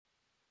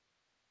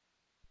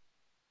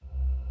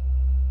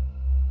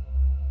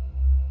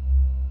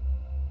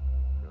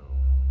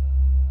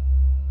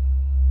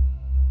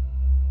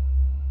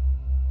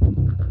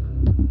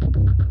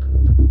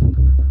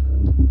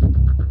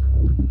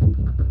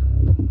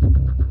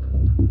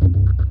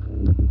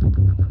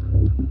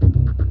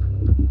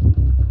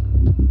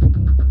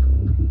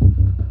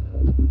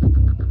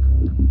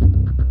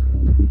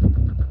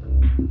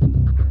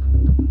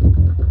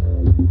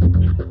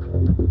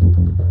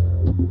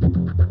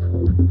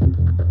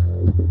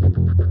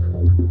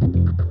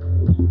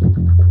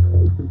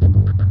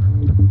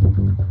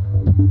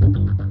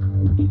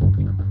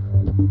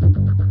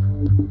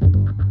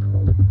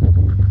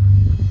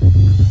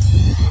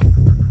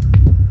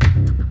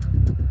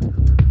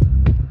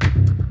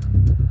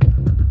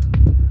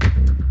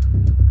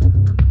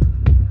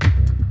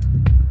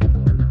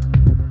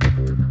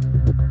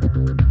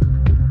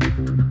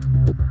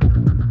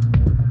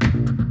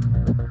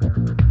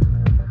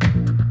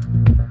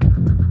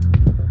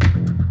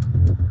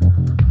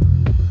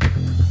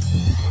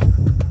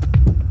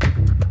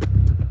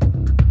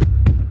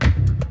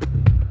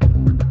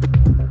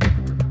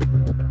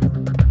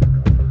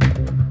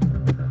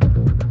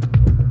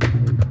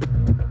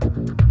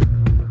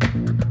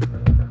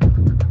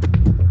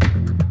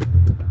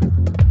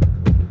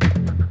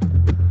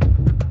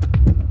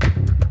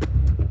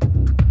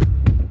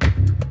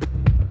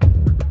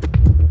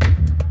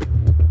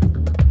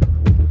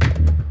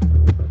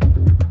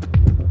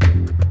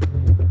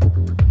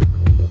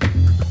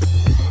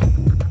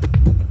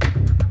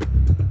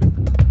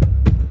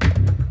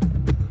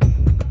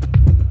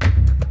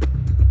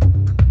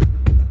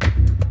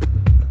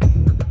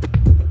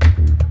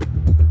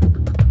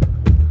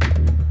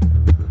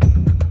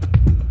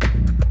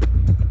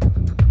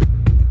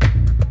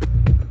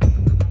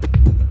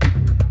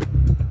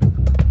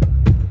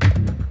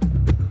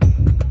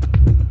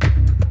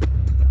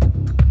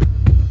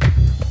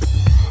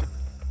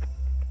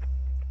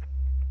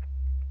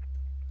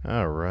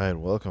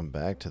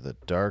back to the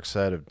dark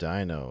side of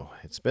Dino.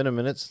 It's been a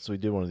minute since we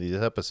did one of these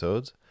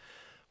episodes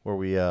where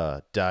we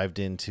dived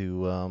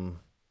into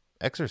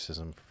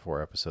Exorcism for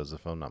 4 episodes,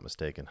 if I'm not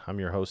mistaken.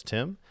 I'm your host,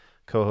 Tim.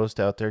 Co-host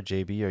out there,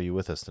 JB, are you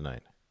with us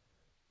tonight?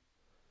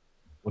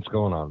 What's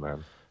going on,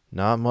 man?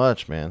 Not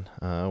much, man.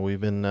 We've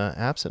been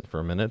absent for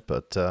a minute,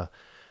 but the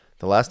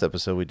last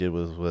episode we did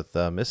was with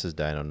Mrs.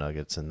 Dino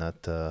Nuggets, and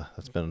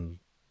that's been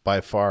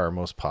by far our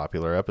most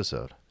popular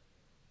episode.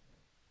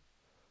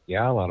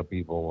 Yeah, a lot of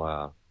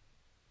people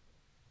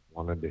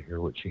wanted to hear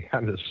what she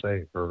had to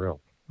say, for real.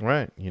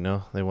 Right.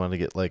 They wanted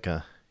to get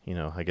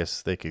I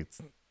guess they could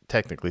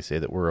technically say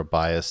that we're a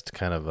biased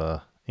kind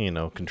of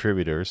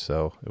contributors.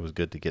 So it was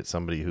good to get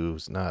somebody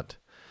who's not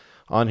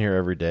on here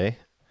every day.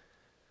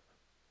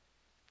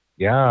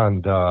 Yeah,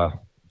 and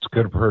it's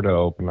good for her to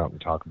open up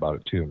and talk about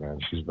it too, man.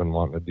 She's been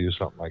wanting to do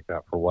something like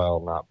that for a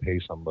while, not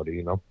pay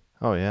somebody.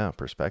 Oh yeah.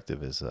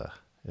 Perspective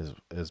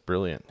is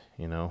brilliant,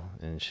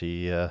 and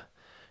she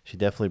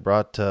definitely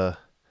brought,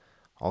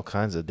 all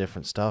kinds of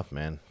different stuff,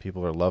 man.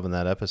 People are loving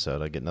that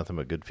episode. I get nothing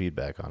but good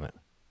feedback on it.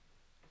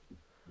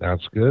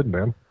 That's good,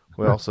 man.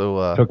 We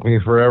also took me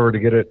forever to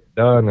get it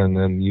done, and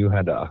then you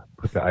had to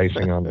put the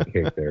icing on the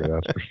cake there.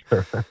 That's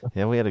for sure.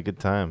 Yeah, we had a good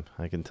time.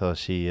 I can tell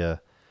she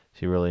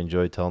really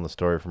enjoyed telling the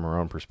story from her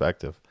own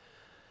perspective.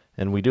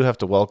 And we do have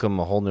to welcome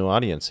a whole new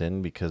audience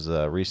in because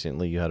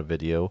recently you had a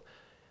video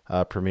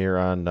premiere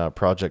on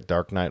Project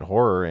Dark Knight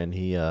Horror, and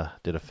he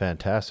did a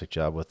fantastic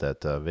job with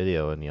that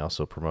video, and he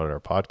also promoted our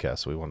podcast,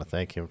 so we want to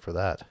thank him for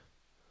that.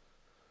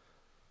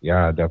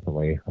 Yeah,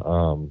 definitely.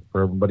 For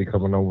everybody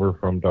coming over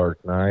from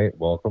Dark Knight,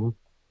 welcome.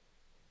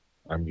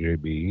 I'm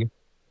JB.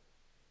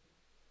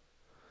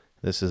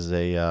 This is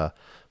a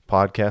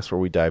podcast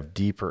where we dive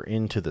deeper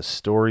into the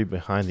story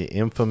behind the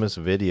infamous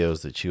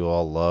videos that you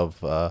all love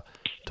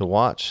to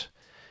watch.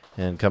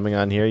 And coming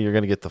on here, you're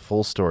going to get the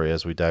full story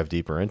as we dive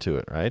deeper into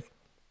it, right?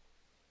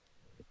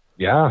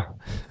 Yeah,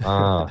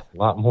 a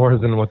lot more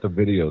than what the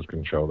videos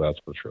can show, that's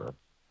for sure.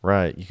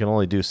 Right. You can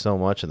only do so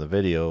much in the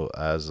video,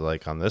 as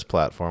like on this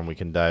platform, we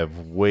can dive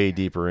way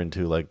deeper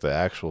into like the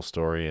actual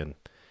story and,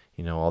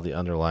 all the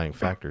underlying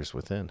factors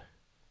within.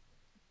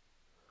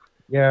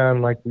 Yeah,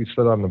 and like we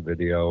said on the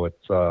video,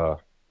 it's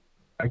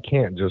I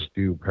can't just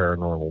do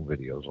paranormal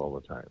videos all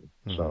the time.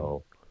 Mm-hmm.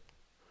 So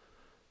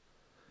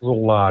it's a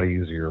lot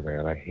easier,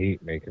 man. I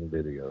hate making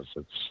videos.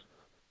 It's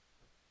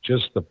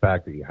just the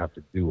fact that you have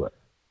to do it.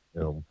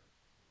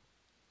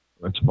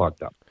 It's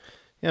fucked up.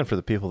 Yeah, and for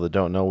the people that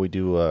don't know, we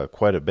do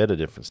quite a bit of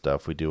different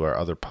stuff. We do our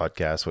other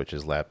podcast, which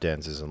is Lap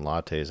Dances and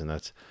Lattes, and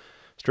that's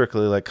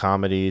strictly like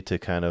comedy to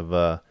kind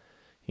of,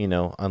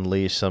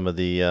 unleash some of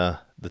the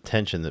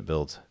tension that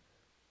builds.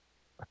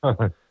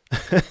 That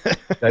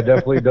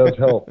definitely does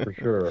help for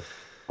sure.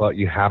 But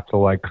you have to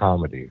like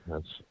comedy.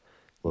 That's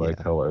what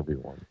I tell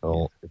everyone.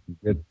 So if you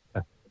get,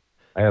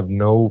 I have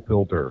no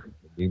filter.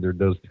 Neither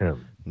does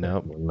Tim.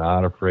 Nope. We're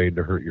not afraid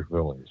to hurt your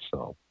feelings.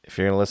 So if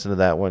you're gonna listen to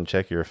that one,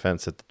 check your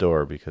offense at the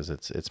door, because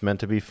it's meant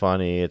to be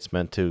funny. It's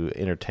meant to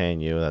entertain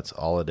you. That's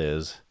all it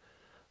is.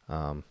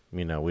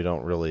 We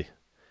don't really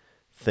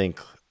think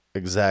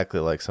exactly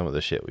like some of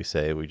the shit we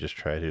say. We just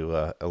try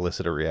to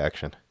elicit a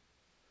reaction.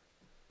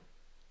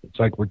 It's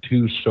like we're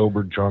two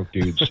sober drunk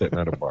dudes sitting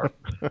at a bar.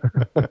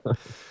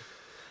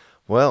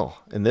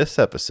 Well, in this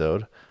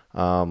episode,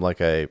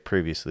 like I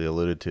previously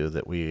alluded to,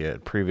 that we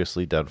had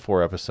previously done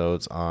 4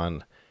 episodes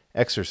on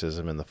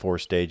Exorcism in the 4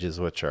 stages,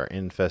 which are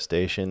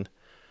infestation,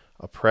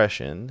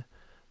 oppression.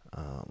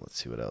 Let's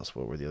see what else.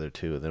 What were the other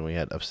 2? Then we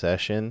had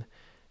obsession,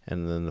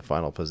 and then the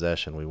final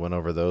possession. We went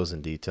over those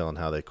in detail and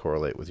how they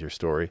correlate with your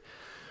story.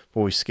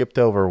 But we skipped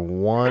over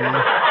one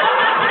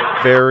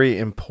very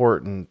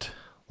important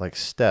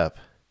step,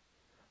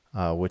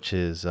 which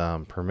is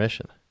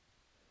permission.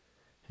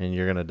 And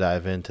you're going to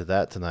dive into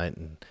that tonight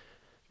and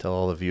tell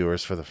all the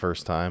viewers for the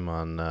first time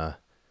on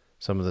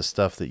some of the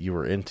stuff that you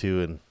were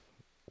into and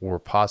or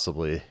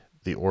possibly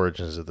the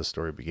origins of the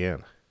story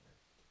began.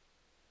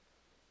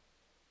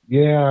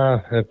 Yeah,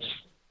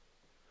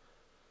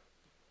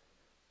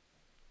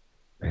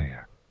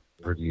 man,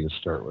 where do you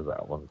start with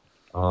that one?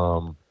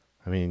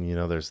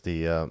 There's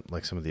the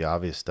some of the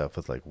obvious stuff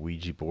with like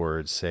Ouija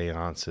boards,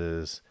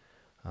 seances,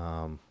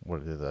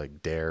 what are they,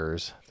 like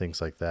dares, things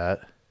like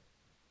that.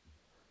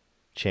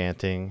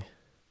 Chanting.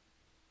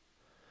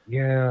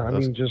 Yeah,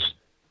 just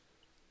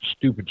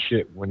stupid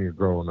shit when you're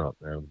growing up,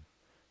 man.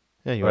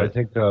 Yeah, I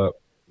think the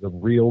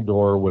real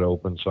door would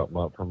open something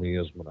up for me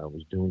is when I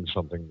was doing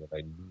something that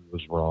I knew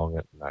was wrong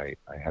at night.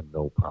 I had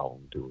no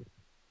problem doing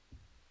it.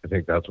 I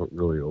think that's what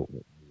really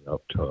opened me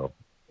up to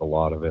a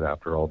lot of it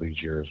after all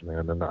these years,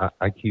 man. And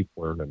I keep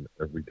learning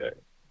every day.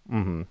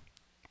 Mm-hmm.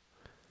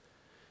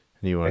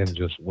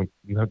 Just when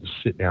you have to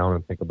sit down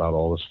and think about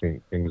all the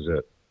things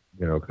that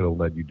could have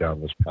led you down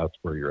this path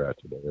where you're at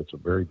today. It's a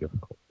very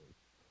difficult thing.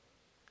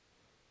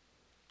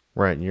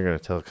 Right, and you're going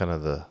to tell kind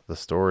of the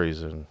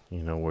stories and,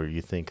 where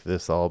you think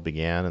this all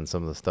began and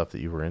some of the stuff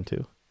that you were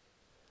into?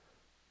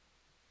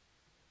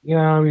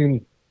 Yeah,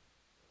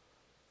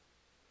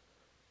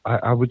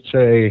 I would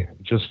say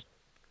just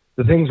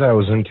the things I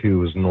was into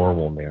was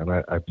normal, man.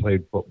 I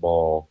played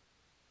football.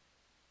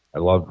 I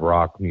loved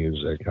rock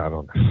music. I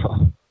don't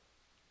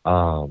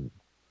know.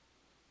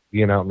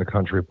 Being out in the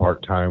country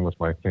part time with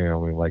my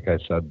family, like I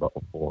said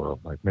before,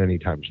 like many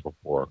times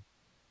before.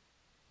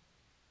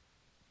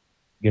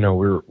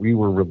 We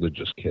were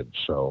religious kids,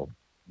 so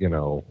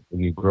when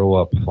you grow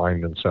up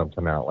finding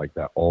something out like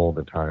that all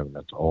the time,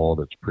 that's all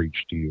that's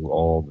preached to you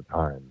all the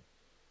time.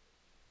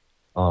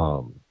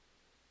 Um,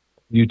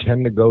 you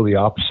tend to go the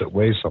opposite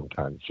way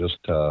sometimes,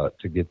 just to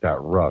get that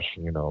rush,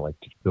 like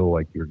to feel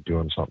like you're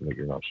doing something that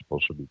you're not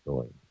supposed to be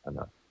doing, and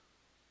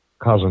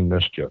causing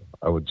mischief,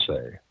 I would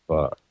say.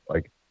 But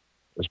like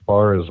as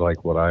far as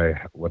like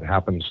what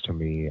happens to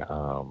me, you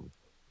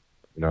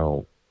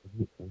know,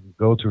 when you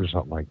go through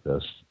something like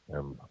this,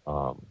 and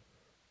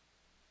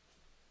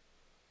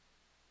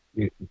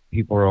it,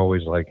 people are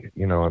always like,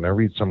 and I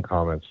read some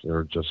comments,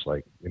 they're just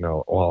like,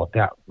 well, if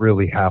that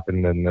really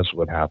happened, then this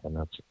would happen.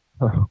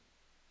 That's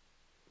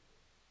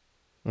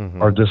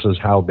Mm-hmm. or this is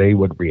how they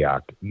would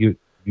react. You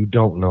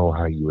don't know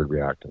how you would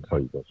react until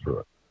you go through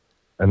it,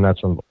 and that's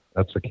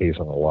the case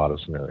in a lot of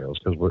scenarios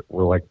because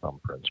we're like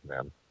thumbprints,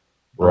 man.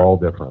 We're Right. all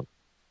different,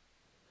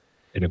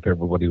 and if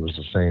everybody was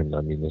the same, I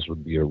mean, this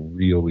would be a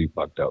really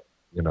fucked up,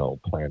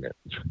 planet.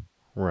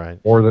 Right.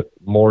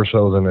 More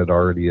so than it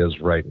already is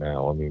right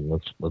now. I mean,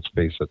 let's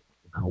face it,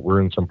 we're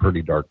in some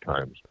pretty dark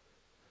times.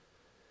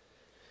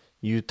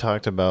 You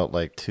talked about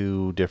like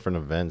two different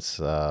events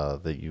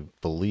that you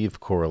believe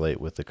correlate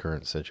with the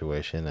current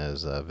situation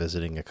as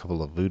visiting a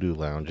couple of voodoo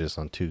lounges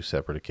on two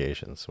separate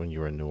occasions when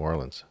you were in New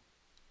Orleans.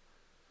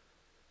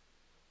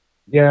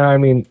 Yeah, I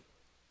mean,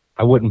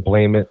 I wouldn't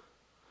blame it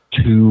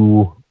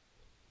too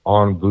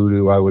on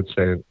voodoo. I would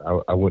say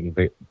I wouldn't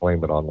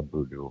blame it on the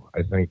voodoo.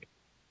 I think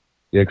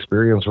the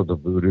experience with the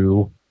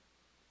voodoo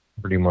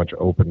pretty much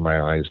opened my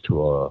eyes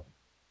to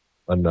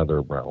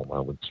another realm.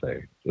 I would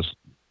say, just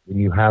when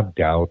you have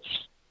doubts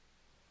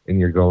and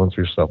you're going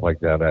through stuff like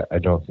that, I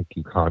don't think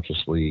you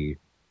consciously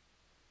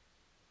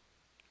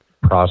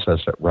process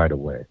it right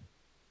away.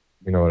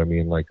 You know what I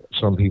mean? Like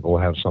some people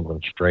have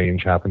something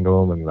strange happen to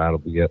them, and that'll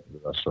be it for the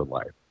rest of their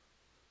life.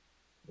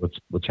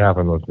 What's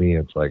happened with me?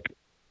 It's like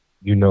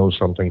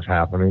something's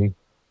happening,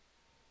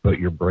 but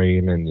your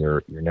brain and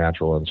your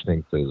natural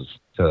instinct is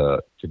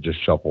to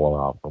just shuffle it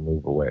off or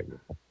move away.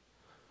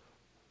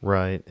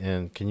 Right.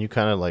 And can you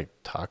kind of like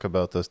talk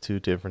about those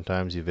two different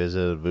times you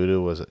visited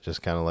voodoo? Was it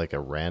just kind of like a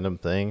random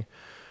thing?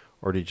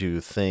 Or did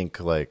you think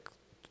like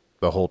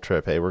the whole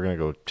trip, hey, we're going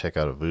to go check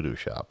out a voodoo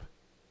shop?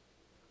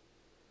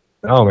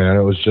 No, man,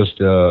 it was just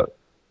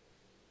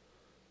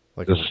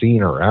Like, the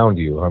scene around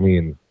you. I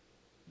mean,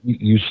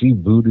 you see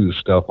voodoo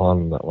stuff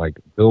on like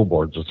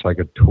billboards. It's like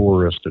a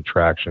tourist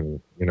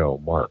attraction,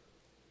 mark.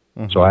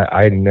 mm-hmm. So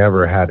I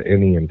never had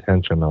any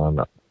intention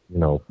on,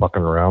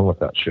 fucking around with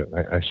that shit.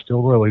 I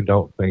still really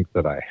don't think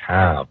that I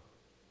have.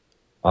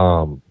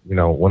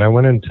 When I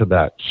went into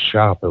that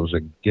shop, it was a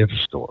gift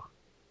store,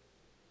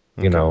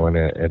 Okay. and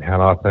it had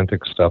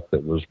authentic stuff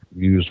that was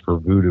used for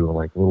voodoo,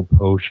 like little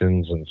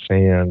potions and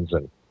sands,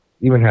 and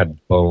even had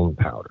bone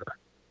powder.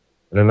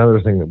 And another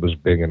thing that was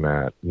big in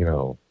that,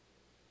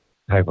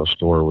 type of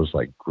store was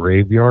like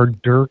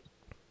graveyard dirt.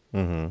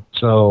 Mm-hmm.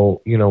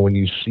 So, when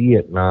you see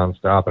it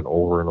nonstop and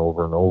over and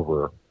over and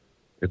over,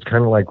 it's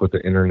kind of like what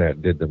the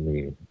internet did to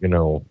me.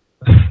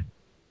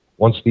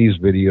 Once these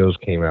videos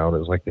came out, it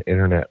was like the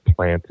internet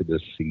planted a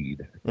seed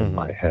in Mm-hmm.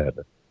 my head.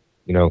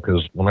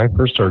 Because when I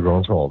first started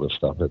going through all this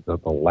stuff, the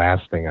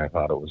last thing I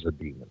thought it was a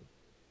demon.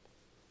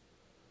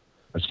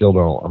 I still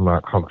don't, I'm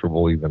not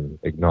comfortable even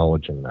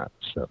acknowledging that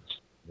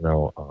sense,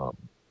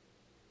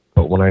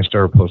 but when I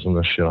started posting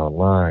this shit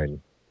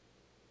online,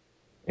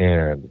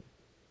 and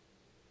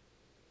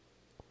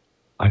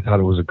I thought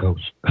it was a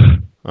ghost.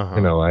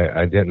 Uh-huh.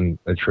 I didn't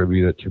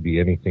attribute it to be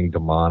anything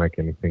demonic,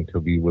 anything to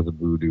be with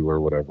voodoo or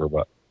whatever.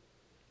 But,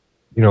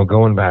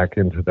 going back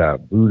into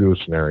that voodoo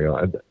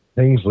scenario,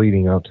 things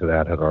leading up to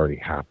that had already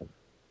happened.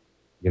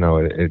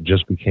 It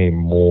just became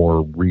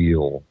more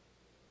real,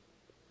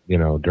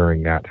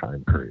 during that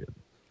time period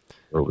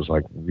where it was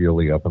like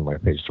really up in my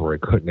face to where I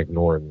couldn't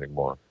ignore it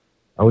anymore.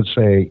 I would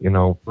say,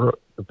 for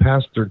the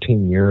past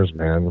 13 years,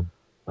 man,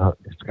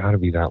 it's got to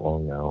be that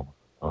long now.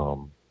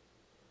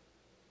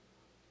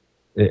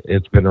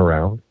 It's been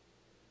around.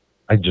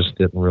 I just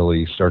didn't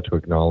really start to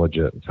acknowledge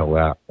it until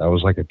that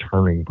was like a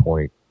turning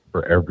point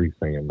for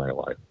everything in my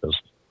life. Because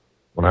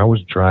when I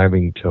was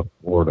driving to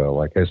Florida,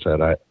 like I said,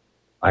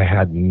 I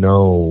had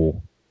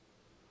no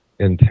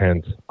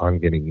intent on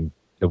getting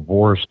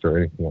divorced or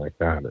anything like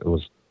that. It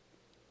was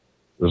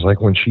like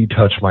when she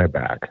touched my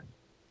back.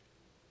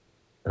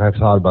 And I've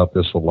thought about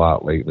this a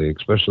lot lately,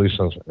 especially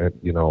since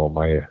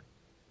my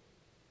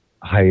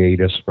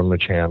hiatus from the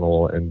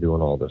channel and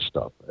doing all this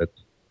stuff.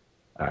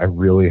 I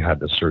really had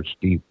to search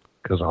deep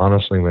because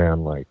honestly,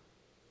 man, like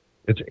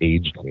it's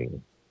aged me.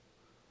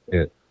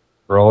 It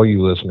For all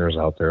you listeners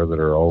out there that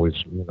are always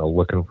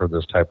looking for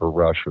this type of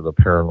rush or the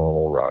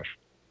paranormal rush,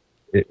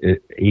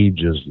 it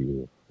ages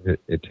you.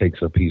 It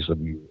takes a piece of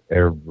you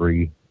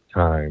every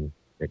time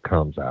it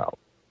comes out.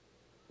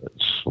 it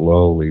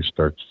slowly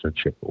starts to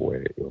chip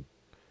away at you.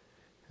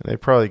 And they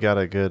probably got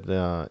a good,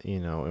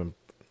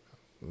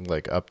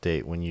 like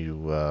update when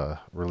you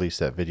released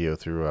that video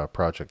through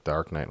Project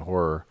Dark Knight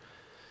Horror,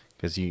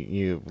 because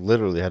you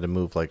literally had to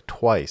move like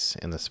twice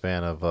in the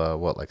span of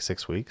what, like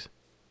 6 weeks?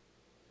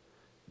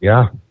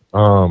 Yeah.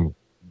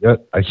 Yeah,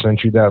 I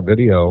sent you that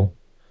video,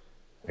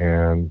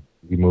 and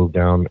we moved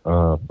down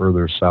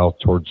further south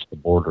towards the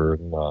border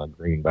in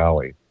Green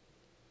Valley.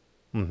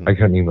 Mm-hmm. I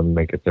couldn't even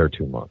make it there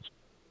 2 months.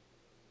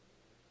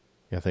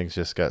 Yeah, things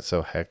just got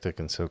so hectic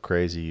and so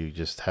crazy, you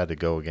just had to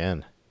go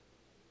again.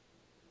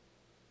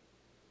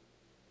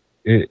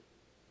 It,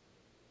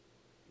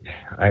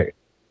 I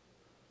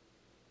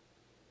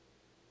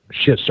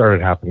shit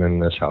started happening in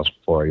this house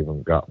before I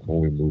even got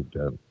fully moved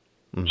in.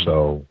 Mm-hmm.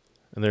 So,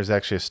 and there's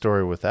actually a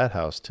story with that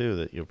house too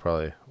that you'll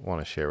probably want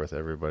to share with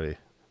everybody.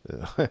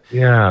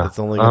 yeah, It's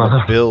only going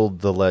to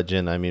build the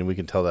legend. I mean, we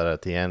can tell that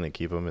at the end and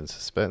keep them in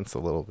suspense a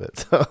little bit.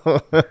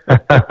 So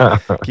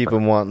keep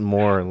them wanting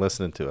more and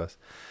listening to us.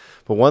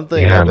 But one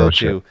thing I bet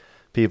you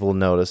people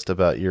noticed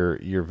about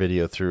your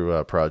video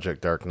through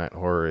Project Dark Knight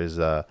Horror is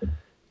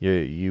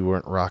you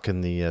weren't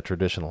rocking the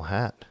traditional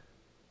hat.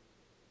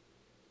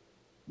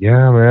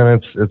 Yeah,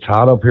 man, it's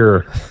hot up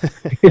here.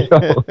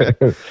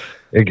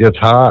 It gets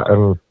hot,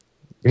 and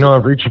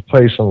I've reached a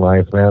place in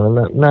life, man,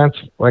 and that's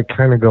like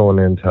kind of going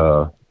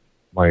into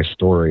my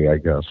story, I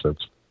guess.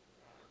 It's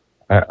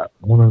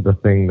one of the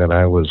things that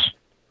I was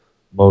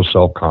most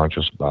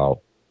self-conscious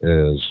about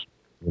is,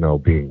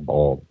 being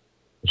bald.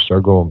 I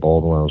started going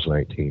bald when I was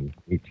 19.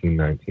 It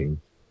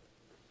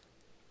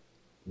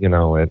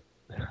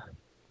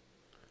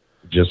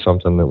just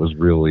something that was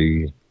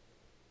really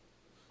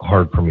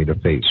hard for me to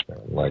face,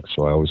 man. Like,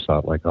 so I always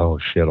thought, like, oh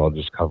shit, I'll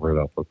just cover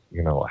it up with,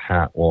 a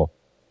hat. Well,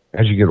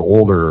 as you get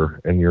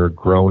older and you're a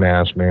grown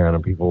ass man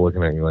and people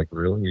looking at you like,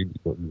 really? You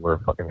wear a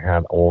fucking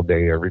hat all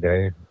day, every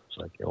day? It's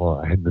like,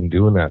 well, I had been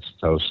doing that since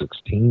I was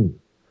 16.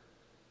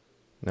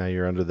 Now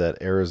you're under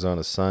that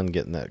Arizona sun,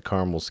 getting that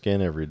caramel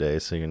skin every day,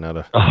 so you're not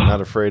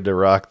afraid to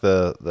rock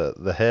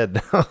the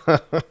head.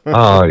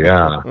 Oh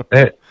yeah,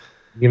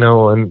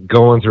 and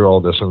going through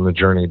all this and the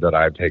journey that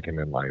I've taken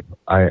in life,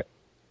 I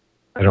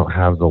don't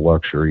have the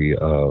luxury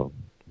of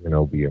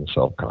being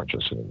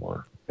self-conscious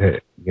anymore.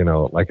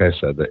 Like I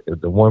said,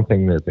 the one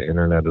thing that the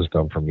internet has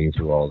done for me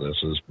through all this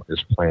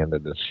is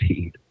planted a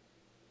seed.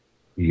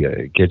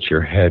 It gets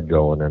your head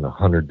going in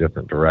 100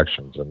 different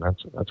directions, and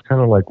that's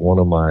kind of like one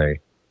of my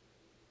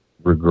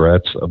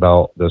regrets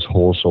about this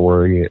whole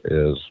story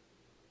is,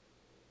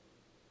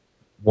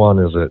 one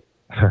is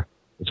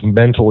it's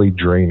mentally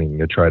draining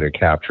to try to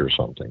capture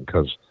something,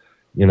 because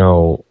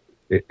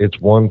it's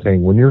one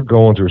thing when you're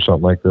going through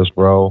something like this,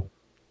 bro.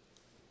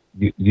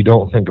 You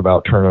don't think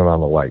about turning on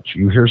the lights.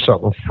 You hear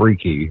something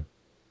freaky,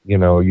 you're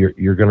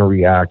going to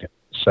react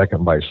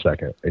second by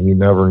second, and you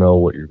never know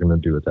what you're going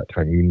to do at that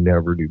time. You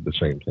never do the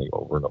same thing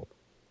over and over.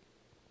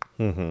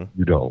 Mm-hmm.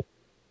 You don't.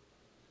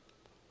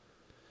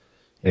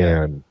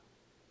 Yeah.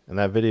 And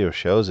that video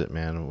shows it,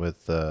 man,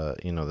 with,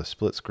 the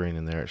split screen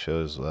in there. It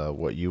shows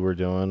what you were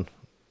doing,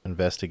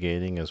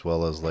 investigating, as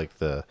well as like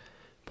the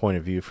point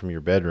of view from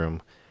your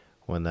bedroom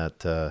when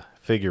that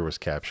figure was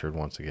captured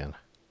once again.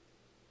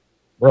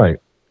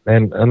 Right.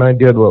 And I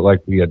did what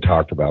like we had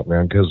talked about,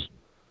 man, because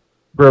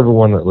for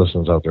everyone that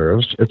listens out there,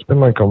 it's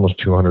been like almost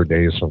 200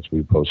 days since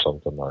we post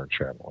something on our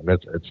channel. And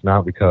it's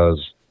not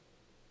because,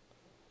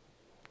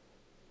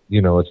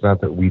 it's not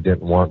that we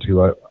didn't want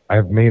to.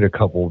 I've made a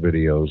couple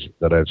videos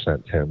that I've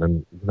sent Tim,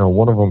 and,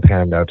 one of them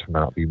panned out to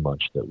not be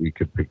much that we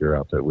could figure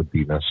out that would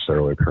be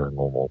necessarily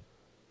paranormal.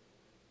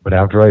 But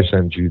after I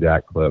sent you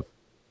that clip,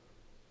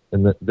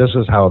 and this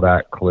is how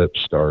that clip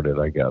started,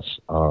 I guess.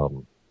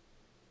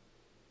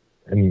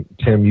 And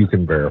Tim, you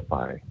can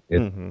verify it.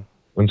 Mm-hmm.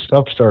 When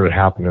stuff started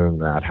happening in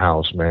that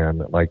house,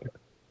 man, like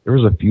there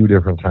was a few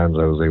different times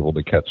I was able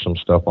to catch some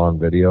stuff on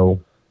video,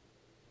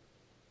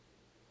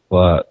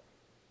 but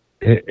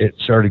it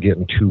started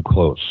getting too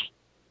close,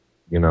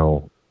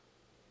 and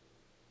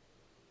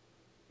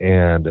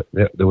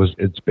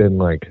it's been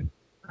like,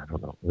 I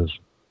don't know, it was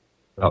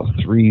about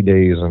 3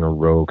 days in a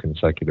row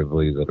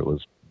consecutively that it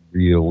was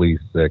really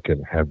thick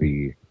and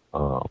heavy,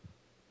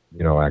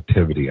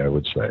 activity, I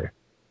would say,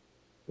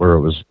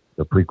 where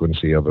the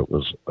frequency of it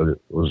was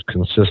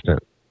consistent.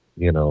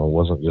 It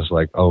wasn't just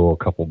like, oh, a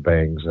couple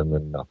bangs and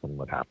then nothing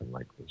would happen.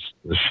 Like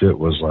this shit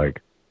was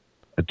like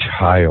a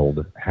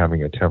child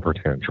having a temper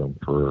tantrum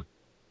for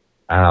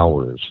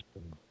hours,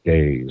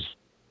 days.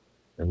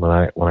 And when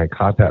I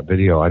caught that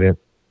video, I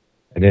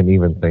didn't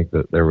even think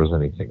that there was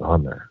anything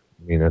on there.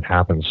 I mean, it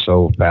happened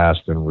so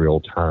fast in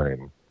real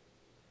time.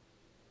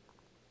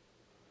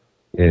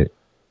 I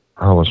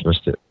almost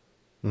missed it.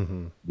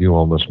 Mm-hmm. You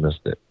almost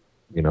missed it.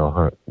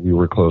 We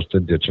were close to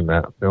ditching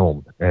that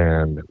film.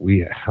 And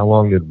how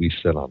long did we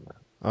sit on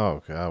that?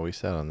 Oh, God, we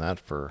sat on that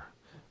for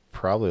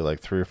probably like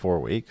 3 or 4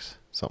 weeks,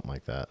 something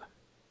like that.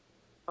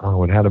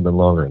 Oh, it had to have been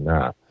longer than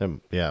that.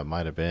 It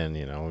might have been,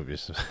 we'd be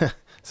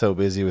so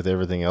busy with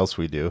everything else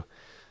we do.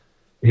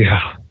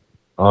 Yeah.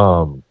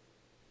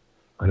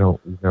 I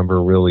don't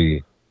remember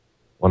really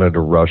wanted to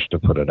rush to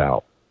put it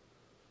out.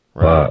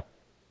 Right. But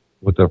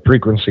with the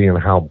frequency and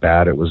how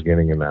bad it was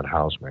getting in that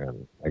house,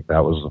 man, like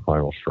that was the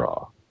final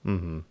straw.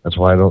 Mm-hmm. That's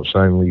why I don't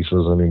sign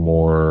leases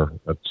anymore.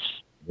 That's,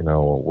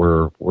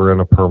 we're in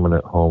a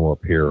permanent home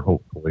up here,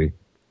 hopefully.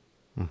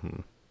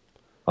 Mm-hmm.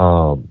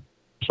 So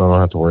I don't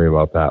have to worry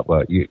about that.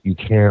 But you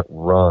can't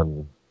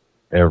run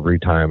every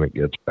time it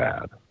gets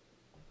bad.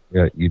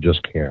 Yeah, you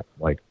just can't.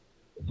 Like,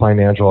 the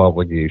financial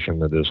obligation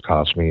that has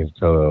cost me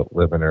to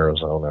live in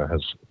Arizona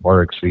has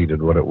far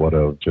exceeded what it would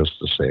have just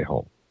to stay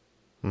home.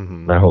 Mm-hmm.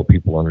 And I hope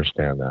people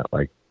understand that.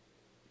 Like,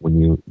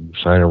 when you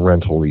sign a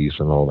rental lease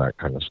and all that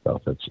kind of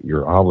stuff,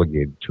 you're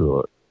obligated to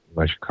it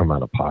unless you come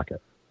out of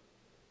pocket.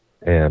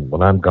 And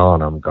when I'm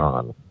gone, I'm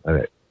gone.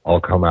 I'll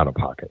come out of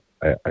pocket.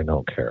 I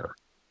don't care.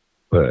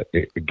 But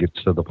it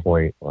gets to the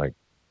point, like,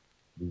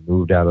 we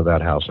moved out of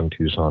that house in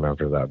Tucson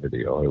after that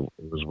video.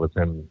 It was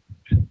within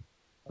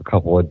a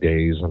couple of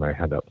days, and I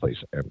had that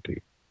place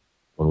empty.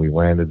 When we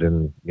landed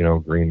in,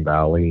 Green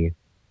Valley,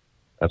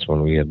 that's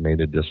when we had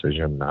made a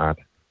decision not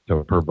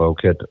to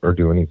provoke it or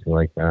do anything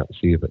like that,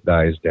 see if it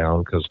dies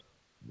down. Because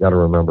you got to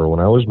remember, when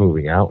I was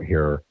moving out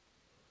here,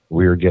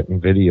 we were getting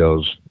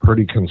videos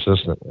pretty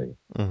consistently.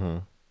 Mm-hmm.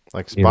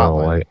 Like You know,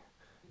 spotlighting.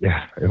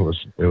 yeah, it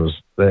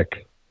was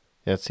thick.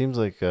 Yeah, it seems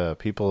like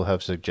people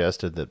have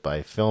suggested that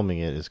by filming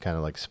it is kind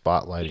of like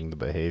spotlighting the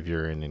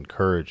behavior and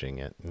encouraging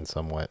it in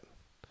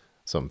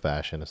some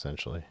fashion,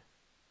 essentially.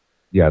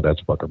 Yeah,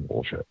 that's fucking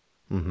bullshit.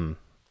 Mm-hmm.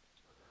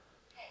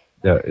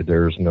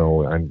 There's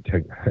no,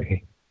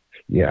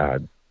 yeah,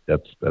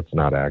 that's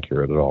not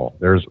accurate at all.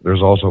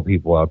 There's also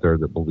people out there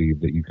that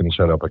believe that you can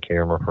set up a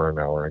camera for an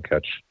hour and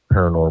catch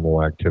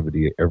paranormal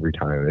activity every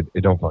time.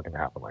 It don't fucking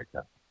happen like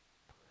that.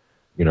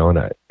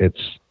 And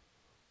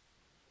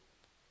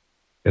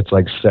it's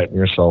like setting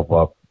yourself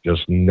up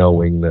just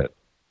knowing that,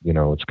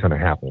 it's going to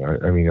happen.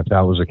 I mean, if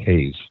that was the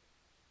case,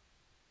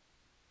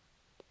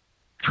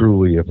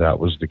 truly, if that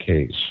was the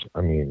case,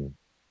 I mean,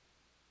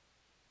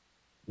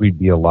 we'd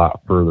be a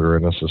lot further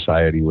in a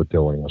society with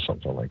dealing with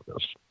something like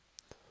this.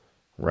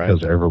 Right.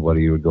 Because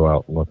everybody would go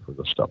out and look for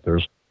this stuff.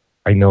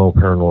 I know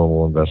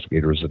paranormal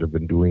investigators that have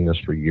been doing this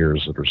for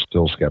years that are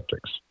still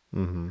skeptics.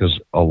 Mm-hmm. Because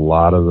a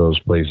lot of those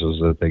places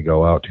that they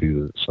go out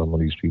to, some of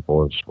these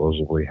people have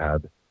supposedly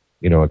had,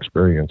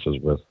 experiences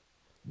with.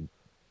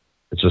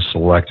 It's a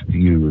select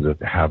few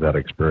that have that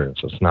experience.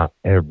 It's not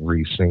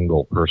every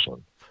single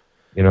person.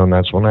 And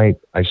that's when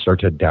I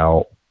start to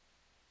doubt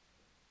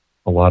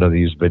a lot of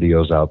these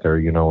videos out there,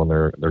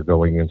 and they're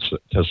going into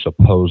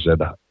supposed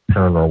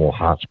paranormal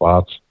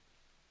hotspots,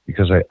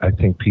 because I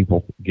think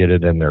people get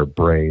it in their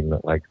brain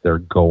that, like, they're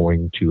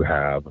going to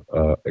have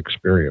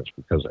experience,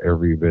 because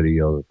every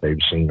video that they've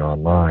seen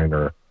online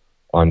or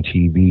on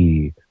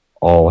TV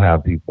all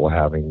have people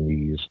having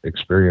these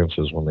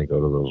experiences when they go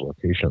to those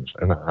locations.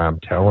 And I'm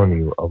telling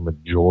you, a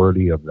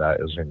majority of that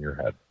is in your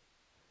head.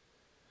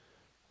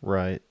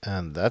 Right.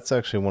 And that's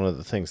actually one of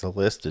the things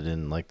listed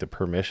in like the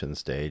permission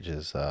stage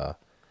is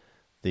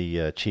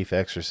the chief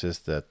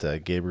exorcist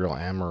that Gabriel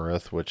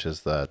Amaranth, which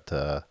is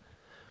that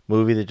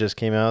movie that just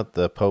came out,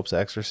 The Pope's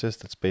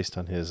Exorcist, that's based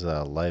on his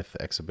life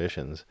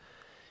exhibitions.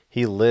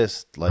 He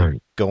lists like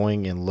Right.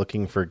 going and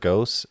looking for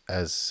ghosts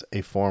as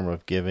a form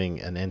of giving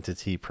an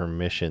entity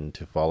permission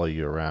to follow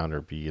you around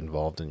or be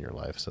involved in your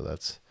life. So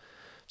that's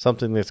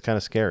something that's kind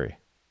of scary.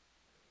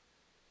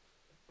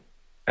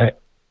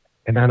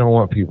 And I don't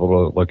want people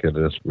to look at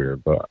this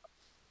weird, but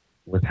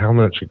with how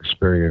much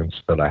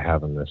experience that I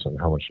have in this and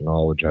how much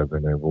knowledge I've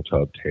been able to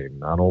obtain,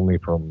 not only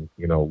from,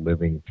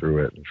 living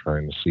through it and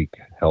trying to seek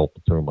help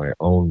through my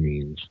own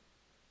means,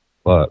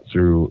 but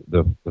through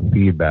the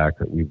feedback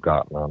that we've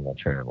gotten on the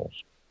channels.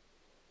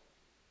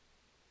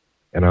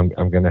 And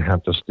I'm going to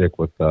have to stick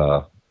with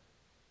the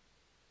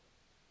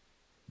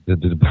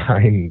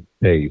divine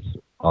faith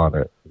on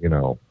it.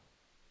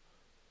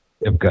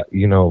 If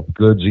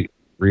good's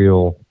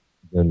real,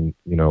 then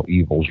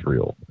evil's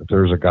real. If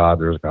there's a God,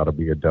 there's got to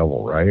be a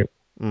devil, right?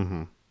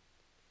 Mm-hmm.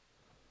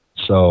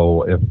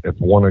 So if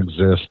one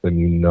exists,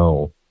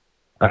 then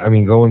I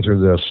mean, going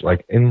through this,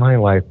 like, in my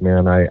life,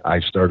 man, I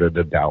started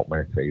to doubt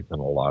my faith in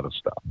a lot of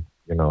stuff.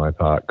 I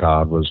thought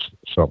God was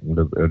something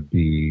to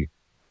be,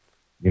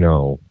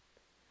 a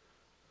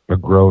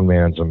grown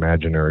man's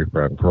imaginary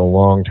friend. For a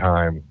long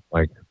time,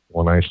 like,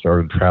 when I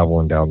started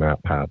traveling down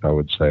that path, I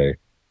would say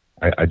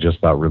I just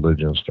thought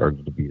religion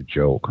started to be a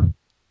joke.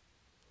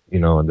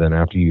 And then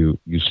after you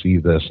see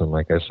this, and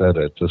like I said,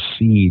 it's a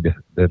seed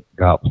that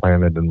got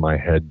planted in my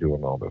head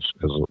doing all this,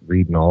 because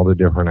reading all the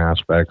different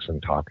aspects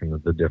and talking to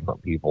the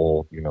different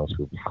people,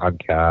 through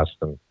podcasts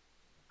and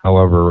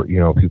however,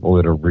 people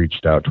that have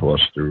reached out to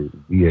us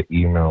via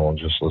email and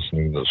just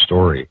listening to the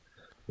story,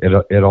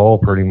 it all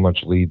pretty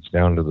much leads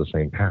down to the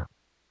same path.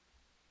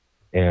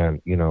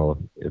 And,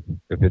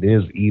 if it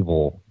is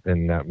evil,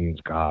 then that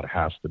means God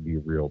has to be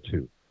real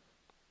too.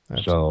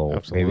 So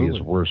Absolutely. maybe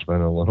it's worth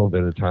spending a little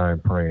bit of time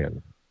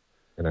praying.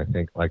 And I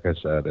think, like I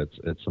said,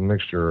 it's a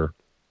mixture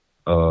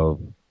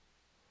of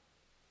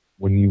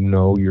when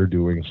you're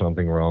doing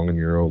something wrong and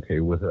you're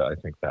okay with it. I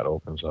think that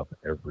opens up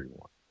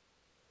everyone.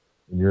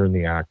 when you're in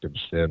the act of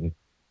sin,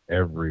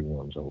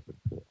 everyone's open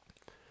to it.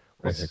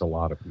 I think What's a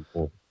lot of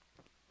people,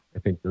 I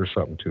think there's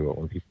something to it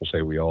when people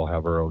say we all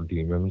have our own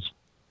demons.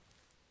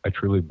 I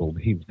truly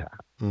believe that.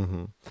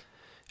 mm-hmm.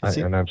 It's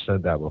And I've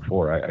said that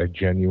before. I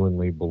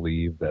genuinely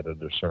believe that at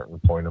a certain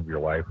point of your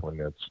life, when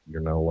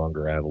you're no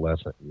longer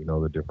adolescent, you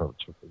know the difference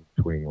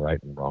between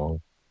right and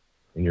wrong,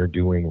 and you're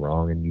doing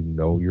wrong, and you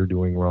know you're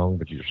doing wrong,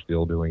 but you're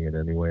still doing it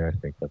anyway. I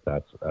think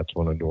that's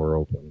when a door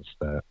opens.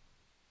 That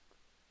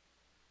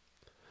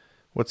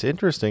What's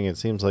interesting, it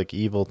seems like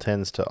evil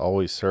tends to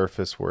always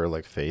surface where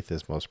like faith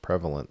is most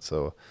prevalent.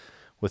 So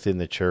within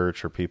the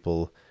church or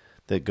people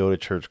that go to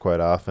church quite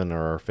often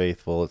or are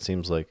faithful, it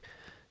seems like,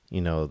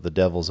 the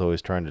devil's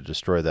always trying to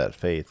destroy that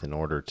faith in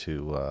order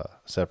to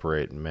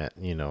separate,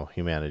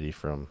 humanity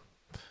from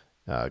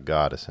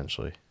God,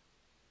 essentially.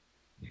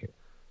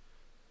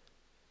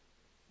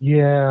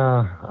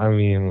 yeah, I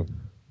mean,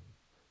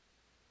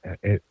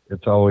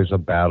 it's always a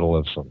battle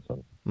of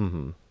something.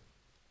 Mm-hmm.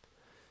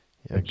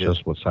 Yeah, It's good.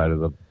 just what side of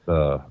the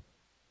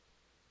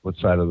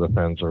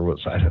fence or what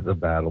side of the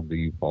battle do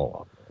you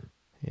fall on?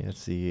 Yeah,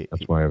 it's the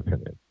That's my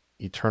opinion.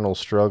 eternal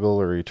struggle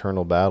or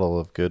eternal battle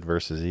of good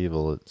versus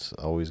evil. It's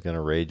always going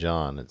to rage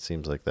on. It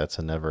seems like that's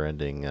a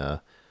never-ending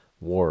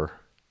war.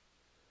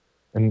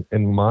 And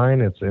in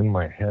mine, it's in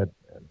my head,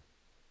 man.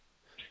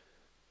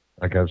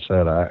 Like I've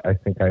said, I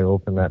think I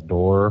opened that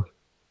door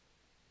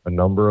a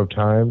number of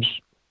times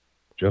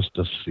just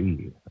to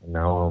see. And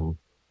now I'm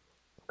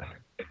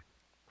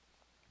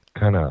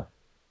kind of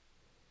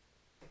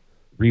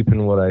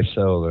reaping what I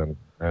sow,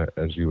 then,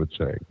 as you would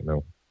say.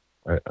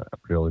 I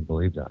really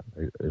believe that.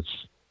 It's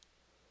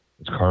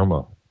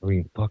karma. I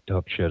mean, fucked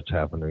up shit's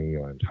happened to me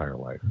my entire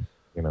life,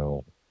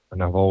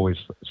 And I've always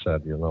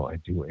said, I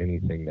do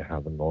anything to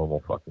have a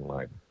normal fucking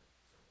life.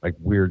 Like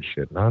weird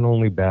shit, not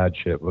only bad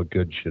shit, but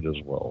good shit as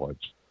well.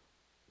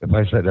 If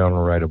I sat down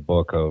and write a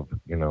book of,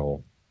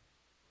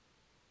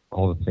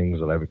 all the things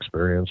that I've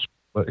experienced.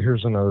 But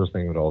here's another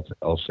thing that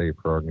I'll say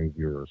for our new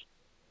viewers.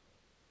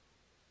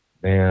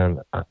 Man,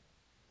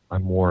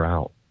 I'm wore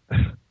out,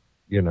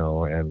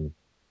 and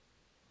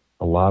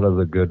a lot of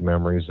the good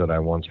memories that I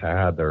once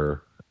had,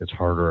 it's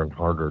harder and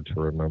harder to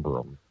remember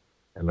them,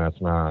 and that's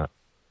not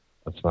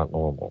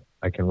normal.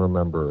 I can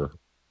remember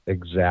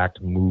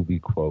exact movie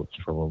quotes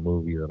from a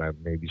movie that I've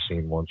maybe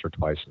seen once or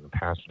twice in the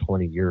past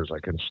 20 years. I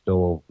can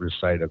still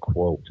recite a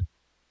quote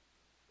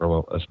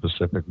from a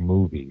specific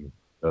movie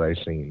that I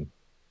seen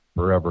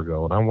forever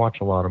ago, and I watch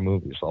a lot of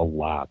movies, a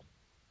lot.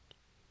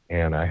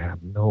 And I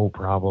have no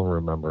problem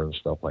remembering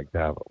stuff like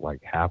that, but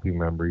like happy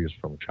memories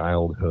from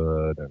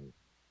childhood and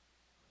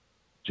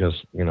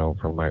just,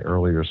 from my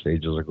earlier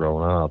stages of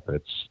growing up,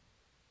 it's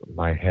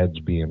my head's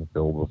being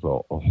filled with a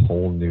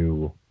whole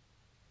new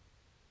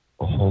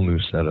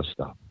set of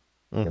stuff,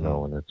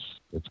 Mm-hmm. and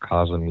it's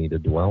causing me to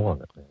dwell on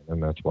it, man.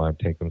 And that's why I've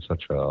taken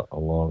such a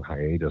long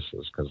hiatus,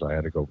 is because I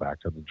had to go back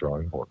to the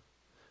drawing board.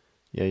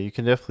 Yeah, you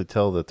can definitely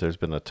tell that there's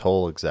been a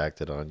toll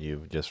exacted on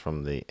you just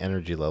from the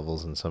energy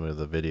levels in some of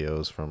the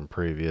videos from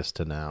previous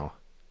to now.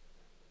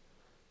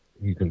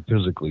 You can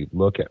physically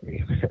look at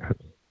me, man.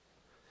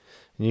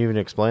 And you even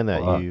explained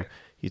that you Fuck.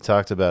 you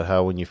talked about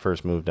how when you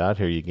first moved out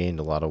here you gained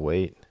a lot of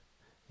weight,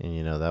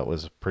 and that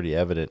was pretty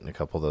evident in a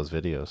couple of those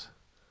videos.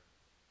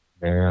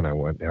 Man, I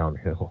went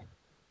downhill.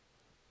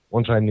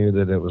 Once I knew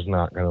that it was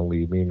not going to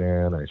leave me,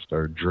 man, I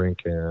started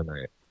drinking.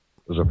 I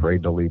was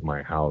afraid to leave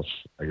my house.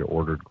 I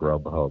ordered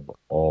Grubhub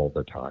all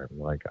the time.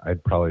 Like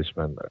I'd probably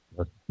spend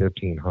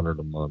 1,500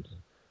 a month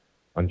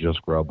on just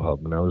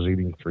Grubhub, and I was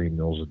eating 3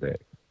 meals a day.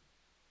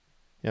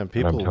 Yeah, and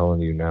And I'm people. telling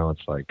you now,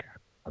 it's like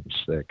I'm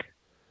sick,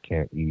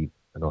 can't eat.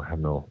 I don't have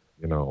no,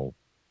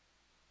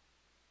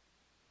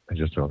 I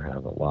just don't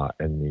have a lot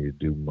in me to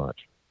do much.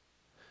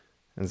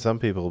 And some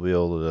people will be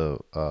able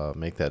to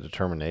make that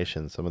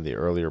determination. Some of the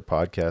earlier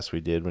podcasts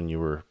we did when you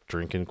were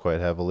drinking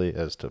quite heavily,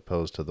 as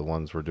opposed to the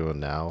ones we're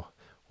doing now,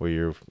 where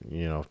you're,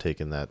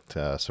 taking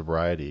that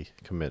sobriety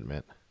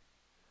commitment.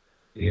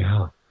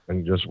 Yeah,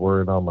 and just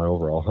worried on my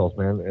overall health,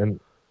 man. And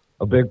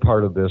a big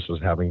part of this is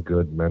having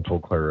good mental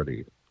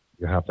clarity.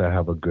 You have to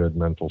have a good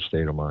mental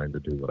state of mind to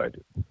do what I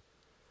do.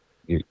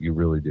 You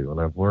really do, and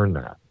I've learned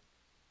that.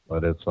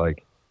 But it's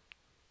like,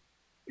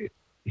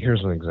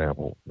 here's an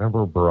example.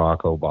 Remember Barack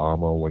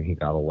Obama when he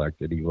got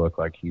elected? He looked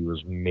like he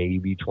was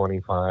maybe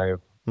 25.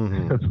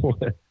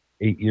 Mm-hmm.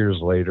 8 years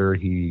later,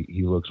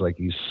 he looks like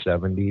he's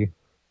 70.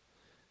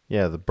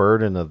 Yeah, the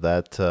burden of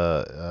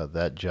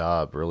that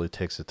job really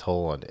takes a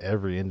toll on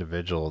every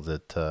individual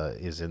that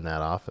is in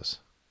that office.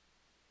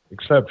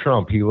 Except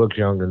Trump, he looks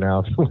younger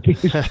now than when he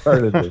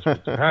started this.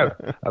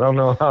 I don't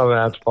know how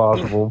that's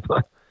possible,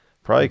 but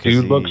Probably because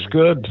dude looks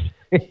good.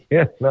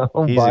 Yeah, no,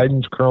 he's a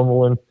Biden's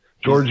crumbling.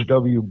 he's George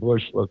W.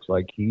 Bush looks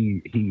like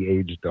he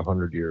aged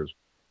 100 years.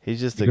 he's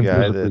just You a can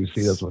guy physically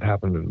see that's that's what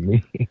happened to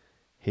me.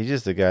 he's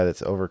just a guy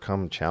that's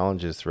overcome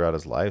challenges throughout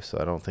his life. So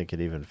I don't think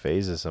it even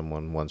phases him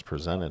when one's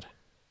presented.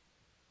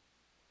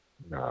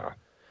 Nah,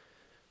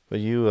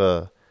 But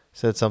you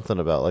said something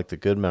about like the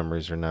good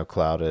memories are now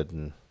clouded,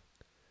 and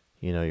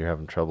you're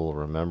having trouble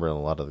remembering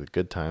a lot of the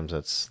good times.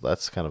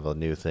 That's kind of a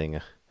new thing.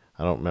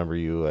 I don't remember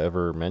you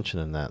ever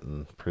mentioning that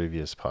in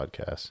previous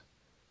podcasts.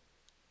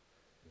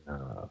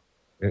 Uh,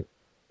 it,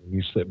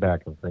 you sit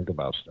back and think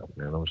about stuff,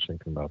 man. I was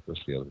thinking about this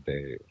the other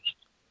day.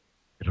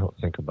 I don't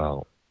think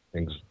about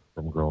things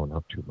from growing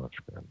up too much,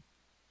 man.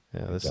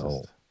 Yeah, I this is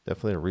don't.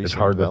 definitely a It's recent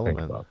hard to think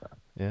development. about that.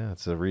 Yeah,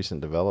 it's a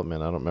recent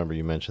development. I don't remember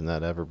you mentioned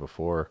that ever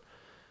before.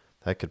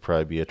 That could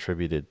probably be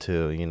attributed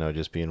to,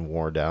 just being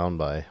worn down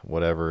by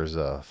whatever's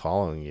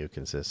following you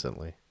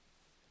consistently.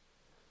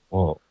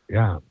 Well,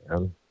 yeah,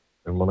 man.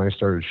 And when I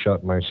started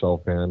shutting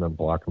myself in and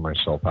blocking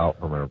myself out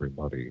from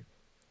everybody,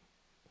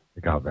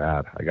 it got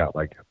bad. I got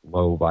like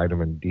low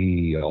vitamin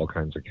D, all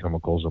kinds of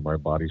chemicals in my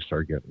body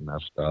started getting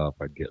messed up.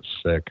 I'd get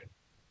sick.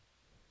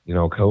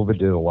 COVID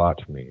did a lot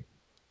to me.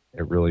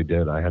 It really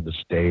did. I had to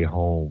stay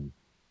home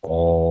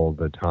all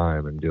the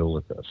time and deal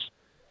with this.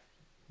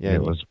 Yeah,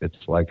 And and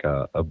it's like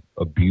a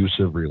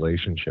abusive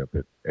relationship.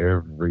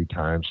 Every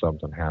time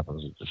something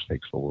happens, it just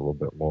takes a little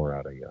bit more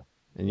out of you,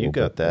 a you little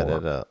got bit that more.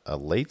 at a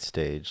late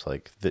stage,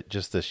 like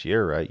just this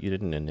year, right? You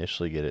didn't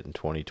initially get it in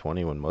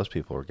 2020 when most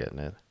people were getting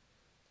it.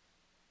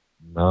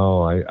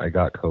 No, I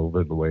got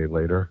COVID way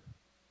later.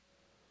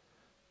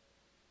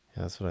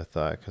 Yeah, that's what I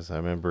thought because I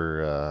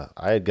remember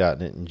I had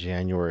gotten it in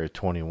January of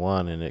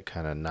 21 and it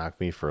kind of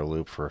knocked me for a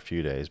loop for a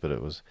few days, but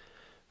it was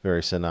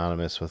very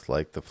synonymous with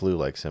like the flu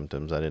like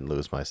symptoms. I didn't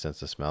lose my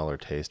sense of smell or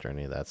taste or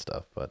any of that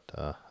stuff, but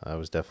I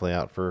was definitely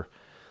out for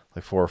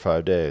like 4 or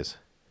 5 days.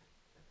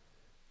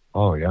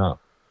 Oh yeah,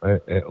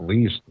 at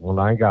least when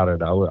I got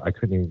it, I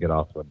couldn't even get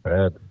off the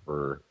bed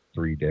for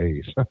 3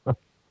 days.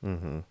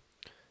 Hmm.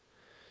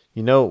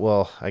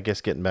 Well, I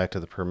guess getting back to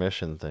the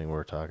permission thing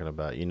we're talking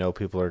about,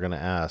 people are going to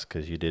ask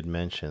because you did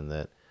mention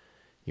that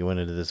you went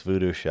into this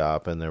voodoo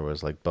shop and there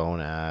was like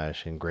bone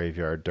ash and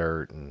graveyard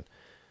dirt and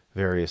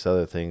various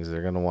other things.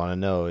 They're going to want to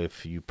know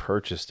if you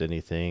purchased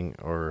anything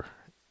or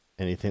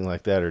anything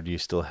like that, or do you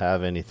still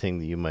have anything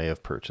that you may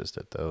have purchased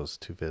at those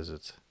two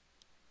visits?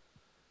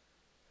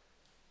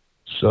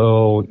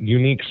 So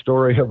unique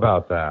story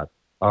about that.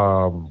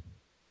 Um,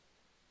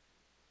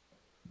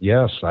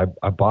 yes, I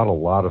bought a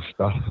lot of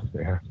stuff,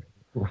 man.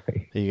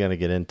 Like, Are you going to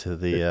get into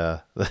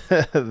the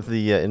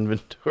the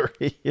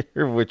inventory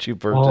here, which you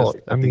well, purchased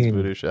I at these mean,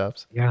 voodoo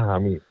shops? yeah, I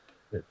mean,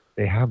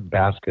 they have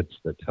baskets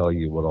that tell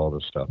you what all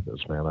this stuff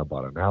is, man. I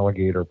bought an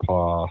alligator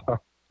paw.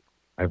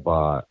 I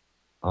bought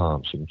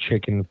some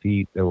chicken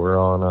feet that were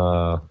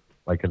on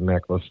like a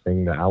necklace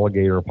thing. The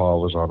alligator paw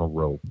was on a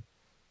rope,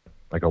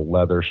 like a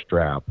leather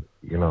strap,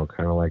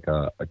 kind of like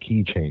a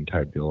keychain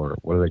type deal, or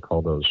what do they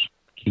call those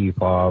key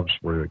fobs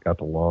where they got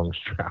the long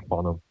strap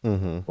on them?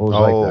 Mm-hmm. Well, it was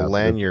like Oh, that,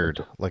 but it's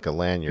lanyard, like a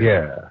lanyard.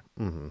 yeah,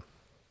 Mm-hmm.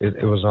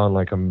 it was on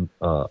like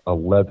a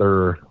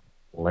leather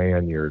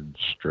lanyard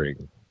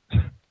string.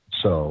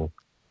 So,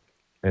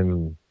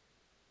 and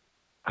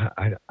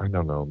I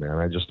don't know, man.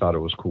 I just thought it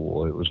was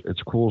cool.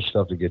 It's cool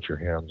stuff to get your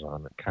hands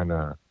on. It's kind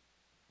of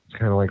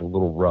like a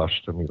little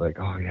rush to me, like,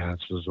 oh yeah,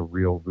 this is a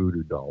real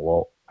voodoo doll.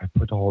 Well, I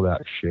put all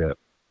that shit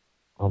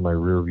on my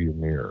rearview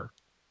mirror,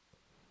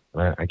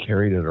 and I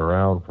carried it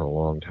around for a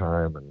long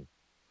time. And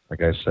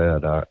like I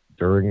said,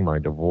 during my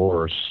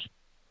divorce,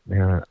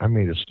 man, I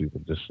made a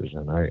stupid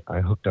decision.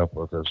 I hooked up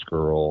with this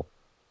girl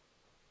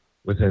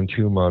within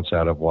 2 months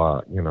out of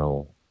what,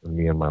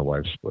 me and my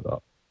wife split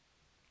up,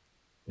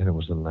 and it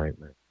was a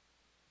nightmare.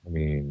 I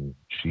mean,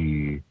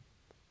 she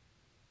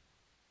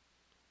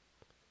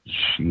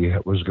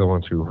was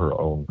going through her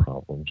own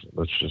problems.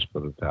 Let's just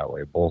put it that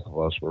way. Both of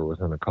us were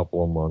within a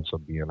couple of months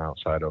of being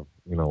outside of,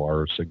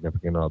 our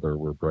significant other.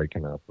 We're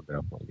breaking up. We're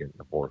definitely getting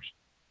divorced.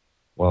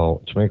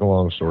 Well, to make a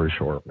long story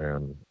short,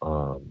 man,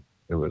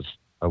 it was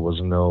I was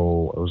in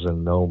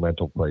no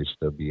mental place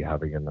to be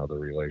having another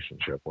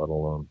relationship, let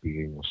alone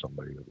being with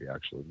somebody that we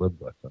actually lived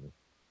with. And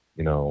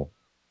you know,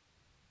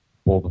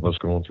 both of us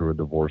going through a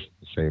divorce at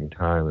the same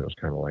time, it was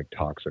kind of like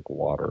toxic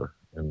water,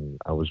 and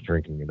I was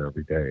drinking it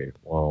every day.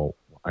 Well,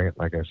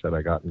 like I said,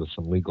 I got into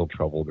some legal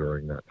trouble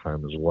during that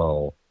time as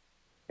well,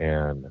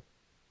 and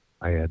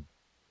I had,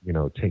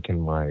 taken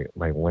my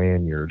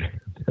lanyard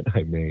that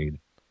I made.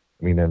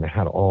 I mean, and it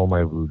had all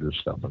my voodoo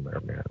stuff in there,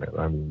 man.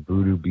 I mean,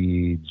 voodoo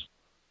beads,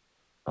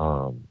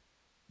 um,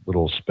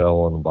 little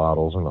spell in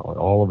bottles, and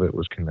all of it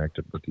was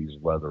connected with these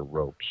leather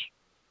ropes,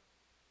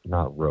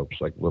 not ropes,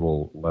 like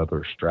little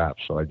leather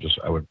straps. So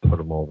I would put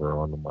them over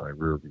onto my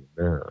rear view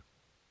mirror.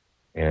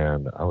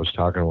 And I was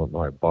talking with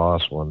my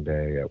boss one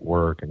day at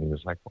work, and he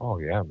was like, "Oh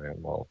yeah, man,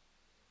 well,"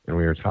 and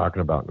we were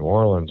talking about New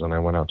Orleans, and I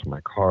went out to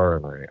my car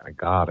and I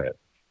got it,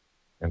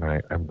 and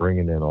I'm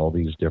bringing in all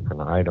these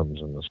different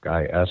items, and this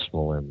guy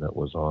Esmelin that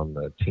was on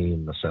the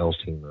team, the sales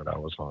team that I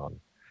was on,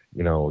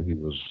 he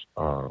was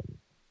um,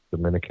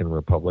 Dominican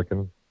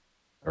Republican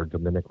or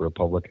Dominic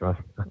Republican,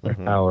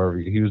 Mm-hmm. however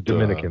he was Uh,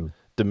 Dominican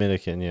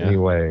Dominican, yeah.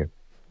 anyway.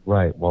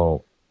 Right.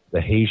 Well,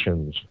 the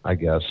Haitians, I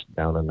guess,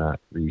 down in that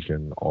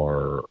region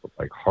are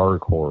like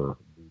hardcore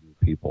voodoo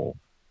people,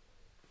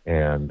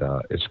 and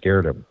it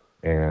scared him.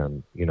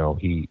 And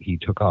he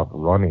took off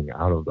running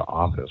out of the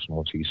office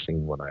once he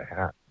seen what I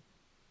had.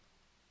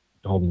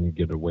 told me to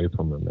get away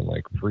from him and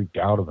like freaked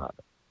out about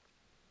it.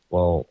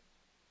 Well,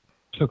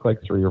 it took like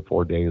 3 or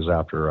 4 days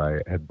after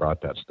I had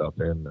brought that stuff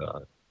in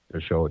to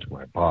show it to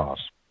my boss.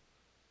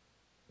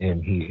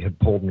 And he had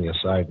pulled me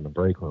aside in the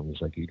break room.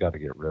 He's like, "You got to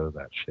get rid of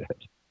that shit."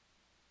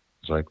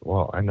 It's like,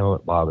 "Well, I know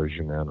it bothers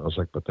you, man." I was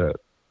like, "But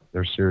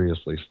there's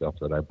seriously stuff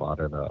that I bought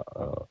in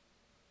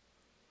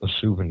a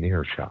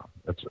souvenir shop.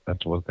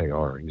 That's what they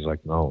are." He's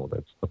like, "No,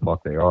 that's the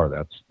fuck they are.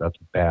 That's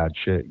bad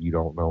shit. You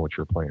don't know what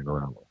you're playing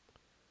around with.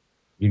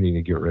 You need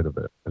to get rid of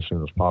it as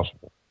soon as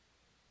possible."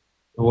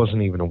 It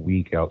wasn't even a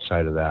week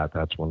outside of that.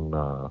 That's when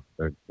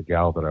the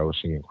gal that I was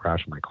seeing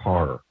crashed my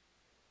car,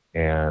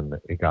 and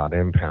it got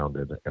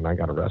impounded, and I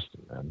got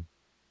arrested, man.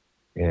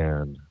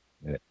 And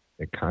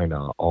it kind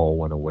of all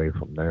went away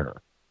from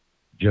there.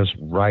 Just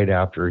right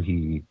after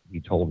he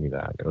told me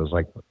that, it was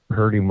like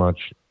pretty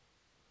much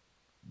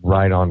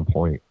right on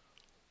point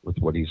with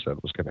what he said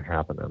was going to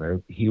happen.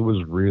 And he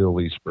was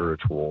really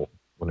spiritual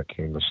when it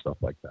came to stuff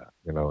like that,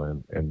 you know,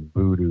 and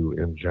voodoo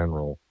in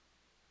general.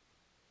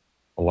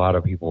 A lot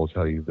of people will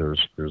tell you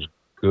there's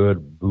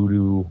good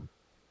voodoo,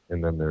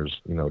 and then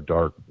there's, you know,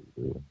 dark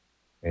voodoo.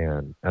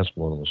 And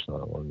Eskimo was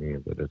telling me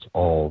that it's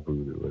all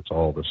voodoo. It's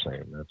all the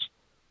same.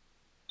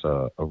 It's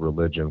a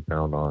religion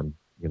found on,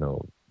 you know,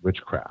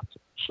 witchcraft.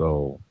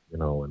 So, you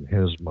know, in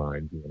his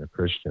mind, being a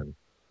Christian,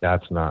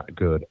 that's not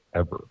good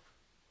ever.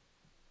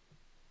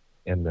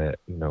 And that,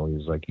 you know,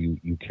 he's like,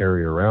 you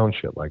carry around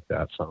shit like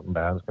that, something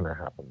bad's gonna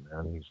happen,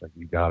 man. He's like,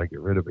 you gotta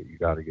get rid of it. You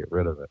gotta get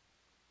rid of it.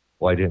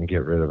 Well, I didn't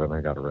get rid of it, and I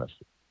got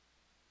arrested.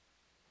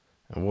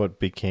 And what And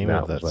became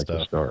of that was that like the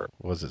stuff? start.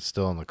 Was it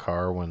still in the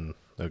car when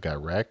it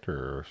got wrecked,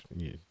 or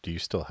do you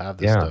still have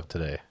this Yeah. stuff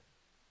today?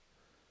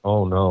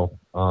 Oh no.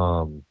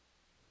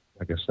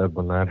 Like I said,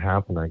 when that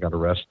happened, I got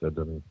arrested,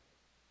 and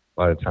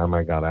by the time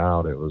I got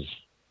out, it was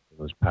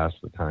past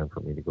the time for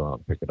me to go out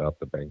and pick it up.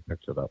 The bank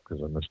picked it up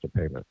because I missed a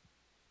payment.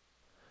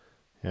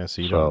 Yeah,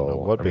 so you don't know So,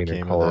 what I mean, in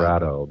became of that.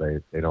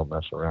 Colorado, they don't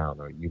mess around.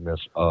 You miss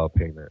a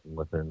payment, and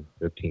within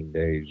 15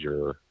 days,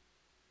 your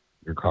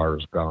car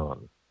is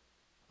gone.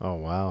 Oh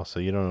wow, so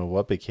you don't know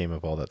what became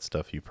of all that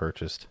stuff you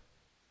purchased.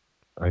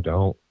 I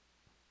don't.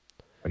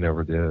 I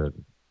never did.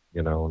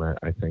 You know, and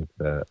I think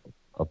that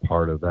a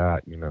part of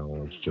that, you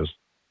know, is just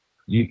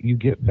you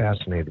get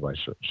fascinated by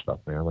certain stuff,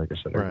 man. Like I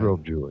said, I Right. grew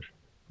up Jewish,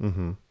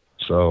 Mm-hmm.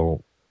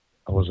 so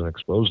I wasn't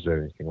exposed to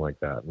anything like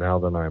that. Now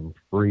that I'm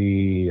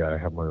free, I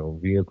have my own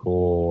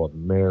vehicle,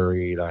 I'm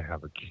married, I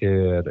have a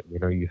kid. You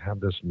know, you have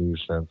this new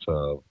sense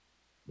of,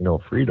 you know,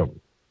 freedom.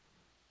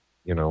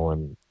 You know,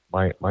 and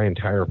my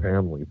entire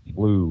family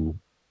flew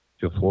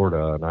to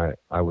Florida, and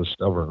I was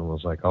stubborn and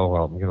was like, oh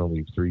well, I'm gonna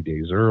leave 3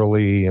 days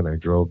early, and I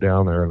drove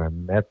down there and I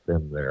met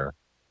them there.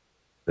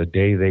 The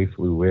day they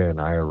flew in,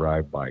 I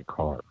arrived by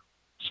car.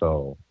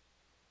 So,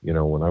 you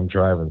know, when I'm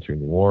driving through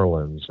New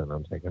Orleans and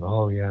I'm thinking,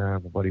 oh yeah,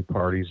 everybody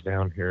parties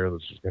down here,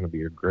 this is gonna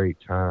be a great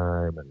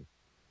time, and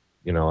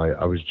you know,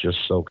 I was just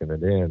soaking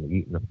it in,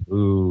 eating the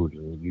food,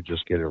 and you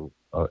just get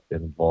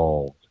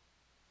involved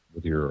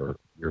with your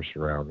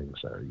surroundings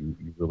there. You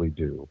really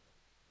do.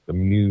 The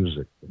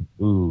music, the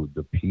food,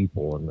 the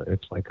people, and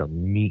it's like a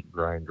meat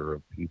grinder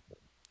of people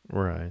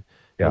Right.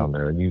 down And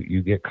there, and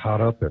you get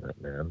caught up in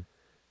it, man.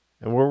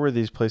 and where were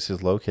these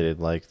places located?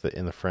 Like the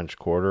in the French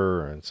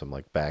Quarter or in some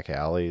like back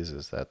alleys?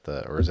 Is that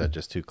the or is that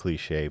just too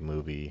cliche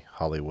movie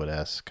Hollywood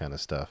esque kind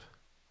of stuff?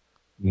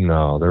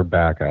 No, they're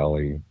back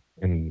alley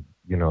in,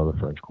 you know, the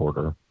French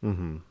Quarter.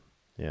 Mm-hmm.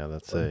 Yeah,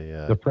 that's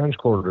a The French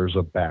Quarter is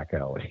a back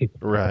alley.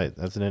 right.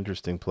 That's an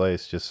interesting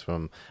place. Just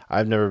from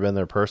I've never been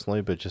there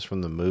personally, but just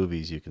from the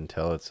movies, you can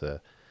tell it's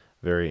a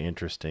very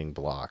interesting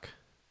block.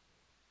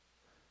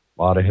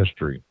 A lot of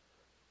history,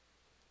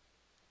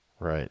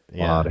 Right. a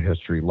Yeah. lot of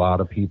history, a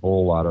lot of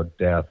people, a lot of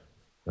death.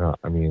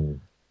 I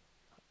mean,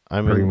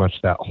 I'm pretty in.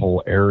 much that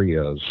whole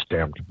area is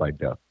stamped by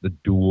death. The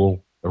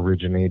duel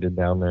originated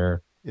down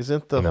there.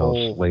 Isn't You the know,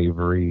 whole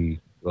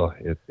slavery. Oh,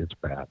 it's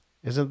bad.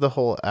 isn't the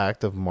whole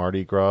act of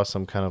Mardi Gras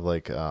some kind of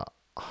like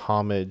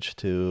homage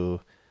to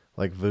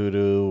like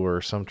voodoo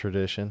or some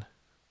tradition?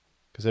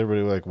 Because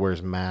everybody like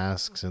wears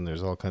masks and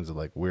there's all kinds of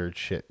like weird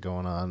shit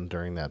going on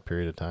during that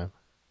period of time.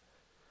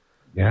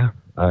 Yeah,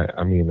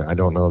 I mean, I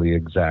don't know the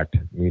exact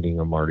meaning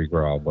of Mardi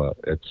Gras, but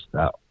it's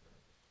that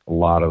a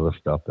lot of the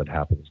stuff that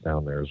happens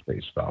down there is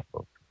based off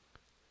of,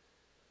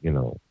 you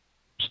know,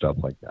 stuff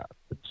like that.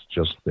 It's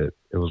just that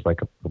it was like,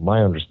 from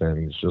my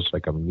understanding, it's just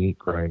like a meat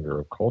grinder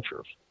of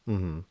cultures.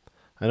 Mm-hmm.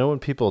 I know when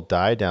people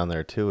die down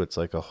there too, it's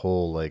like a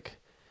whole like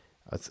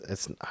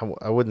it's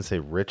I wouldn't say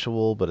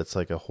ritual, but it's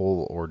like a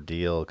whole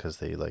ordeal because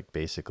they like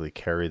basically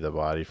carry the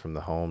body from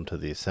the home to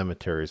the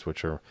cemeteries,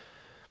 which are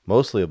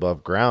mostly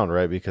above ground,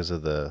 right? Because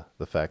of the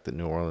fact that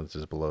New Orleans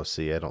is below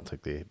sea. I don't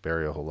think they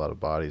bury a whole lot of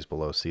bodies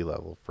below sea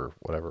level for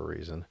whatever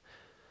reason.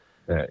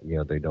 That, you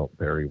know, they don't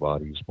bury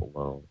bodies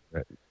below.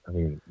 I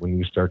mean, when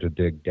you start to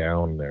dig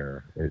down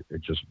there,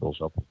 it just fills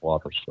up with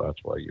water. So that's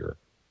why you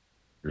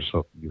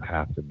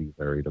have to be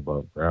buried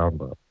above ground.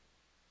 But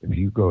if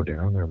you go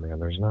down there, man,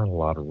 there's not a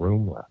lot of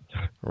room left.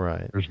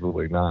 Right. There's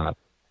really not.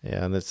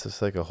 Yeah, and it's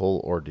just like a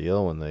whole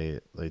ordeal when they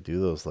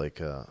do those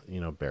like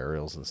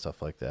burials and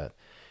stuff like that.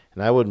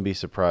 And I wouldn't be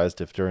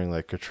surprised if during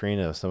like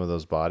Katrina some of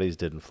those bodies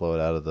didn't float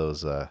out of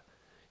those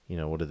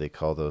what do they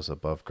call those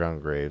above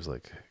ground graves,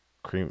 like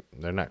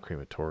they're not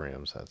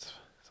crematoriums, that's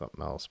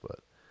something else, but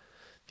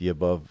the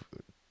above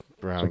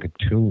It's like ground.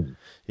 a tomb.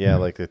 Yeah,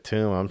 like the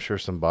tomb. I'm sure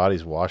some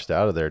bodies washed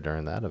out of there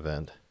during that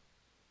event.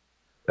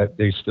 That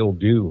they still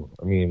do.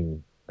 I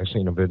mean, I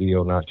seen a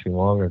video not too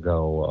long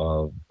ago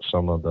of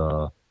some of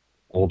the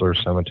older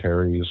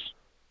cemeteries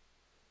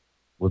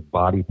with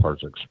body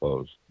parts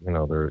exposed. You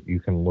know, there you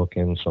can look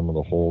in some of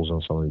the holes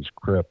in some of these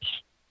crypts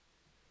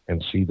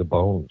and see the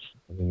bones.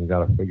 I mean, you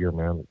got to figure,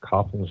 man,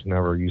 coffins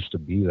never used to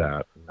be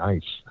that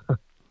nice.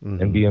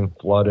 And Hmm. being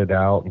flooded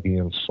out and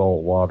being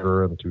salt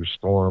water and through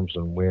storms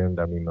and wind,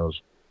 I mean,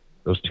 those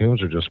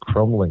tombs are just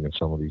crumbling in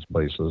some of these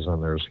places,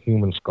 and there's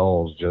human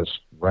skulls just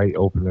right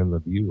open in the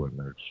view, and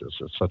there's just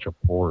it's such a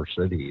poor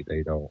city.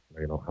 They don't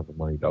have the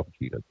money to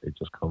upkeep it. They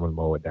just come and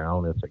mow it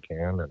down if they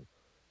can, and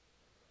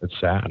it's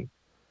sad.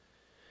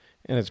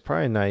 And it's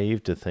probably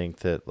naive to think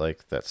that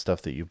like that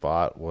stuff that you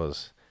bought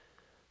was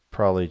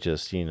probably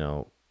just,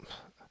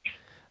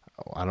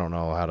 I don't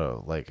know how to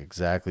like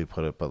exactly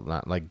put it, but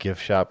not like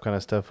gift shop kind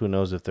of stuff. Who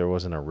knows if there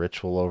wasn't a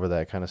ritual over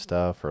that kind of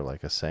stuff or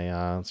like a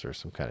seance or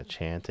some kind of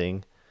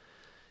chanting.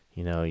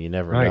 You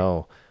never Right.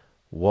 know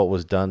what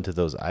was done to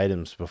those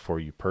items before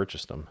you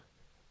purchased them.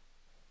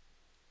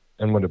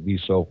 And would it be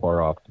so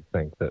far off to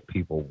think that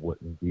people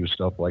wouldn't do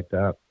stuff like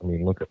that? I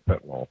mean, look at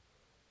fentanyl.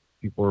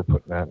 People are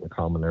putting that in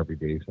common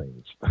everyday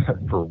things.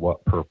 For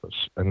what purpose?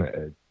 And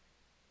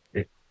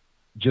it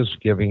just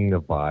giving the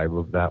vibe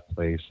of that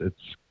place.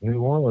 It's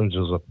New Orleans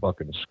is a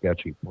fucking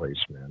sketchy place,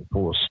 man,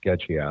 full of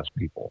sketchy ass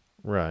people.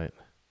 Right.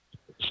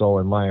 So,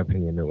 in my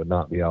opinion, it would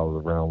not be out of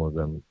the realm of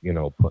them,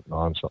 putting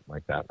on something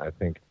like that. I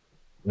think,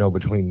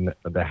 between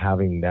the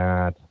having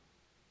that,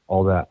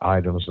 all that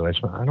items that I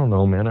spent, I don't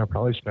know, man, I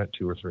probably spent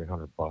 200 or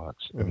 300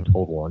 bucks in Hmm.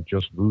 total on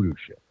just voodoo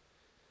shit.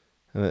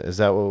 Is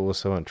that what was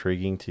so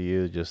intriguing to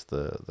you? Just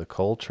the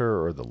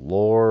culture or the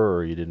lore,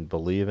 or you didn't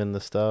believe in the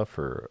stuff,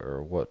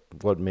 or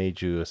what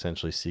made you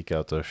essentially seek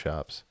out those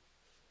shops?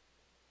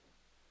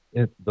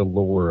 The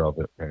lore of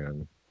it,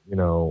 man.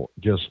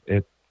 Just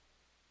it.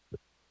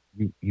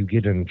 You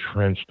get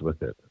entrenched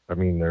with it. I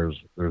mean, there's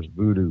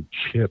voodoo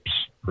chips,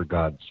 for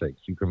God's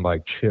sakes. You can buy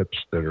chips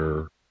that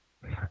are.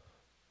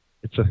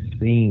 It's a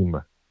theme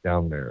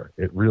down there.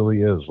 It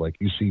really is. Like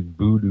you see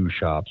voodoo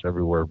shops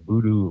everywhere,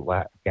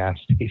 gas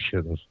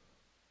stations.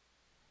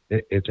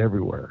 It's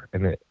everywhere,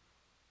 and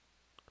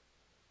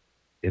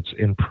it's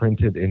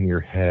imprinted in your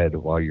head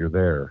while you're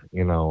there.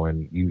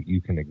 And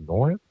you can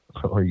ignore it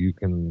or you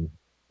can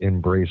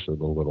embrace it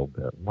a little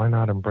bit. Why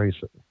not embrace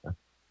it?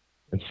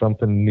 It's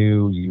something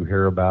new. You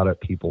hear about it.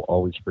 People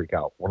always freak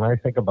out. When I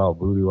think about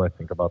voodoo, I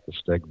think about the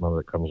stigma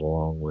that comes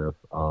along with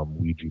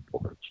Ouija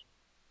boards.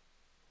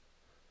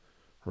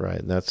 Right,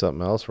 and that's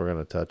something else we're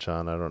going to touch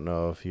on. I don't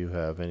know if you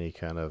have any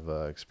kind of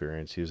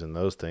experience using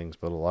those things,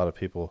 but a lot of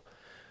people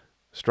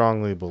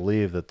strongly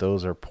believe that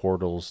those are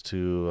portals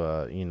to,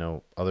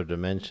 other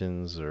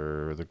dimensions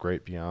or the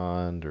great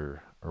beyond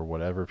or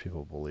whatever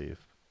people believe.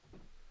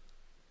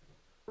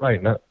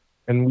 Right. Now,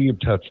 and we've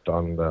touched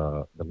on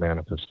the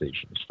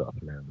manifestation stuff,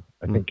 man.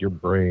 I Hmm. think your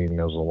brain is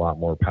a lot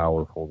more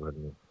powerful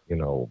than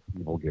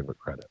people give it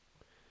credit.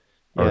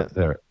 Or Yeah,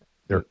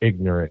 they're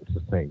ignorant to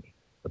think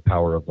the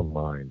power of the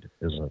mind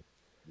isn't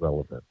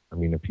relevant. I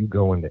mean, if you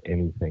go into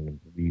anything and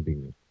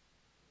believing,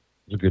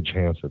 there's a good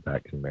chance that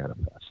that can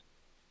manifest.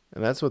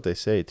 and that's what they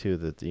say too.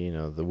 That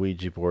the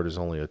Ouija board is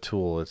only a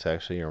tool. It's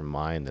actually your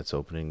mind that's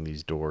opening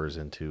these doors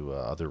into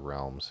other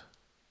realms.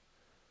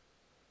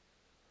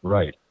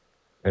 Right.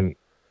 And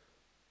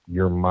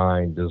your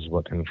mind is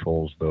what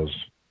controls those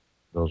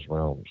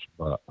realms.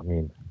 But I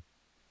mean,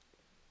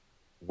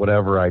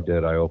 whatever I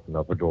did, I opened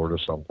up a door to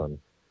something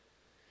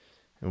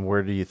And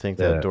where do you think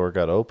that that door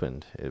got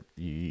opened?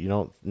 You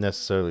don't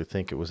necessarily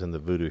think it was in the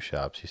voodoo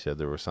shops. You said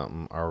there was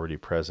something already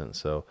present.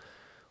 So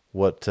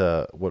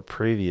what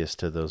previous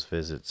to those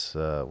visits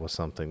was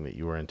something that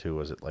you were into?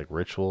 Was it like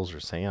rituals or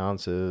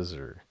seances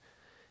or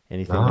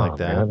anything like nah,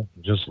 that? man,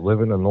 just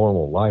living a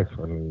normal life.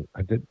 I mean,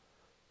 I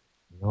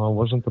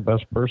wasn't the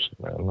best person,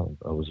 man.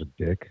 I was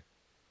a dick.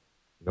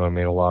 I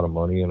made a lot of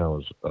money, and I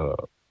was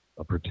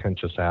a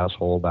pretentious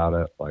asshole about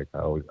it. Like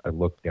I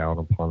looked down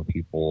upon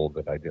people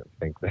that I didn't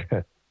think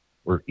that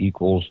were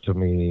equals to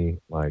me.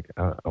 Like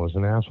I was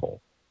an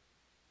asshole,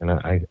 and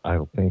I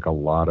think a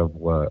lot of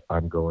what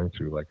I'm going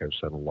through, like I've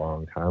said a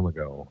long time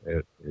ago,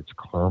 it's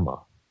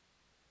karma.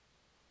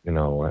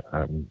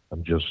 I'm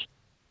just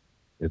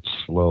it's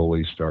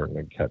slowly starting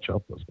to catch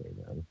up with me,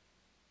 man.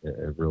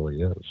 It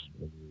really is.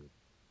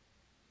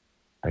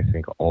 I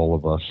think all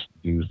of us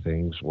do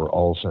things. We're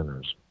all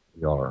sinners.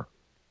 We are.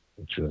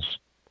 It's just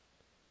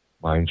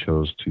mine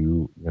chose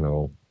to,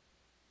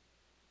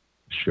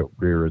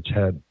 rear its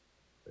head.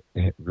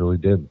 It really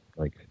did.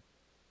 Like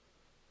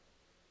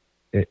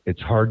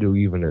it's hard to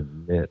even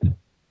admit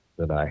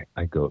that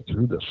I go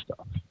through this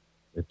stuff.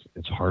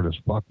 It's hard as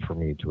fuck for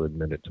me to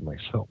admit it to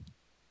myself.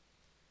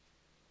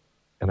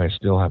 and I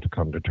still have to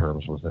come to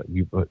terms with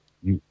it. But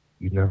you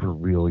never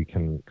really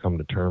can come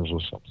to terms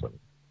with something.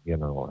 You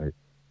know,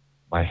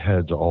 my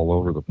head's all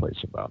over the place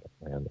about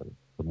it, man. And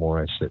the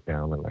more I sit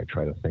down and I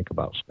try to think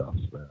about stuff,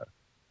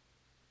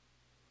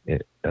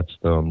 that's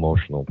the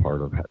emotional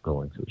part of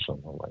going through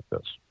something like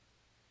this.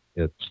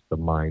 It's the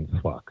mind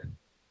fuck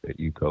that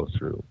you go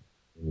through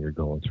when you're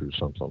going through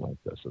something like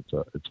this. It's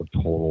a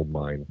total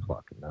mind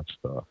fuck, and that's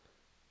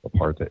the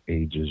part that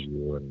ages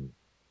you and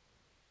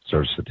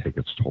starts to take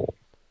its toll.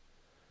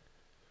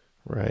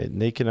 Right.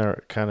 And they can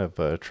kind of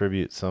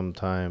attribute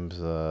sometimes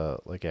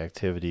like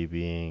activity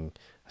being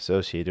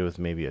associated with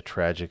maybe a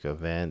tragic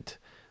event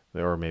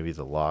or maybe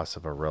the loss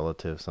of a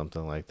relative,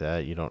 something like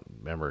that. You don't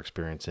remember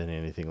experiencing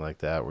anything like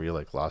that where you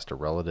like lost a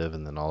relative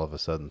and then all of a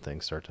sudden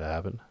things start to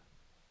happen?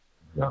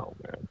 No,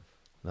 man,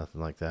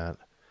 Nothing like that.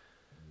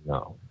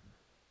 no.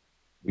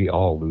 We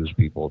all lose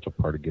people. It's a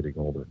part of getting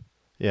older.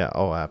 Yeah.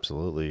 Oh,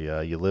 absolutely.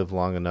 You live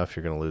long enough,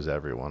 you're going to lose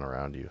everyone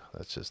around you.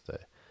 That's just a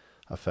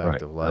fact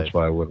Right. of That's life.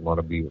 why I wouldn't want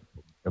to be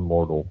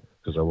immortal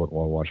because I wouldn't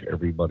want to watch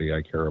everybody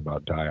I care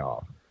about die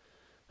off.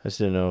 I just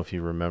didn't know if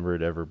you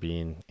remembered ever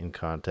being in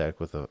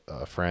contact with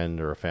a friend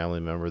or a family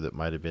member that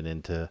might have been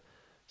into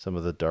some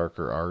of the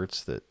darker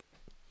arts that,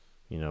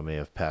 may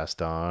have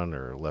passed on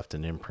or left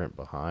an imprint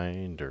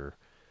behind or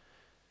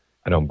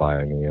I don't buy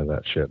any of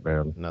that shit,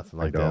 man. nothing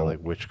I like that, don't. like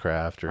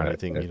witchcraft or I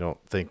anything. You don't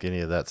think any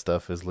of that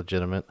stuff is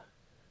legitimate?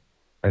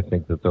 I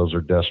think that those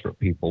are desperate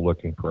people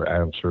looking for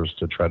answers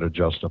to try to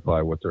justify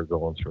what they're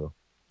going through.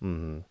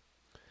 Mm-hmm.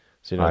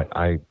 So,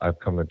 I've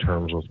come to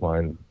terms with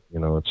mine. You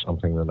know, it's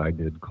something that I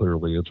did.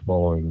 Clearly, it's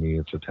following me.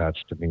 It's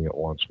attached to me. It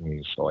wants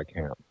me. So I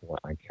can't.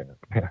 I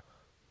can't.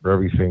 For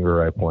every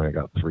finger I point, I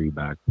got three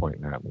back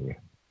pointing at me.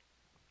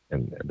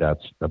 And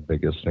that's the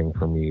biggest thing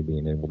for me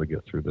being able to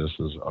get through this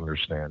is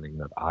understanding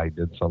that I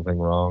did something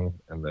wrong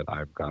and that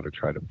I've got to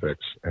try to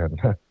fix.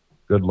 And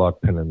good luck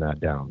pinning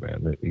that down,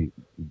 man. You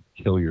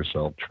kill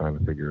yourself trying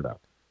to figure it out.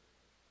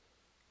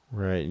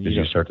 right. Because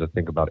you start to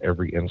think about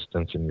every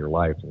instance in your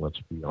life. And let's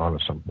be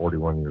honest, I'm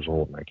 41 years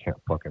old and I can't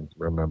fucking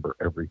remember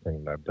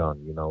everything that I've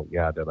done. You know,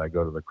 yeah, did I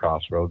go to the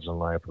crossroads in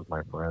life with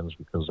my friends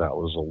because that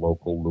was a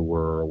local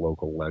lure or a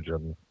local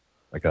legend,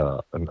 like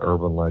an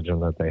urban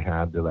legend that they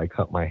had? Did I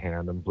cut my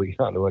hand and bleed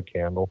onto a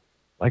candle?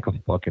 Like a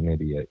fucking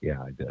idiot.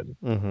 Yeah, I did.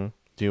 Mm-hmm.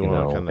 Do you You want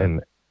to know, kind of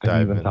and I've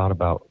dive even in? thought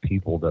about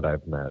people that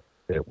I've met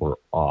that were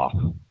off.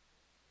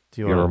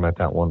 Do you You ever want met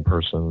that one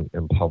person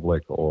in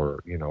public or,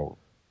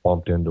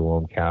 bumped into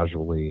them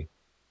casually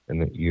and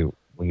that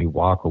when you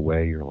walk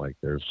away, you're like,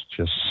 there's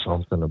just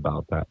something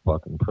about that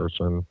fucking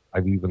person.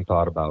 I've even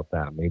thought about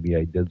that. Maybe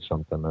I did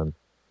something and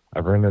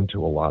I've run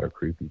into a lot of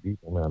creepy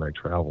people, man. I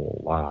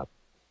travel a lot.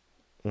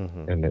 to?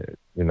 Mm-hmm. And,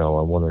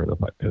 I'm wondering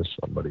if I pissed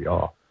somebody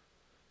off.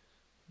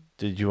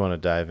 Did you want to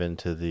dive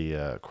into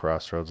the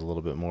crossroads a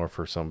little bit more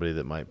for somebody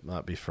that might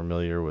not be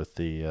familiar with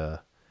I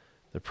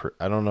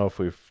don't know if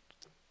we've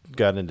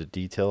got into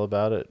detail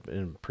about it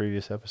in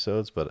previous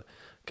episodes, but I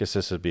guess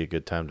this would be a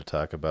good time to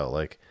talk about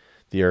like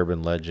the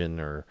urban legend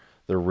or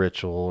the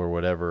ritual or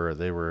whatever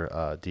they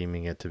were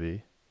deeming it to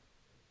be.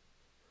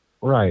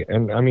 Right.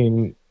 And I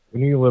mean,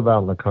 when you live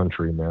out in the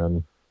country,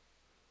 man,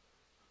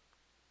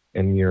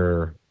 and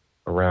you're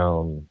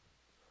around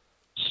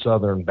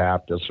Southern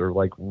Baptists or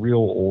like real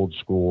old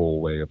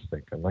school way of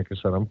thinking. Like I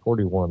said, I'm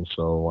 41,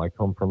 so I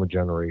come from a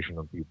generation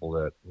of people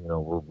that,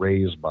 were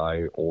raised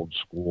by old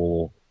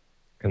school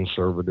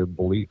conservative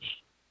beliefs.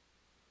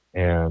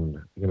 And,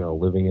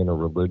 living in a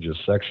religious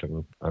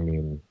section, I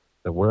mean,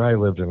 where I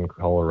lived in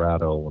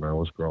Colorado when I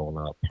was growing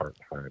up part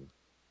time,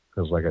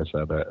 because like I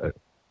said,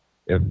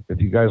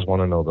 if you guys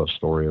want to know the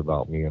story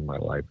about me and my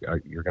life,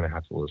 you're going to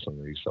have to listen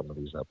to some of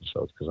these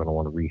episodes because I don't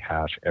want to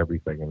rehash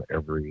everything in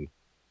every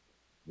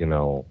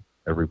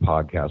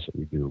podcast that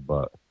we do,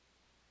 but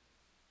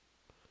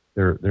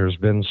there's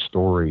been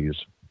stories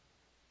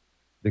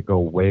that go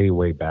way,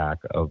 way back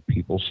of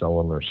people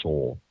selling their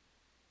soul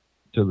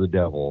to the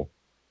devil.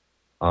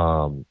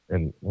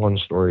 And one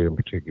story in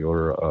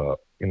particular,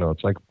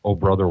 it's like, oh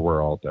brother,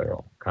 where art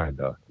thou?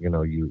 Kinda.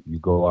 You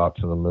go out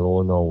to the middle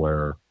of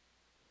nowhere.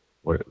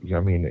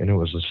 And it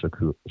was a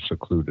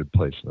secluded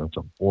place, and it's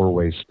a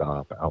four-way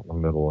stop out in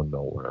the middle of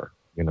nowhere.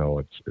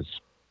 It's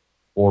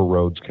four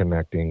roads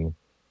connecting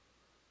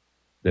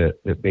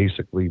that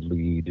basically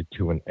lead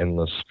to an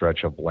endless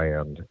stretch of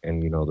land.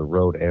 And, the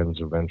road ends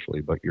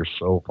eventually, but you're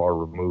so far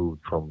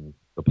removed from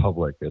the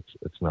public,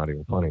 it's not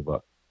even funny.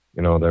 But,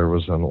 there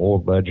was an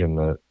old legend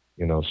that,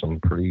 some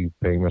pretty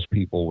famous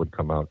people would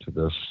come out to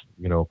this,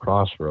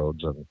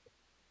 crossroads and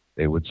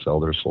they would sell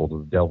their soul to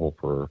the devil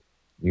for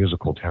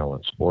musical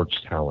talent, sports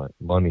talent,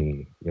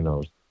 money.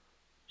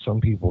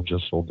 Some people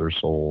just sold their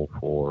soul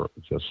for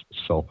just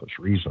selfish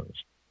reasons.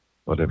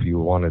 But if you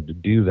wanted to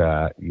do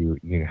that, you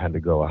had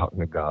to go out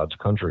into God's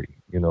country.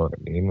 You know what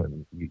I mean?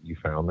 And you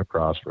found the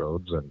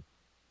crossroads and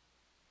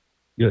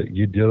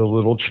you did a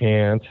little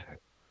chant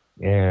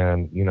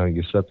and,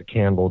 you set the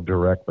candle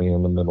directly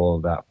in the middle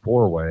of that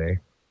four-way.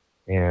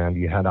 and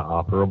you had to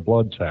offer a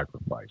blood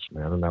sacrifice,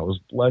 man, and that was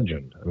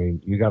legend. I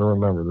mean, you got to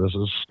remember, this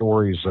is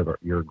stories that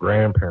your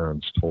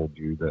grandparents told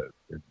you that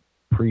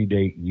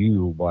predate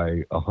you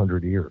by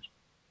 100 years,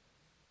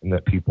 and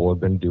that people have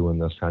been doing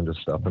this kind of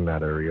stuff in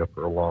that area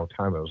for a long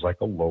time. It was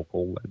like a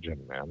local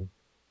legend, man.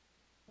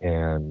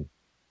 And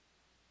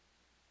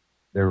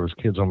there was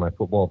kids on my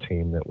football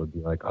team that would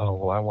be like, "Oh,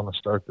 well, I want to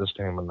start this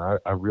team, and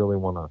I really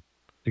want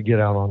to get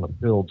out on the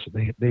field." So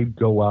they'd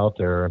go out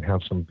there and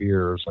have some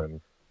beers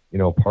and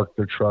park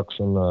their trucks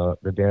in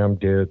the damn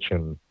ditch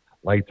and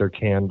light their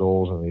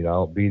candles, and they'd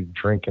out be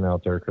drinking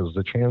out there because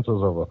the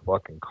chances of a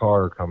fucking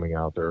car coming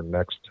out there are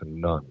next to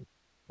none,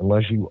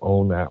 unless you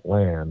own that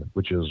land,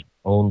 which is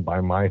owned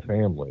by my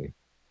family.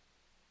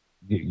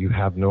 You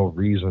have no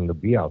reason to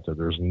be out there.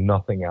 There's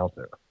nothing out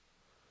there.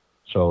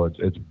 So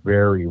it's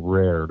very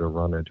rare to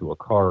run into a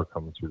car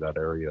coming through that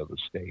area of the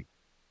state.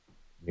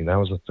 I mean, that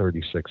was a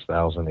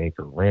 36,000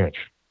 acre ranch.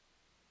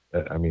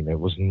 I mean, it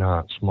was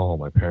not small.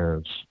 My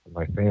parents,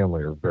 my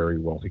family are very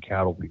wealthy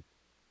cattle people.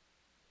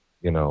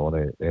 They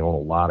own a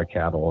lot of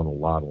cattle and a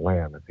lot of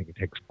land. I think it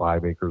takes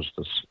 5 acres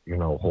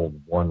to, hold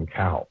one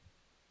cow,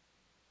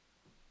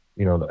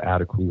 to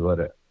adequately let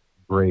it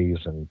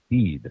graze and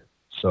feed.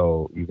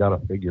 So you got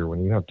to figure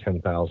when you have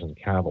 10,000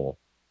 cattle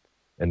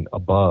and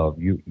above,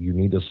 you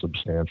need a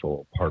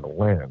substantial part of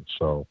land.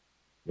 So,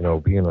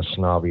 being a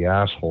snobby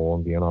asshole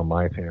and being on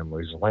my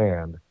family's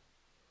land,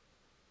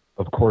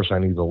 of course I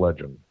need the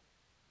legend.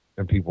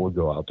 And people would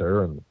go out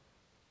there and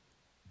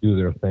do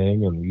their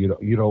thing, and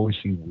you'd always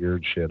see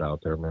weird shit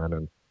out there, man.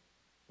 And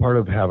part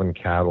of having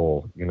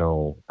cattle,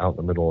 out in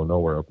the middle of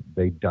nowhere,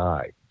 they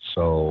die.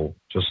 So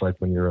just like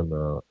when you're in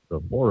the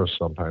forest,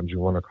 sometimes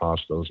you run across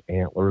those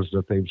antlers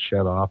that they've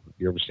shed off. Have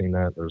you ever seen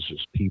that? There's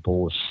just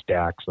people with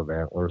stacks of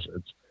antlers.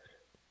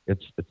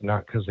 It's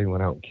not because they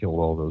went out and killed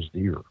all those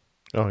deer.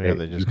 Oh yeah,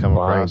 they just come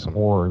across them.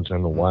 Horns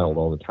in the wild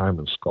all the time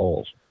and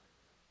skulls.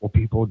 Well,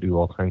 people do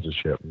all kinds of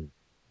shit and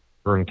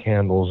burn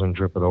candles and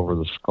drip it over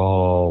the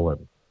skull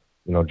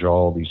and draw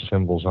all these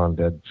symbols on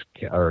dead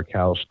or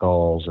cow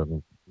skulls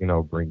and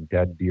bring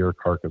dead deer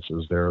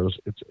carcasses there.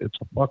 It's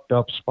a fucked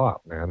up spot,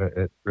 man.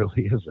 It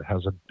really is. It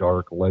has a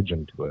dark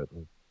legend to it.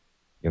 And,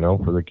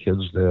 for the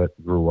kids that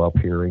grew up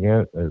hearing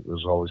it, it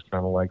was always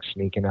kind of like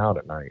sneaking out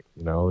at night.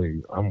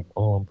 I'm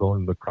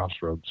going to the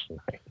crossroads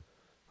tonight.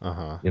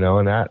 Uh-huh.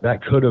 And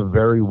that could have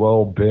very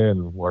well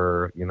been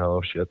where,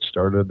 shit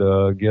started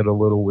to get a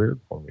little weird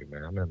for me,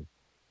 man. And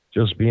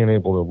just being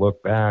able to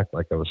look back,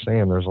 like I was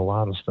saying, there's a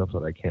lot of stuff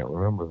that I can't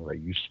remember that I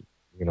used to,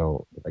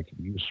 that I could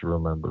used to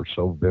remember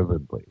so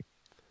vividly.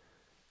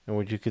 And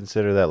would you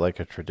consider that like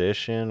a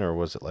tradition, or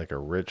was it like a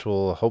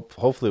ritual?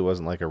 Hopefully it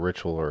wasn't like a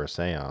ritual or a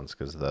seance,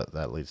 because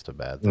that leads to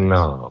bad things.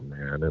 No,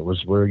 man. It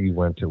was where you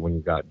went to when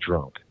you got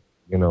drunk.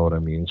 You know what I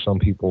mean? Some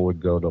people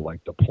would go to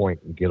like the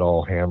point and get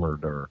all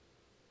hammered, or,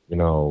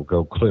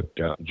 go cliff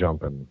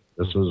jumping.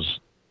 This is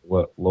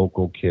what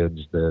local kids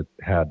that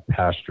had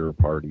pasture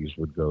parties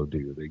would go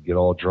do. They get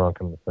all drunk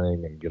in the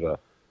thing and get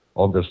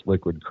all this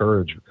liquid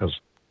courage, because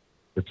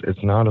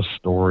it's not a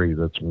story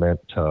that's meant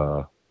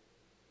to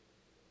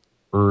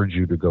urge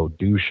you to go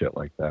do shit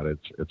like that.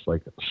 It's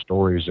like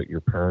stories that your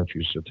parents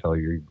used to tell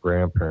your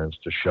grandparents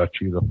to shut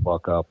you the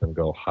fuck up and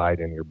go hide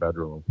in your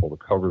bedroom and pull the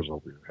covers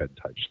over your head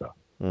type stuff.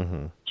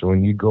 Mm-hmm. So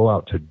when you go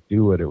out to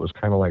do it, it was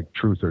kind of like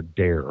truth or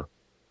dare.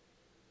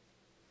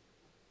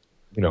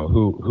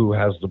 Who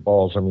has the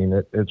balls? I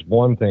mean, it's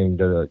one thing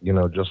to,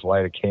 just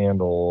light a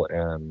candle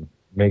and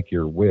make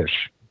your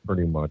wish,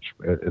 pretty much.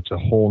 It's a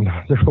whole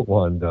nother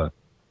one to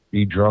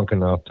be drunk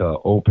enough to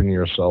open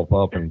yourself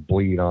up and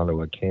bleed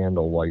onto a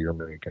candle while you're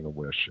making a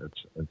wish.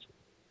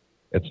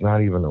 It's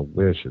not even a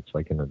wish. It's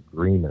like an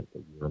agreement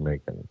that you're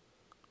making.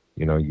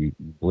 You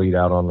bleed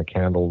out on the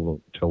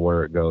candle to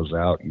where it goes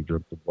out. You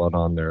drip the blood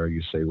on there.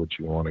 You say what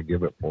you want to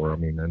give it for. I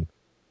mean, and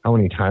how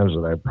many times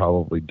have I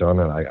probably done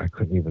it? I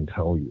couldn't even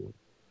tell you.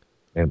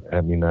 And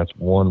I mean, that's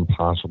one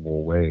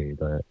possible way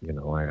that,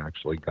 I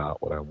actually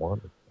got what I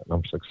wanted. And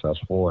I'm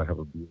successful. I have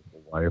a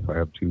beautiful wife. I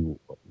have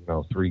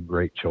 3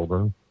 great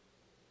children.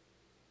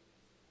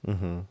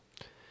 Mm-hmm.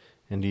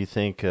 And do you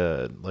think,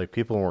 like,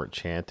 people weren't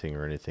chanting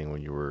or anything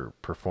when you were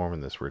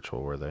performing this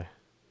ritual, were they?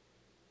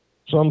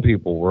 Some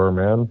people were,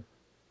 man.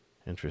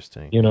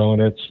 Interesting.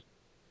 And it's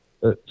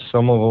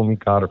some of them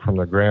got it from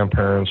their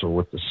grandparents or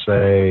what to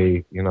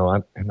say,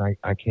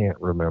 I can't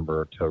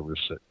remember to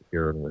sit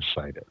here and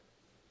recite it.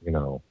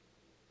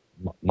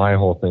 My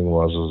whole thing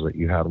was that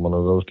you had one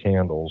of those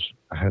candles.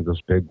 I had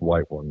this big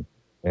white one,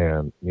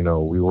 and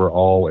we were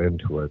all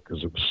into it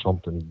because it was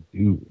something to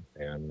do.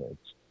 And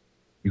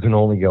you can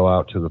only go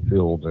out to the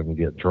fields and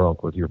get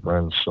drunk with your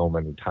friends so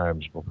many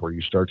times before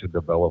you start to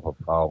develop a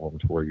problem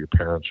to where your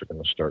parents are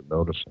going to start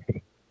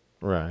noticing.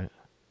 Right.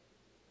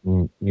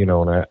 And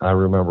I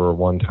remember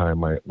one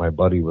time my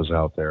buddy was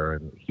out there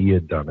and he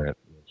had done it.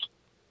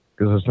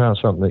 Because it's not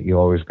something that you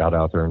always got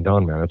out there and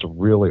done, man. It's a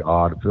really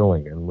odd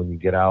feeling. And when you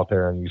get out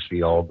there and you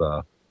see all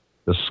the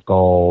the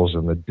skulls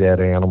and the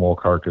dead animal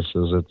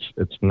carcasses.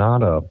 It's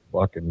not a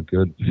fucking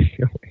good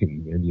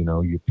feeling. And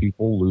you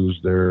people lose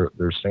their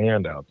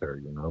sand out there.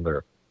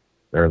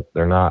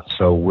 They're not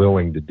so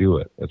willing to do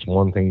it. It's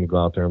one thing to go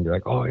out there and be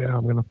like, oh yeah,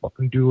 I'm gonna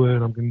fucking do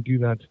it. I'm gonna do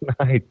that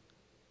tonight.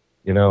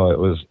 It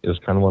was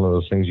kind of one of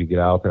those things. You get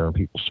out there and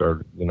people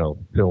start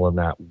feeling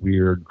that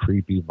weird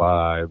creepy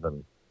vibe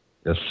and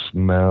the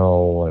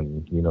smell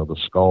and the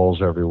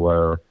skulls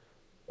everywhere.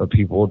 But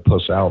people would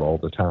puss out all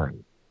the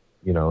time,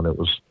 and it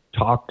was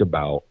talked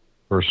about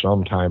for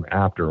some time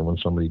after when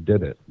somebody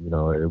did it.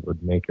 It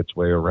would make its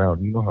way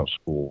around. You know how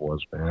school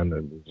was, man.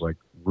 It was like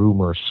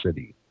rumor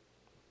city.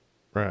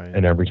 Right.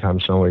 And every time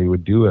somebody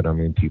would do it, I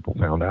mean, people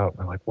found out.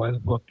 They're like, why the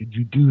fuck did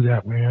you do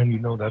that, man?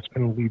 That's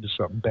going to lead to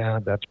something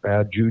bad. That's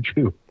bad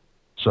juju.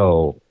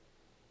 So,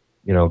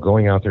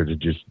 going out there to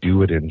just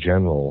do it in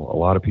general, a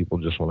lot of people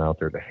just went out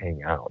there to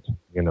hang out,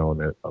 and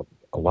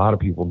a lot of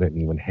people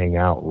didn't even hang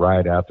out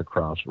right at the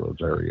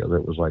crossroads area.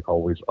 That was like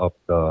always up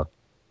the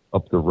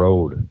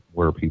road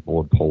where people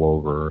would pull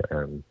over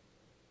and,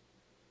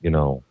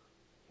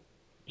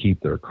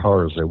 keep their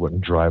cars. They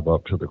wouldn't drive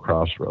up to the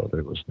crossroad.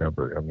 It was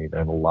never, and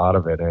a lot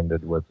of it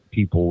ended with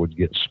people would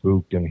get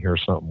spooked and hear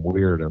something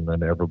weird, and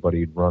then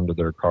everybody'd run to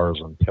their cars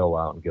and pill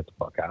out and get the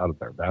fuck out of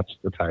there. That's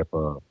the type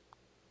of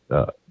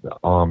the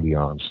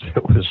ambiance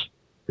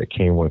that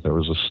came with it. There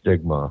was a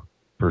stigma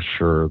for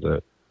sure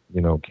that,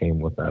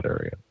 came with that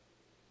area.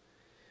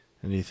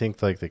 And do you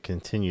think like the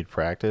continued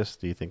practice,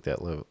 do you think that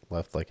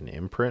left like an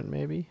imprint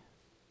maybe?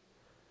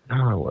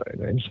 No,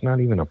 it's not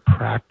even a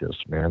practice,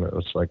 man. It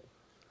was like,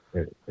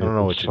 I don't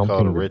know what you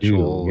call it, a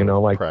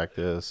ritual, like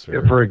practice.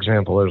 Or... For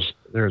example,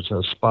 there's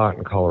a spot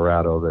in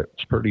Colorado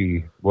that's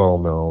pretty well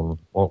known.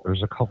 Well,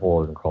 there's a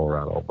couple in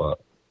Colorado, but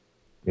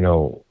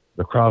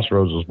the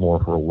crossroads is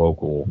more for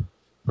local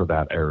for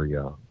that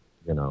area.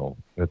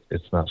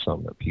 It's not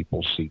something that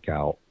people seek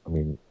out. I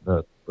mean,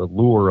 the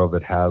lure of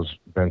it has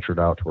ventured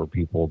out to where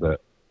people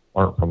that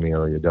aren't from the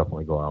area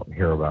definitely go out and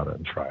hear about it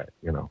and try it.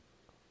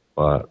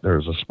 But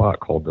there's a spot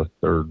called the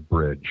Third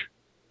Bridge.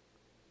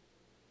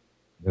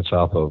 It's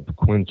off of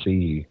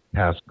Quincy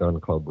past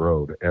Gun Club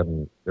Road,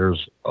 and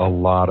there's a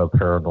lot of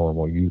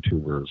paranormal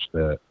YouTubers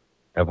that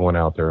have went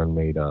out there and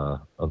made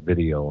a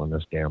video on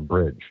this damn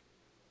bridge.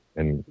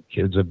 And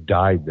kids have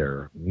died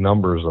there,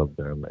 numbers of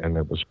them, and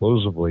it was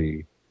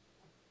supposedly,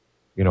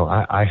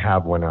 I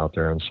have went out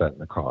there and sat in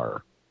the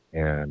car,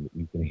 and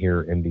you can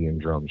hear Indian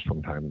drums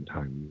from time to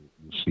time.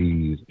 You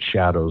see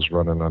shadows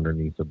running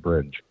underneath the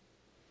bridge.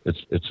 It's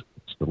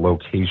the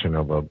location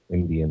of an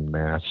Indian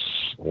mass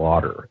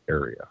slaughter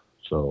area.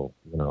 So,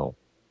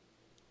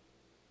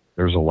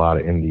 there's a lot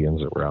of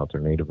Indians that were out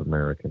there, Native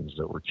Americans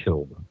that were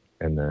killed,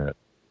 and that,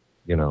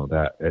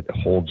 that it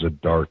holds a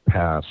dark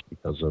past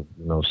because of,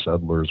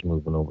 settlers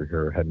moving over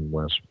here, heading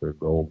west for their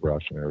gold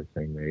rush and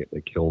everything.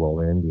 They killed all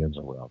the Indians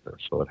that were out there.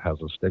 So it has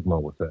a stigma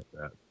with it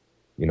that,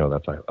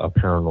 that's a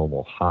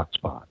paranormal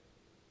hotspot.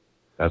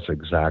 That's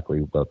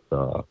exactly what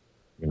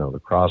the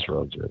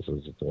crossroads is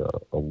it's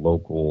a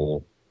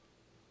local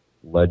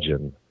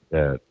legend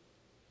that,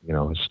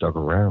 has stuck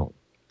around.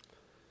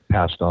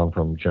 Passed on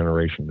from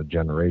generation to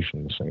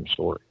generation, the same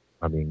story.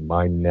 I mean,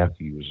 my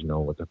nephews know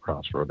what the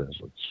crossroad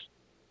is.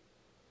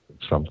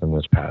 It's something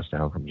that's passed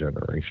down from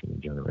generation to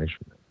generation.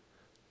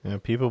 Yeah,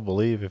 people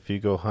believe if you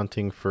go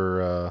hunting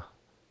for,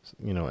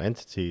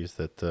 entities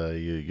that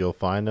you'll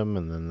find them,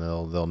 and then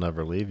they'll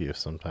never leave you.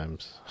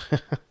 Sometimes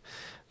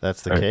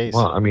that's the case.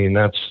 Well, I mean,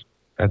 that's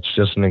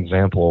just an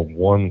example of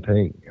one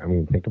thing. I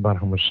mean, think about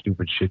how much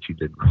stupid shit you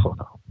did growing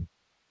up.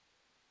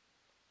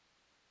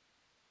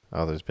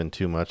 Oh, there's been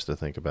too much to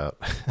think about.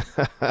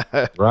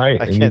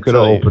 Right. And you could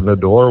have opened the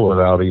door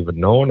without even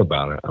knowing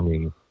about it. I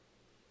mean,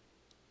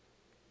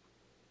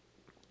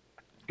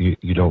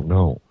 you don't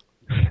know.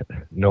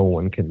 No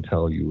one can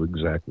tell you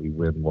exactly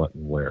when, what,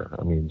 and where.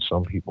 I mean,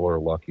 some people are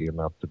lucky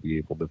enough to be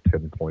able to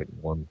pinpoint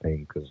one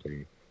thing because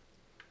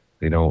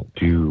they don't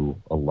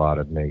do a lot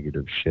of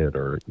negative shit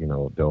or,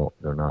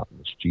 they're not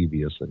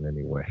mischievous in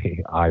any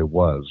way. I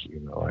was,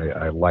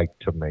 I like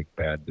to make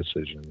bad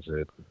decisions.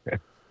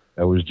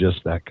 I was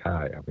just that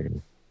guy. I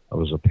mean, I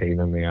was a pain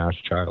in the ass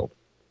child.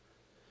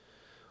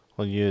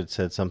 Well, you had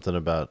said something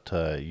about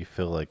you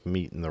feel like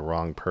meeting the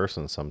wrong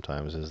person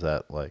sometimes. Is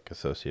that like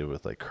associated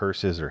with like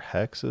curses or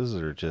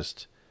hexes, or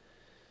just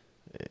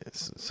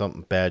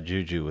something bad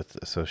juju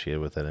associated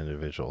with that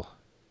individual?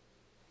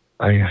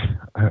 I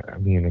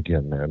mean,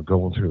 again, man,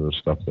 going through the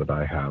stuff that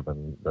I have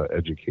and the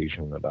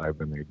education that I've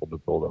been able to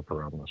build up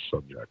around this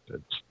subject,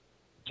 it's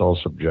all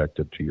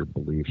subjective to your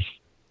beliefs.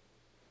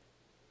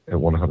 It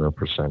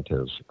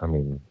 100% is. I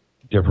mean,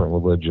 different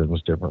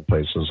religions, different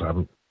places.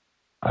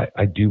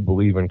 I do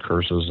believe in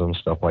curses and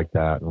stuff like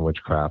that and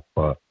witchcraft,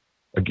 but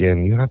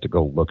again, you have to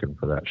go looking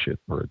for that shit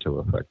for it to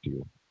affect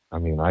you. I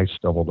mean, I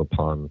stumbled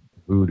upon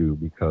voodoo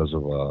because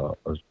of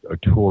a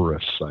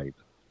tourist site,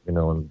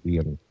 and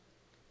being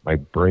my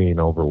brain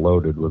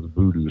overloaded with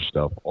voodoo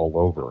stuff all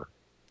over,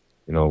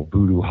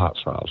 voodoo hot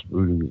sauce,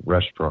 voodoo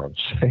restaurants,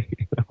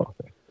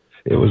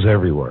 it was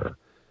everywhere.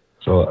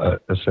 So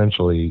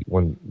essentially,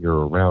 when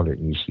you're around it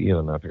and you see it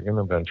enough, you're going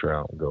to venture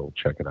out and go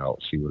check it out,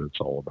 see what it's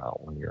all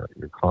about. When you're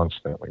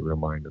constantly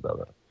reminded of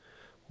it.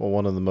 Well,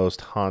 one of the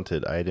most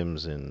haunted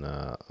items in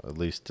at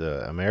least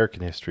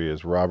American history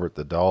is Robert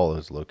the Doll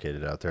is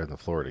located out there in the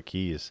Florida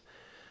Keys.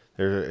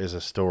 There is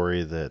a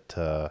story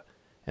that,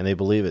 and they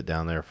believe it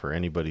down there for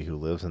anybody who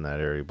lives in that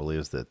area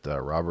believes that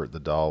Robert the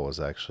Doll was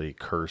actually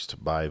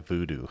cursed by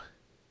voodoo.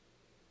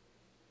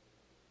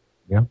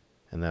 Yeah,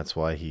 And that's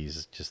why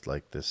he's just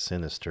like this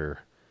sinister,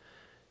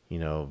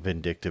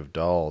 vindictive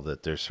doll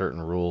that there's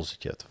certain rules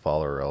that you have to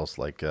follow or else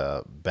like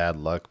bad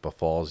luck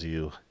befalls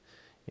you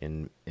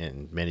in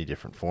many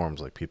different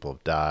forms. Like people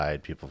have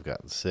died, people have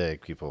gotten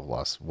sick, people have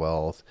lost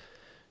wealth,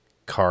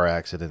 car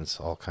accidents,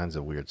 all kinds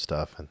of weird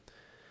stuff. And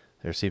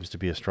there seems to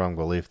be a strong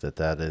belief that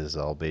that is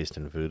all based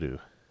in voodoo.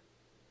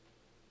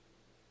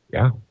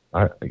 yeah.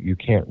 You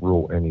can't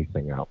rule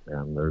anything out,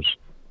 man. There's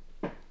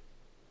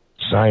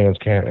science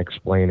can't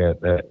explain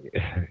it. That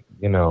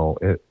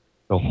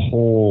the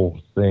whole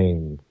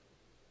thing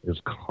is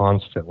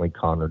constantly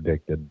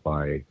contradicted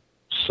by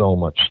so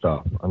much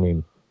stuff. I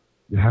mean,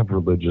 you have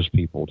religious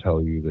people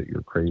tell you that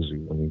you're crazy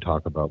when you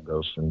talk about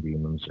ghosts and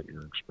demons that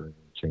you're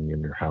experiencing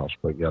in your house,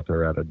 but yet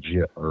they're at at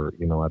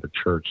a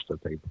church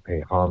that they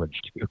pay homage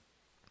to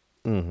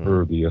Mm-hmm.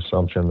 for the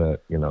assumption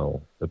that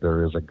that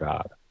there is a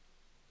God.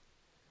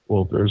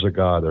 Well, if there's a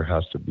God, there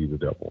has to be the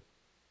devil.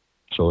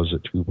 So is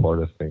it too far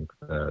to think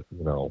that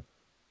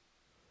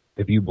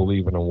if you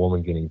believe in a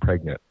woman getting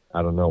pregnant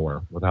out of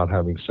nowhere without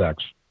having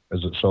sex,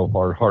 is it so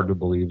hard to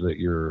believe that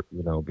you're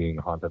being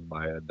haunted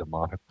by a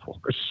demonic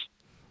force?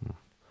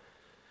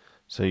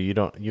 So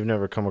you've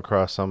never come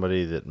across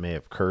somebody that may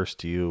have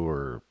cursed you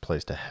or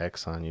placed a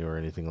hex on you or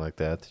anything like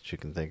that that you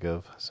can think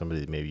of?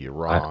 Somebody that maybe you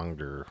I,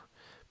 wronged or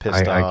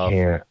pissed I off?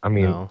 can't. I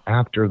mean, No.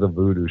 after the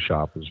voodoo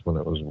shop is when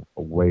it was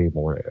way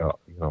more,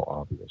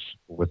 obvious.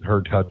 With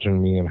her touching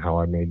me and how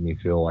I made me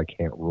feel, I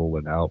can't rule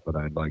it out, but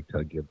I'd like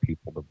to give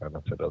people the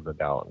benefit of the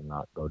doubt and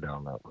not go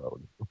down that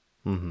road.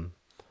 Mm-hmm.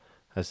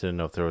 I just didn't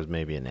know if there was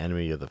maybe an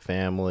enemy of the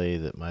family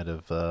that might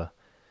have,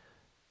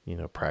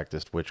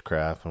 practiced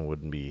witchcraft and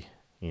wouldn't be,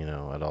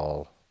 at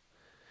all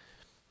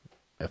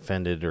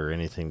offended or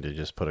anything to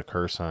just put a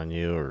curse on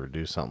you or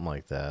do something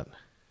like that.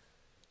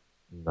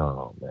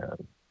 No, man.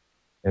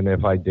 And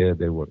if I did,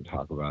 they wouldn't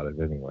talk about it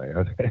anyway.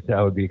 That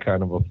would be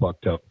kind of a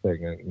fucked up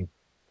thing. And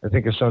I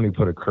think if somebody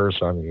put a curse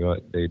on you,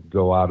 they'd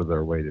go out of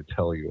their way to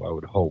tell you. I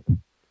would hope,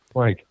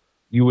 like,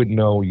 you would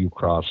know you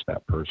crossed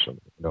that person.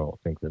 I don't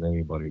think that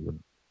anybody would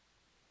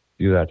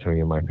do that to me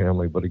and my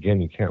family. But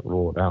again, you can't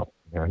rule it out.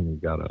 And you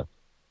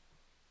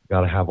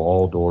gotta have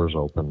all doors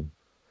open.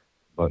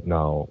 But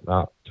no,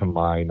 not to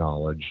my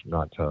knowledge,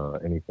 not to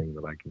anything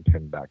that I can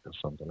pin back to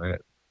something.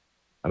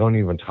 I don't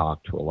even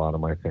talk to a lot of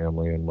my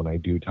family, and when I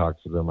do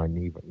talk to them,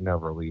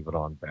 never leave it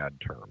on bad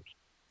terms.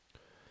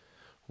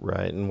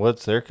 Right. And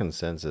what's their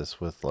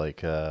consensus with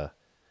like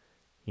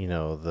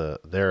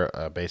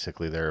their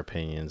basically their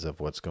opinions of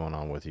what's going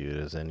on with you?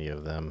 Does any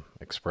of them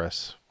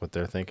express what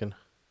they're thinking?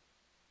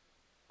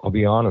 I'll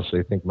be honest,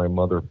 I think my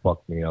mother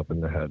fucked me up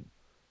in the head.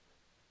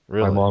 My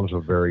Really? mom's a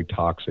very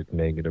toxic,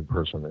 negative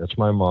person. It's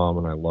my mom,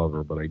 and I love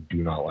her, but I do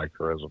not like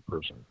her as a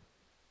person.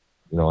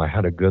 I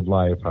had a good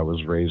life. I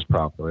was raised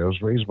properly. I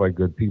was raised by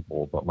good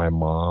people, but my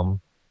mom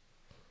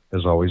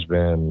has always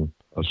been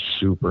a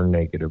super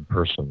negative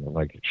person.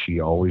 Like she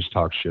always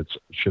talks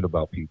shit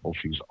about people.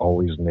 She's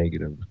always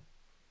negative.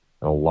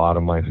 And a lot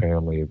of my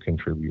family have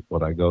contributed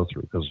what I go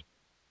through because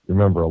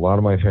remember, a lot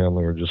of my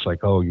family are just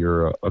like, "Oh,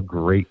 you're a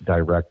great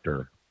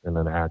director and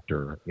an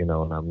actor," And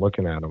I'm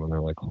looking at them and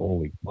they're like,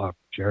 "Holy fuck,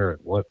 Jared,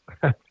 what,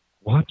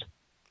 what?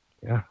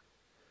 Yeah,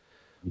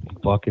 you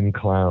fucking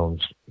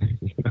clowns,"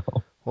 you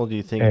know. Well, do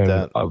you think And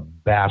that a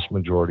vast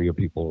majority of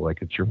people are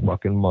like, "It's your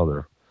fucking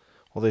mother."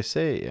 well they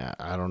say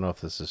I don't know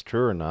if this is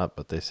true or not,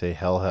 but they say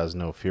hell has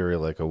no fury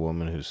like a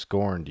woman who's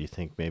scorned. Do you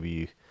think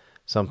maybe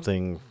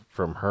something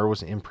from her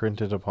was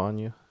imprinted upon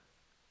you?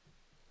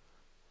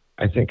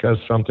 I think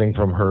something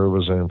from her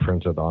was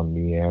imprinted on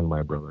me and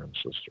my brother and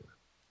sister.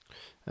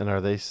 And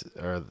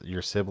are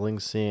your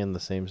siblings seeing the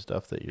same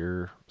stuff that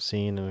you're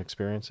seeing and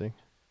experiencing?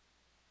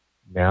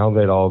 Now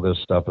that all this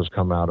stuff has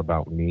come out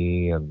about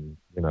me and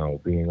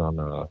being on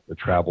the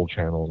travel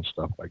channel and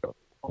stuff, like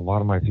a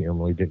lot of my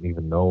family didn't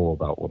even know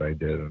about what I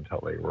did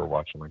until they were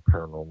watching my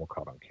paranormal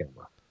caught on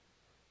camera.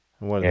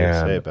 And what do they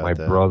say And my about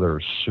that?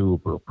 brother's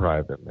super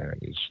private, man.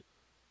 He's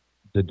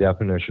the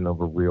definition of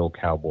a real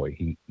cowboy.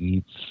 He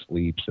eats,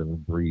 sleeps,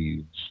 and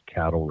breathes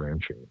cattle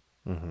ranching,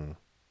 Mm-hmm.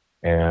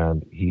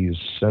 and he's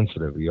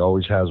sensitive. He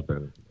always has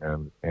been.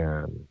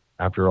 And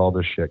after all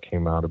this shit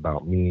came out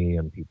about me,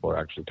 and people are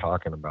actually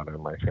talking about it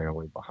in my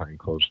family behind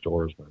closed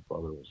doors, my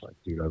brother was like,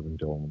 "Dude, I've been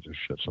dealing with this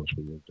shit since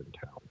we lived in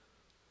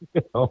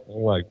town." I'm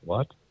like,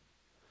 what?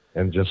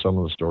 And just some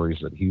of the stories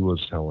that he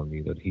was telling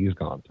me that he's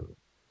gone through.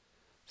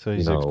 So You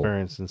he's know,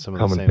 experiencing some of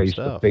the coming same face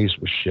to stuff. face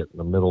with shit in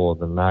the middle of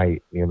the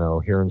night,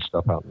 hearing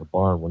stuff out in the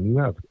barn. When you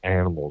have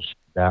animals,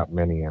 that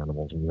many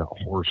animals, and you got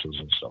horses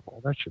and stuff,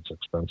 all that shit's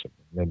expensive.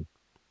 And then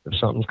if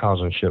something's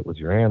causing shit with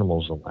your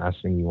animals, the last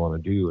thing you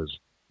want to do is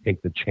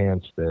take the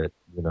chance that,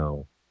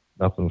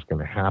 nothing's going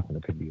to happen.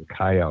 It could be a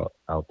coyote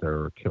out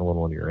there killing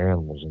one of your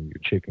animals in your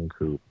chicken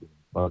coop,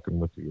 fucking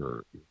with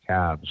your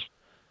calves,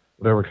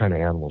 whatever kind of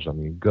animals. I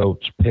mean,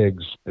 goats,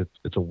 pigs.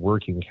 It's a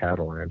working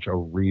cattle ranch, a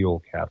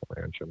real cattle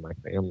ranch, and my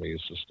family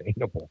is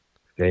sustainable.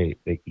 They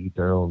eat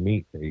their own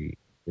meat. They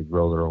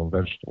grow their own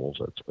vegetables.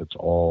 It's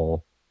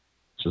all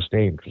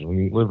sustained because when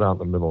you live out in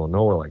the middle of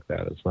nowhere like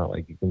that, it's not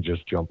like you can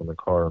just jump in the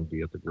car and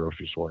be at the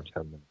grocery store in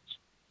 10 minutes.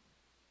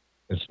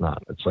 It's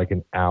not. It's like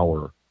an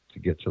hour to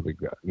get to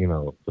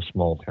the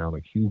small town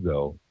of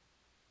Hugo,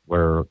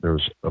 where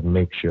there's a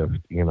makeshift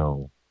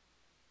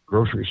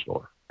grocery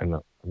store. And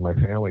my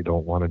family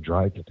don't want to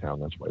drive to town.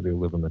 That's why they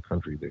live in the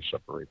country. They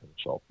separate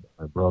themselves.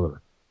 My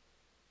brother,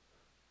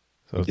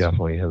 So he it's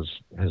definitely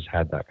has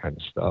had that kind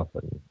of stuff,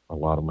 and a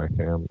lot of my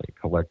family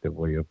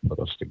collectively have put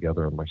us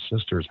together. And my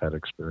sister's had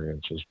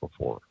experiences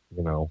before.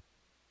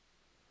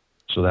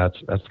 So that's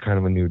kind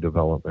of a new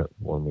development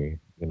for me.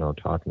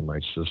 Talking to my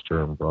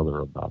sister and brother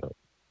about it.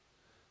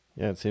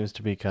 yeah, it seems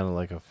to be kind of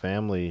like a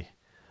family.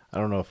 I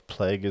don't know if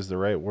plague is the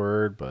right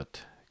word,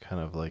 but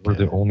kind of like We're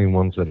the a. only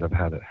ones that have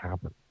had it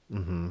happen.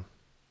 Mm-hmm.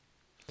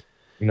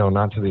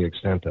 Not to the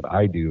extent that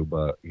I do,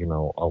 but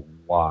a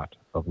lot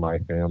of my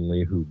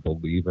family who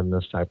believe in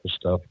this type of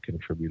stuff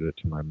contributed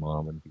to my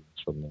mom and being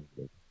so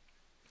negative.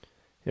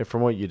 Yeah,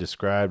 from what you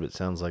described, it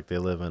sounds like they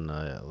live in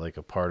like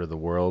a part of the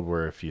world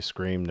where if you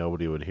scream,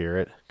 nobody would hear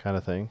it, kind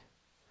of thing.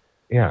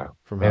 Yeah.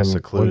 From how And when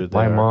secluded they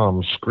my are.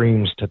 mom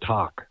screams to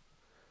talk,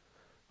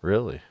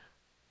 Really?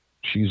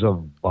 she's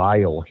a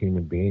vile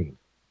human being.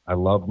 I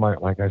love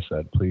like I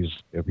said, please,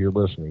 if you're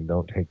listening,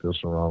 don't take this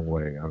the wrong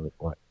way.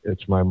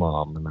 It's my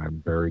mom, and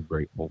I'm very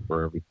grateful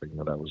for everything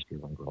that I was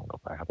given growing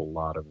up. I had a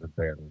lot of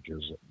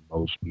advantages that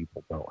most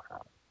people don't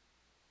have.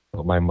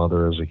 But my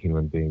mother as a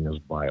human being is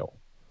vile.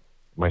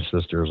 My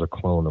sister is a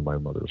clone of my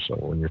mother. So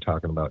when you're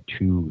talking about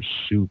two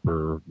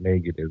super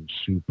negative,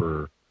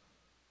 super,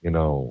 you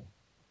know,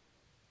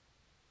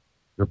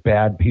 they're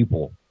bad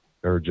people.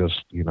 They're just,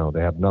 they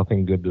have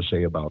nothing good to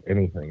say about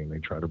anything, and they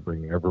try to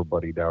bring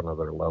everybody down to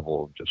their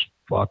level of just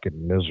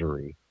fucking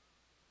misery.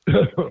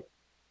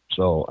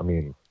 So, I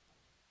mean,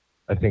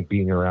 I think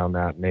being around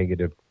that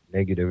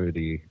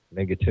negativity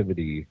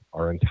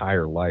our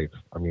entire life.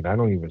 I mean, I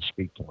don't even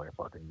speak to my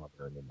fucking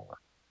mother anymore,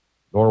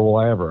 nor will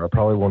I ever. I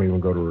probably won't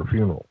even go to her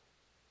funeral.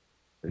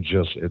 It's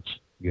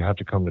you have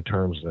to come to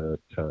terms that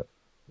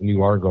when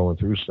you are going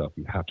through stuff,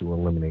 you have to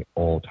eliminate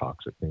all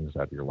toxic things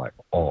out of your life,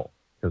 all,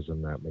 because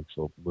then that makes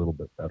it a little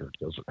bit better.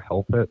 Does it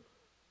help it?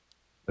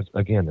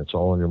 Again, it's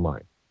all in your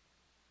mind.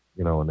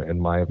 And in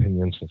my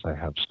opinion, since I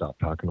have stopped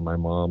talking to my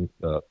mom,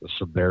 the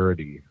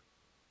severity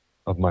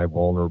of my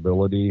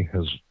vulnerability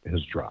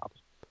has dropped.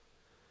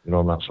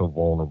 I'm not so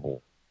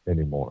vulnerable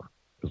anymore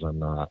because I'm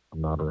not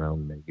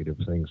around negative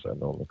things. I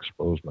don't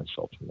expose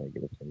myself to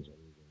negative things. I'm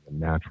using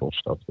the natural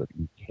stuff that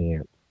you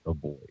can't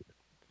avoid.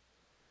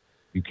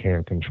 You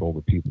can't control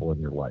the people in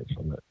your life.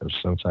 And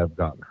since I've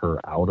gotten her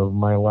out of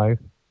my life,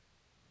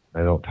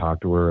 I don't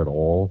talk to her at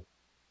all.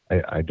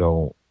 I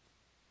don't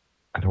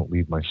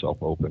leave myself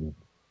open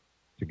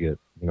to get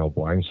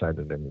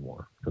blindsided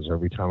anymore. Because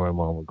every time my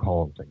mom would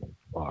call, I'm thinking,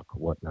 "Fuck,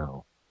 what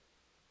now?"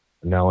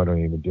 And now I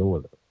don't even deal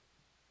with it.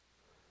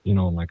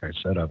 And like I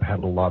said, I've had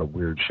a lot of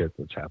weird shit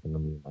that's happened to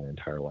me my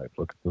entire life.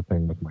 Look at the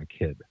thing with my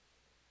kid.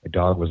 My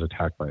dog was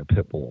attacked by a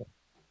pit bull,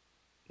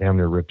 damn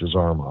near ripped his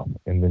arm off,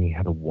 and then he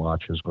had to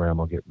watch his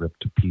grandma get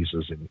ripped to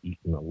pieces and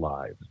eaten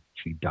alive.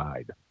 She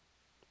died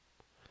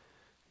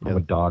from Yeah,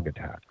 a dog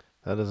attack.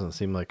 that doesn't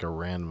seem like a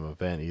random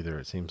event either.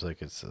 It seems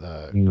like it's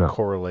No,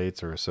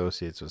 correlates or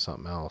associates with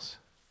something else.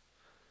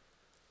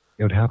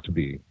 it would have to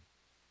be.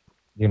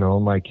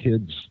 My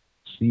kids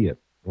see it,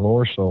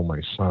 more so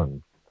my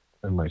son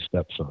and my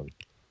stepson.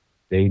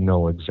 They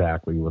know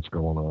exactly what's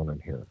going on in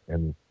here.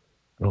 And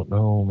I don't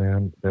know,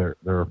 man. They're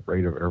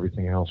afraid of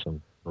everything else,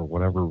 and for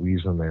whatever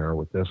reason they are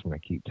with this. And I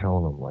keep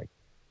telling them, like,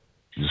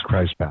 Jesus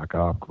Christ, back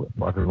off, quit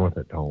fucking with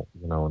it, don't.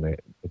 And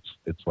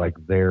it's like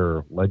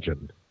their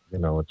legend.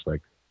 It's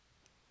like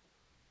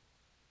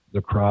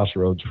the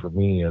crossroads for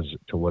me as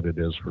to what it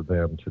is for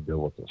them to deal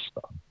with this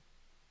stuff.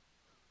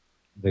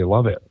 They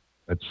love it.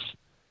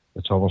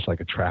 It's almost like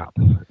a trap,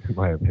 in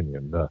my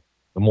opinion. The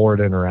more it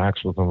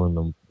interacts with them,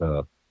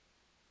 and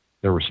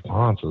their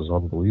response is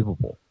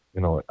unbelievable.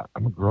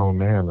 I'm a grown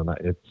man, and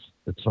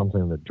it's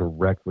something that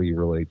directly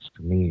relates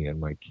to me, and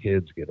my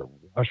kids get a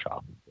rush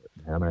off of it,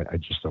 man. I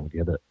just don't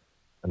get it,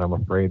 and I'm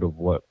afraid of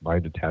what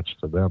might attach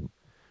to them.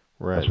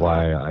 Right. That's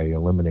why I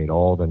eliminate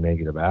all the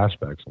negative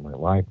aspects of my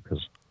life,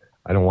 because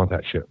I don't want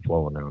that shit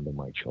flowing down to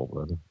my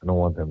children. I don't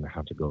want them to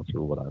have to go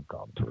through what I've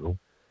gone through.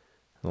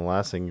 And the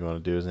last thing you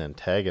want to do is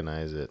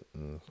antagonize it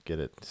and get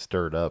it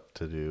stirred up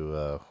to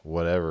do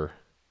whatever.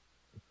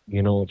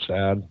 What's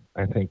sad?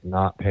 I think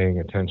not paying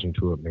attention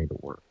to it made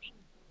it worse.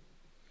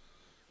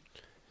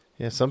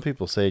 Yeah, some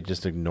people say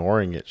just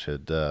ignoring it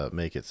should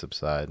make it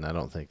subside, and I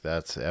don't think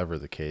that's ever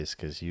the case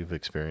because you've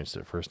experienced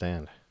it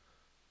firsthand.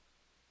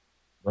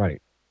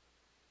 Right.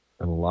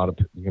 And a lot of,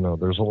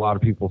 there's a lot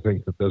of people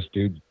think that this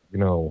dude,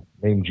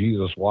 named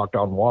Jesus walked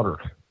on water,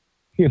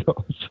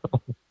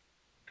 so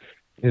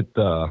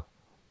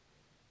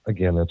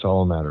again, it's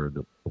all a matter of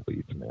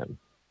belief, man.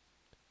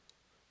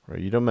 Right.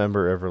 You don't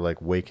remember ever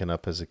like waking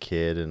up as a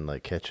kid and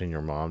like catching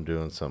your mom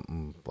doing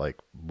something like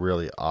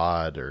really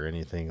odd or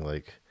anything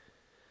like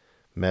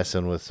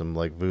messing with some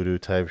like voodoo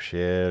type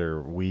shit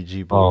or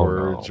Ouija Oh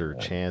boards no, or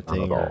man, not at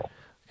chanting or all.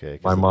 okay,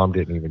 My because mom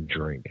didn't even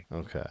drink.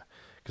 okay,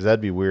 because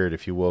that'd be weird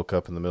if you woke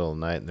up in the middle of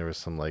the night and there was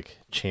some like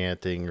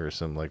chanting or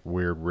some like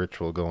weird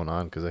ritual going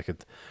on. Because I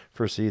could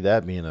foresee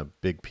that being a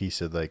big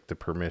piece of like the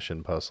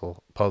permission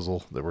puzzle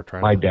that we're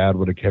trying My to. dad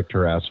would have kicked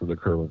her ass to the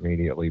curb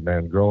immediately,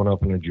 man. Growing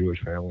up in a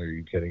Jewish family, are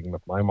you kidding?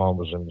 If my mom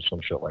was into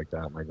some shit like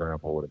that, my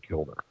grandpa would have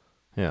killed her.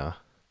 Yeah.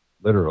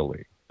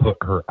 Literally, put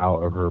her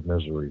out of her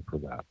misery for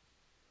that.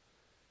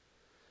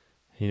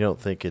 You don't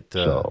think it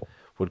So,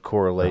 would no,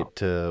 correlate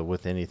to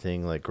with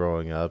anything like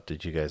growing up?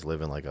 Did you guys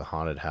live in like a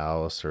haunted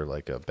house or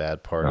like a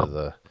bad part of no,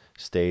 the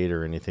state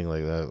or anything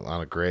like that on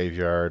a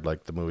graveyard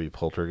like the movie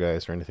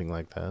Poltergeist or anything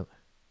like that?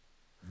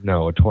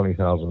 no, a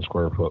 20,000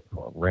 square foot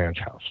ranch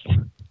house.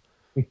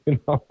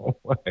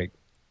 Like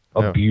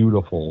a No.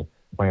 beautiful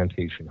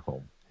plantation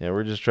home. Yeah,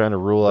 we're just trying to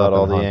rule out Nothing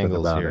all the haunted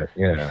angles about here. it.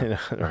 Yeah,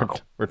 We're, no.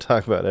 we're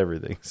talking about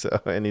everything. So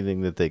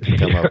anything that they can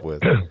come up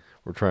with,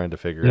 we're trying to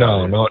figure out No,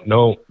 here. no,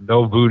 no,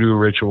 no voodoo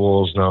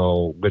rituals,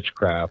 no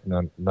witchcraft,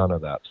 none of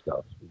that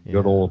stuff. Good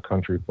Yeah. old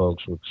country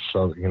folks with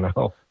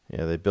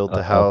Yeah, they built the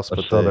a, house, a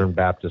but Southern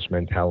Baptist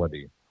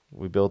mentality.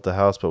 we built the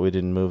house, but we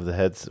didn't move the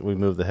heads. We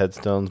moved the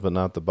headstones, but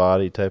not the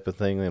body type of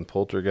thing. And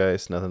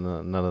poltergeist, nothing,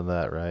 none of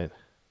that, right?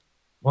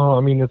 Well, I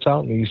mean, it's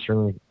out in the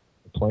eastern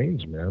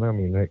plains, man. I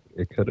mean,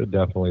 it could have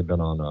definitely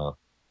been on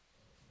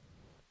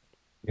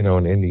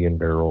an Indian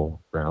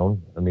burial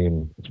ground. I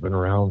mean, it's been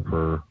around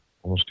for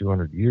almost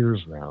 200 years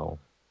now.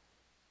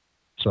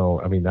 So,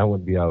 I mean, that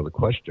wouldn't be out of the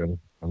question.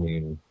 I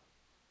mean,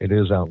 it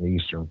is out in the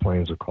eastern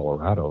plains of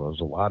Colorado.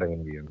 There's a lot of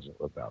Indians that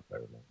live out there,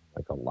 man,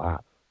 like a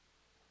lot.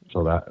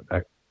 So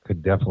that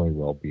could definitely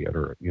well be it,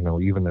 or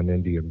even an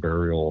Indian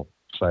burial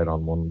site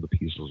on one of the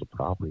pieces of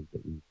property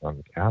that we've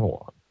done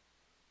cattle on.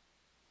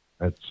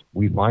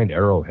 We find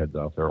arrowheads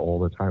out there all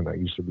the time. That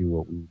used to be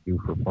what we would do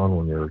for fun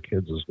when we were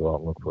kids, is go out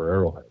and look for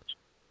arrowheads.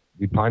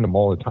 We'd find them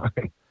all the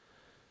time.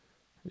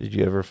 Did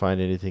you ever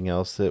find anything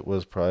else that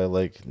was probably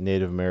like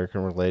Native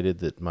American related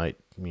that might,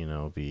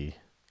 be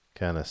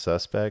kind of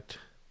suspect?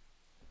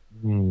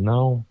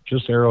 No,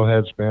 just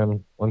arrowheads,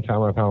 man. One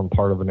time I found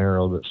part of an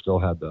arrow that still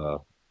had the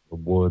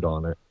wood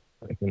on it.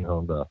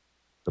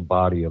 The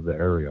body of the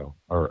arrow,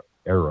 not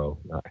arrow.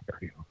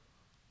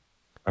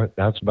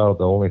 That's about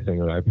the only thing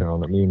that I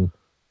found. I mean,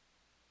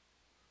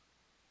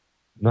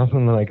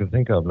 nothing that I could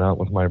think of. Not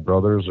with my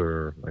brothers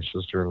or my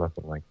sister,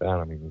 nothing like that.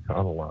 I mean, we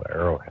found a lot of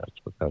arrowheads,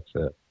 but that's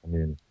it. I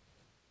mean,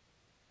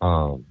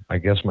 I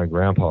guess my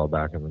grandpa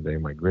back in the day,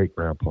 my great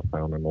grandpa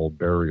found an old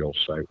burial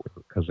site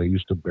because they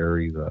used to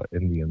bury the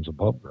Indians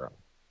above ground.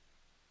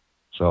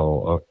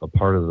 So a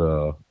part of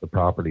the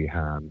property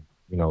had,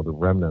 the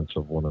remnants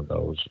of one of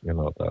those,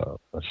 the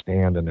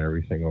stand and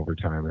everything over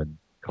time had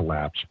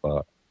collapsed.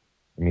 But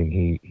I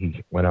mean,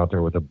 he went out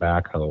there with a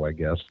backhoe, I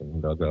guess,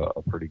 and dug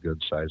a pretty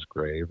good sized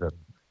grave and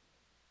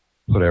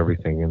put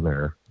everything in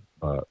there.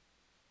 But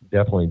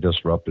definitely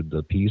disrupted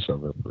the peace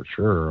of it for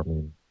sure. I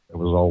mean, it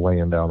was all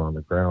laying down on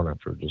the ground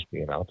after just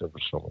being out there for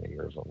so many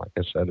years. And like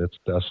I said, it's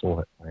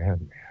desolate,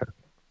 man.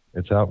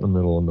 It's out in the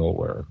middle of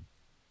nowhere.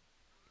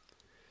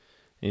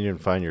 You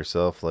didn't find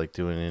yourself like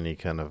doing any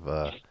kind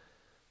of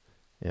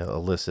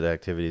illicit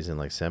activities in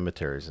like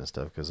cemeteries and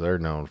stuff because they're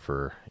known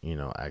for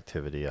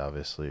activity,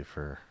 obviously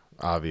for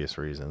obvious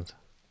reasons.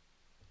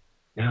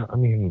 Yeah, I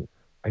mean,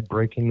 I'd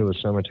break into a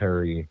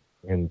cemetery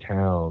in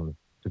town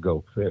to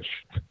go fish.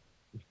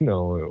 It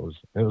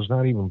was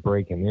not even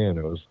breaking in.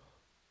 It was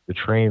the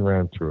train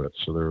ran through it,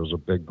 so there was a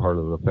big part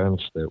of the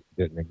fence that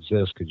didn't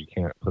exist because you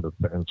can't put a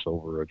fence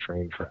over a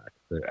train track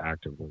that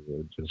actively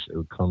it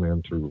would come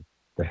in through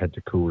the head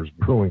to Coors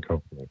Brewing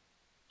Company.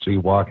 So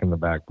you walk in the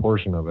back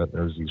portion of it, and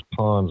there's these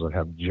ponds that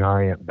have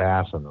giant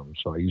bass in them.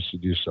 So I used to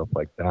do stuff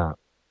like that.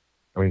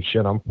 I mean,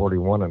 shit, I'm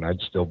 41 and I'd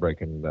still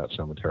break into that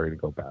cemetery to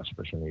go bass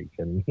fishing. Are you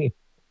kidding me?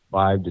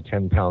 5 to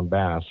 10 pound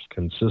bass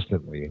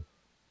consistently.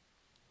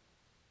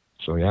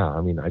 So yeah,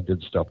 I mean, I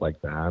did stuff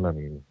like that. I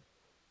mean,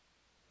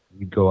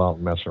 we'd go out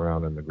and mess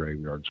around in the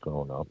graveyards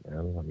growing up,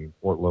 man. I mean,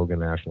 Fort Logan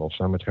National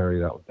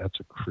Cemetery, that's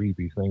a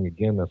creepy thing.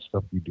 Again, that's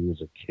stuff you do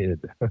as a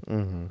kid,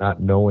 Mm-hmm.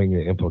 not knowing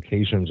the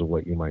implications of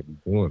what you might be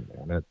doing,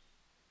 man.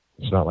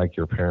 It's not like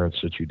your parents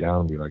sit you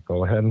down and be like,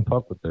 go ahead and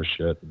fuck with this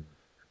shit. And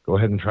go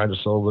ahead and try to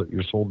sell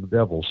your soul to the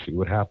devil, see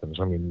what happens.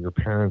 I mean, your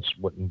parents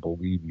wouldn't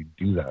believe you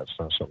do that. It's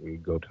not something you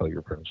go tell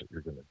your parents that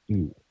you're going to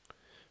do.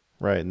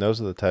 Right, and those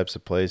are the types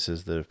of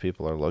places that if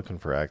people are looking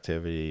for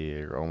activity,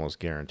 you're almost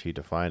guaranteed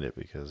to find it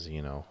because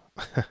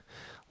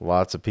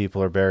lots of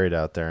people are buried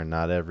out there, and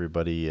not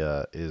everybody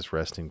is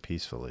resting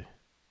peacefully.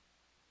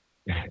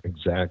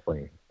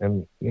 Exactly.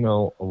 And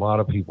a lot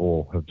of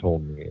people have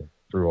told me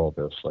through all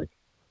this, like,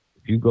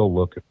 if you go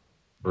look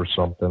for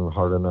something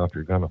hard enough,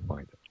 you're going to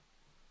find it.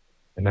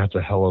 And that's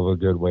a hell of a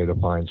good way to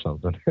find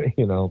something,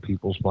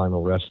 people's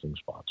final resting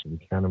spots. And you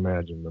can't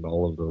imagine that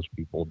all of those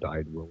people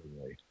died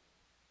willingly.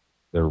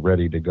 They're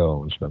ready to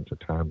go and spent the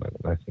time in it.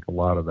 And I think a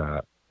lot of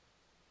that,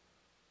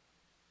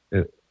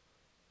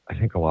 I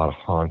think a lot of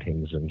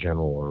hauntings in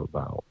general are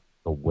about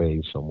the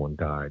way someone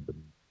died,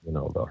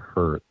 the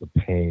hurt, the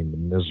pain, the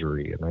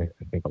misery. And I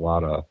think a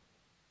lot of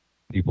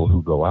people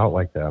who go out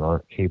like that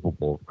aren't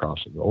capable of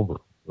crossing over.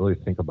 Really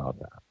think about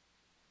that.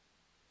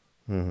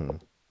 Mm-hmm.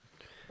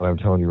 But I'm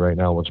telling you right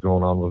now, what's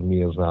going on with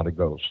me is not a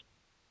ghost.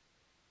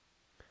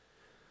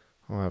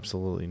 Oh,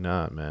 absolutely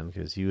not, man,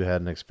 because you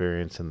had an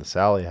experience in the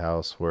Sally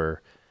house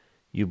where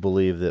you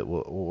believe that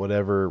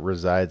whatever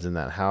resides in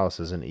that house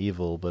isn't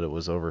evil, but it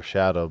was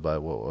overshadowed by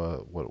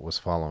what was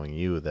following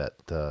you that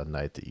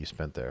night that you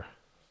spent there.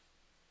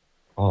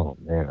 Oh,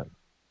 man.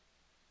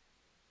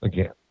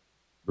 Again,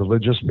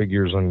 religious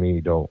figures and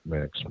me don't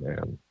mix,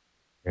 man.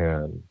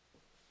 And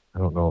I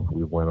don't know if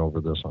we went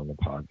over this on the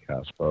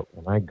podcast, but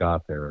when I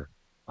got there,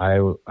 I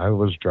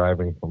was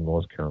driving from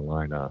North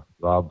Carolina.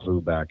 Rob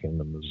flew back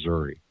into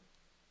Missouri,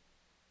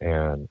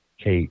 and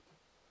Kate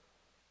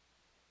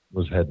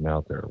was heading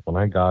out there. When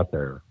I got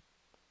there,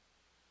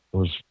 it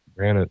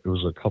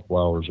was a couple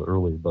hours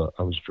early, but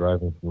I was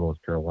driving from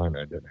North Carolina.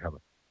 I didn't have an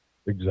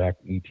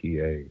exact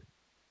ETA.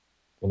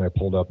 When I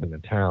pulled up into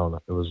town,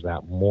 it was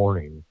that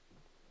morning,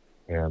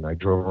 and I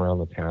drove around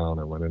the town.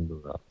 I went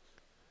into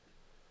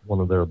one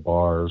of their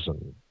bars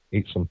and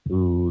ate some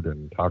food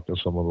and talked to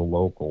some of the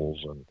locals.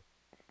 And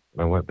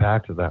I went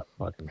back to that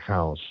fucking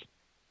house,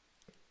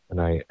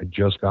 and I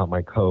just got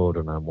my code,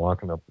 and I'm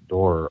walking up the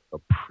door. A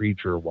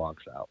preacher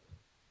walks out.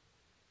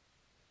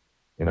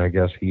 And I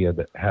guess he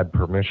had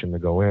permission to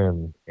go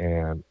in,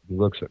 and he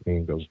looks at me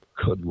and goes,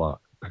 "Good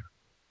luck."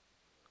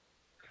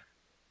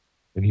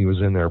 And he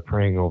was in there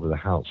praying over the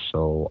house.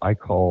 So I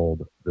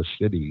called the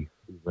city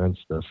who rents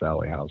the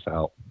Sally house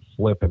out,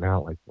 flipping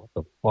out like, what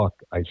the fuck?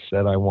 I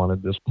said I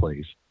wanted this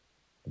place.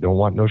 I don't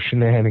want no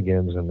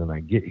shenanigans. And then I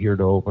get here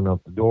to open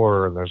up the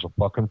door, and there's a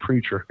fucking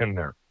preacher in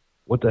there.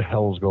 What the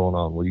hell's going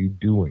on? What are you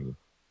doing?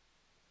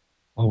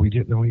 Oh, we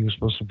didn't know he was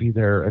supposed to be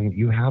there. And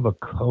you have a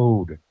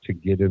code to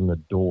get in the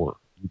door.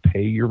 You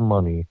pay your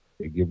money.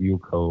 They give you a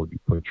code. You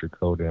put your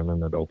code in,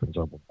 and it opens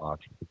up a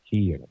box with a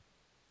key in it.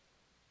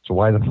 So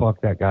why the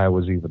fuck that guy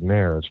was even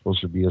there? It's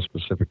supposed to be a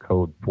specific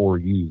code for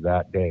you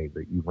that day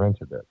that you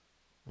rented it.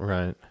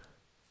 Right.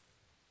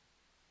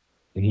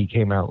 And he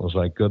came out and was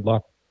like, "Good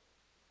luck."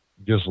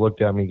 Just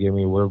looked at me, gave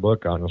me a weird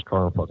look, got in his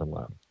car and fucking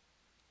left.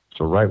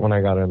 So right when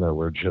I got in there,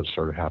 where it just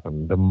started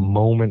happening, the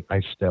moment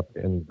I stepped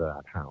into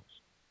that house.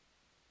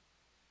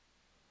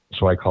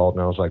 So I called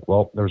and I was like,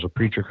 well, there's a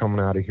preacher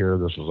coming out of here.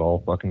 This is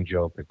all a fucking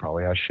joke. They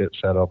probably have shit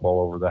set up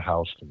all over the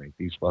house to make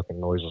these fucking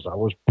noises. I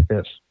was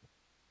pissed.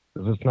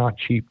 Because it's not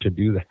cheap to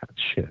do that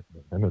shit.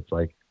 And it's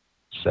like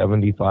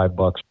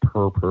 $75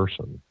 per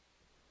person.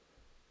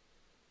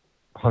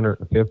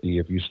 $150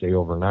 if you stay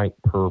overnight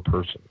per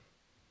person.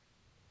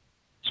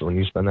 So when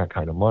you spend that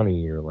kind of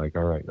money, you're like,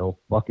 all right, no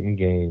fucking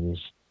games.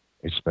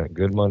 I spent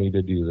good money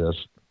to do this.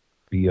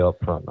 Be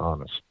upfront and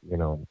honest.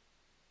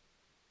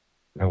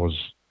 That was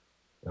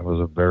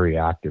a very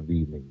active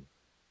evening.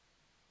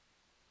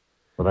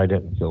 But I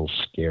didn't feel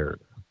scared.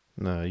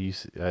 No,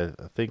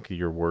 I think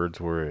your words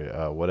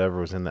were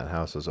whatever was in that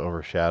house was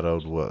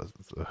overshadowed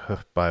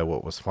by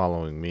what was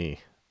following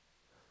me.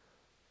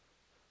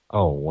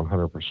 Oh,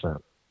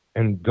 100%.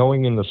 And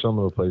going into some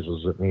of the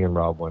places that me and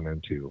Rob went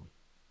into,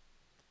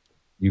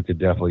 you could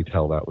definitely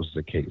tell that was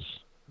the case.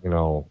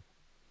 And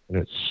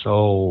it's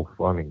so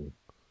funny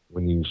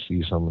when you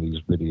see some of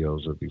these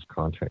videos of these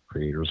content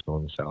creators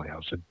going to Sally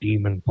House. A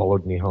demon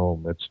followed me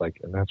home. It's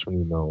like, and that's when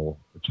you know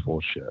it's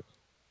full shit.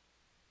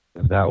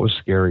 If that was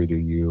scary to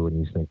you and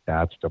you think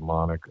that's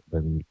demonic,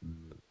 then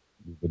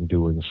you've been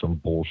doing some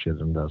bullshit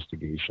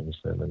investigations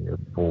then, and you're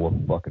full of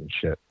fucking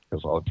shit.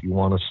 Because if you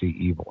want to see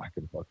evil, I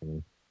can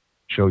fucking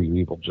show you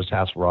evil. Just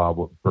ask Rob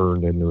what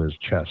burned into his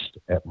chest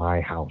at my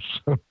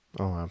house.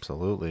 Oh,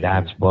 absolutely.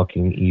 That's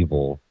fucking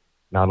evil.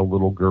 Not a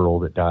little girl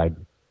that died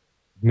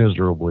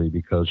miserably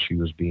because she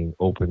was being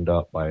opened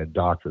up by a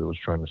doctor that was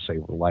trying to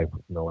save her life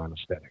with no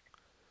anesthetic.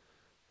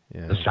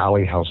 Yeah. The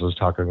Sally house is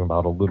talking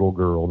about a little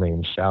girl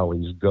named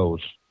Sally's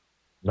ghost,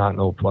 not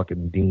no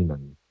fucking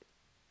demon.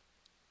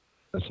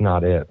 That's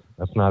not it.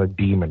 That's not a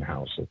demon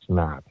house. It's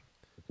not.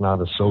 It's not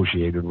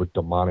associated with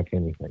demonic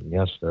anything.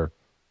 Yes, there are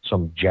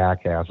some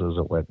jackasses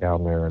that went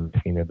down there and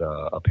painted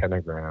a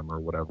pentagram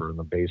or whatever in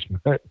the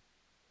basement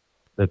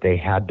that they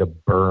had to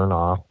burn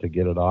off to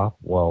get it off.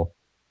 Well,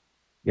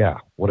 yeah,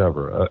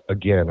 whatever.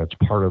 Again, it's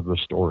part of the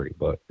story,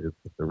 but if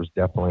there was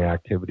definitely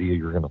activity,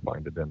 you're going to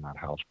find it in that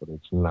house, but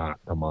it's not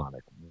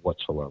demonic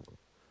whatsoever.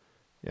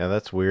 Yeah,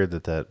 that's weird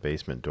that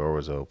basement door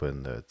was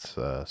open. That's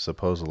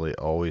supposedly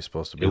always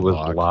supposed to be locked.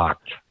 It was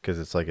locked. Because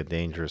it's like a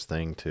dangerous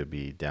thing to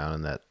be down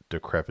in that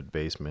decrepit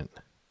basement.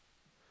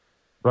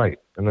 Right,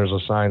 and there's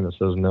a sign that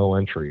says no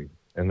entry,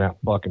 and that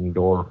fucking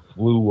door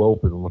flew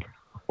open when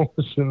I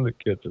was in the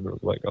kitchen. It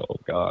was like, oh,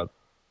 God.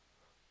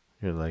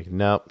 You're like,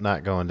 nope,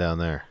 not going down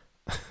there.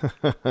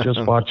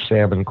 Just watch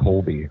Sam and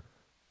Colby.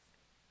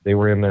 They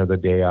were in there the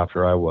day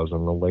after I was,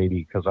 and the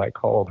lady, because I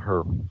called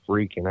her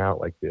freaking out,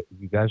 like,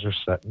 you guys are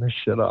setting this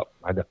shit up.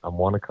 I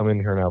want to come in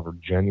here and have a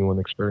genuine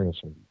experience,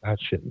 and that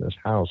shit in this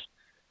house.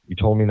 You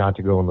told me not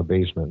to go in the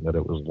basement, that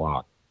it was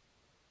locked.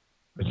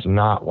 It's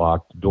not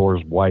locked. The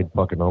door's wide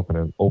fucking open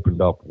and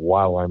opened up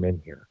while I'm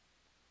in here.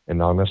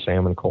 And on the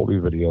Sam and Colby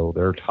video,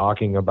 they're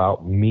talking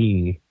about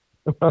me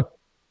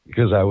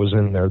because I was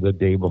in there the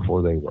day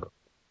before they were.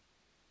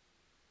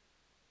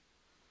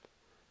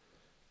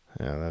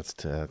 Yeah,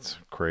 that's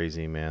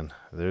crazy, man.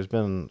 There's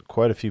been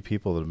quite a few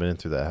people that have been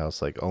through that house.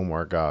 Like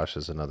Omar Gosh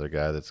is another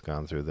guy that's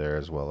gone through there,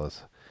 as well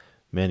as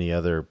many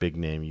other big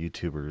name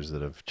YouTubers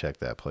that have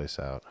checked that place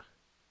out.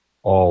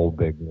 All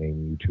big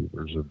name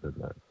YouTubers have been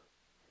there.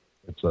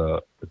 It's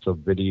a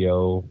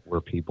video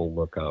where people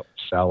look up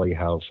Sally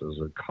House as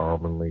a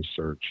commonly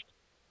searched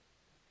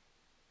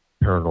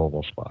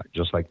paranormal spot,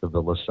 just like the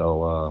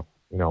Villicella,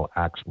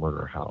 axe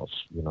murder house,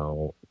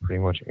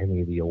 pretty much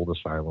any of the old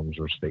asylums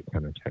or state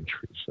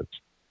penitentiaries.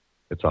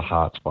 It's a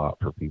hot spot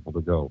for people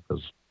to go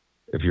because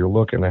if you're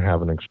looking to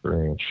have an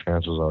experience,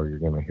 chances are you're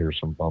going to hear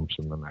some bumps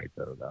in the night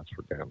there. That's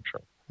for damn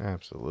sure.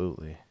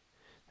 Absolutely.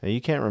 Now, you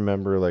can't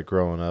remember, like,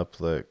 growing up,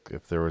 like,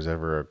 if there was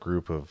ever a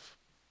group of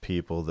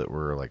people that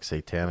were, like,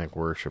 satanic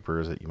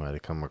worshipers that you might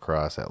have come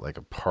across at, like,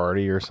 a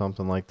party or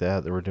something like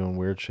that that were doing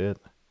weird shit?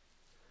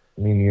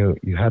 I mean,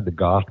 you had the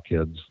goth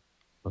kids,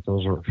 but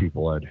those were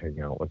people I'd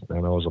hang out with.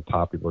 Man, I was a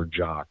popular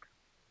jock.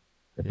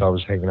 If I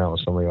was hanging out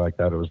with somebody like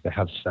that, it was to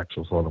have sex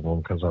with one of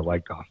them because I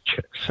like goth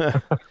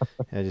chicks.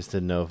 I just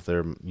didn't know if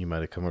you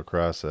might have come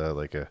across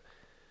like a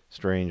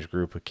strange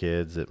group of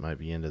kids that might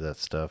be into that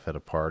stuff at a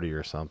party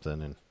or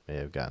something and may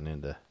have gotten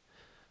into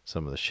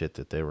some of the shit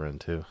that they were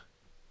into.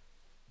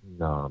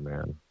 Nah,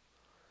 man.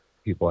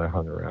 People I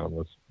hung around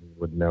with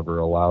would never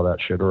allow that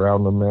shit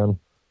around them, man.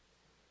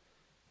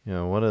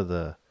 One of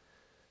the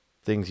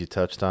things you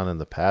touched on in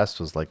the past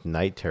was like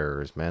night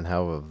terrors, man.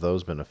 How have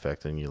those been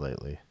affecting you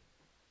lately?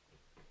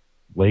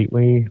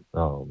 Lately,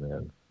 oh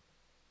man,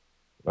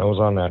 I was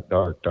on that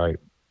dark night.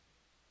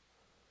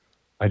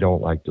 I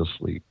don't like to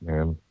sleep,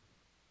 man.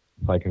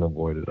 If I can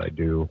avoid it, I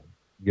do.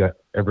 Yet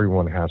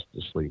everyone has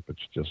to sleep.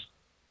 It's just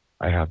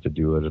I have to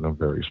do it in a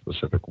very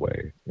specific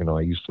way. I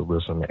used to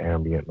listen to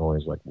ambient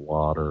noise like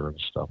water and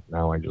stuff.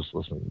 Now I just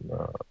listen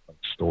like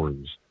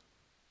stories,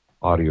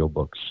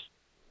 audiobooks,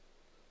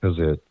 because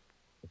it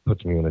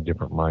puts me in a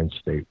different mind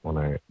state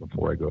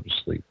before I go to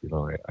sleep.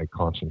 I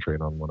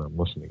concentrate on what I'm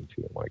listening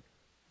to. Like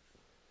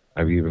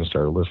I've even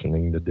started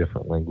listening to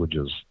different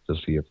languages to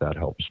see if that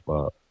helps.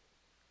 But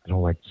I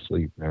don't like to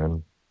sleep,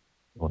 man.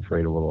 I'm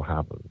afraid of what'll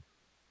happen.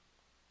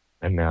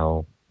 And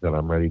now that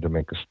I'm ready to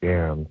make a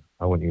stand,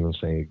 I wouldn't even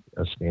say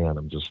a stand.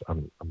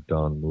 I'm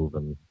done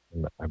moving,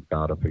 and I've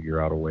got to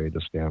figure out a way to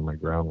stand my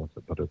ground with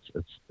it. But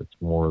it's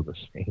more of the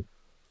same.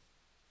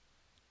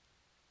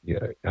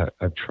 Yeah,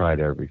 I've tried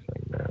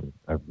everything, man.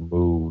 I've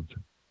moved.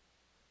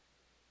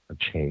 I've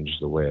changed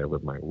the way I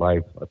live my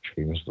life. I've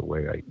changed the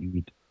way I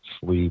eat,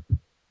 sleep,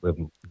 live.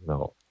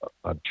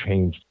 I've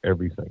changed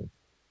everything.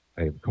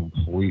 I have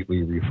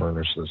completely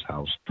refurnished this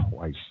house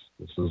twice.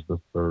 This is the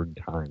third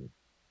time.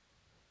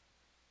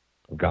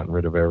 I've gotten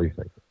rid of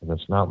everything, and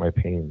it's not my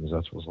paintings.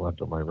 That's what's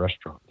left of my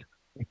restaurant.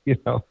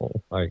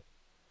 Like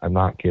I'm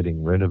not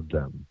getting rid of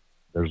them.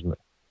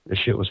 This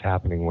shit was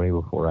happening way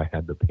before I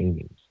had the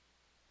paintings.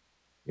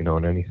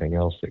 And anything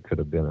else that could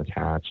have been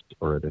attached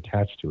or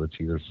attached to it's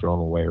either thrown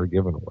away or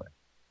given away.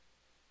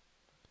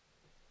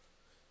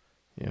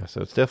 Yeah,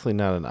 so it's definitely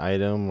not an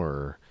item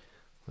or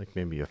like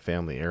maybe a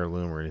family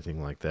heirloom or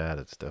anything like that.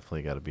 It's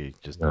definitely got to be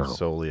just No.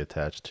 solely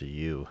attached to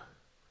you.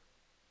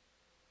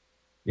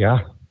 Yeah.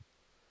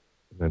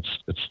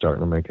 It's starting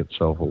to make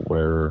itself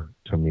aware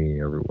to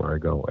me everywhere I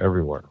go,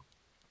 everywhere.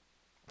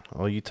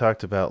 Well, you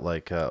talked about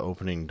like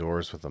opening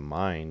doors with a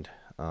mind,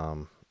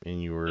 and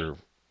you were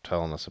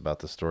telling us about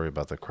the story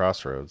about the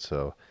crossroads.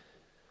 So,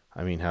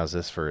 I mean, how's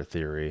this for a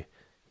theory?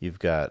 You've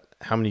got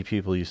how many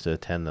people used to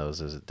attend those?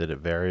 Did it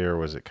vary or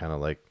was it kind of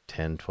like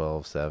 10,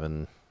 12,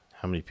 7?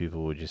 How many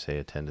people would you say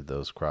attended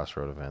those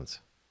crossroad events?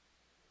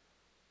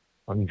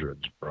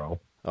 Hundreds, bro.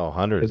 Oh,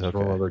 hundreds. Kids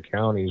from Okay. other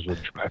counties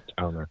would drive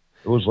down there.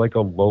 It was like a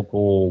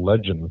local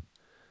legend.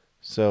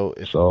 So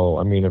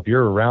I mean, if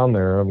you're around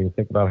there, I mean,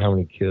 think about how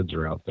many kids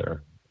are out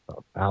there.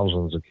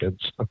 Thousands of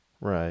kids.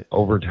 right.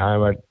 Over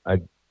time,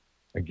 I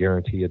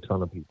guarantee a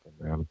ton of people,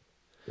 man.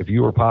 If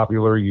you were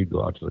popular, you'd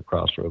go out to the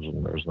crossroads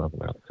and there's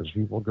nothing else because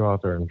people go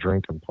out there and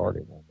drink and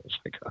party, man. It's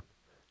like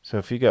So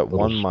if you got little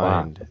one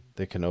spot. mind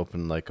that can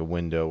open like a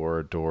window or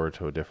a door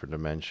to a different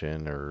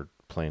dimension or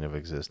plane of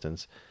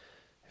existence,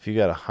 if you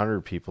got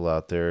 100 people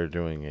out there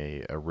doing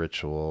a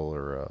ritual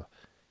or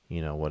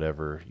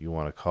whatever you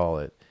want to call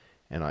it,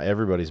 and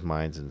everybody's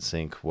mind's in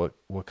sync, what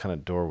kind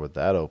of door would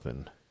that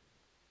open?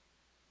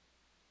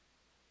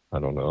 I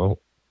don't know.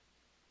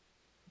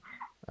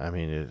 I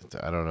mean,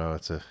 I don't know.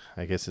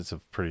 I guess it's a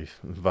pretty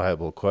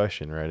viable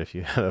question, right? If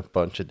you had a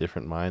bunch of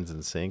different minds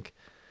in sync,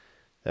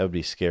 that would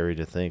be scary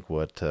to think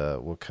what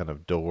kind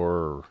of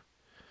door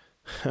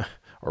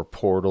or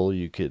portal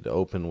you could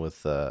open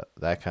with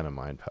that kind of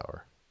mind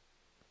power.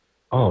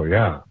 Oh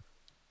yeah.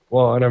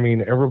 Well, and I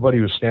mean,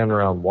 everybody was standing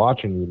around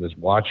watching you, just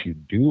watch you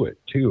do it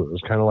too. It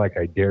was kind of like,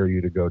 I dare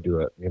you to go do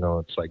it. You know,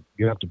 it's like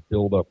you have to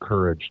build up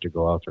courage to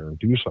go out there and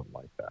do something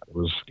like that. It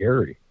was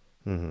scary.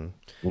 Hmm.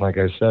 And like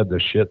I said, the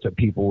shit that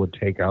people would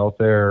take out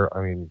there.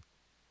 I mean,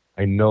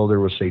 I know there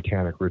was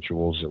satanic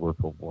rituals that were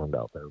performed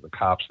out there. The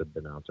cops had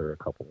been out there a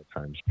couple of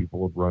times. People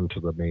would run to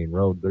the main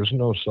road. There's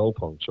no cell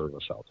phone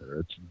service out there.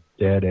 It's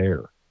dead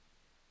air,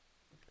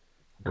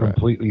 Right.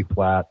 completely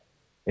flat.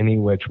 Any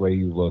which way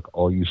you look,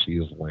 all you see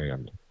is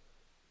land.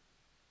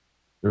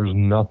 There's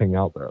nothing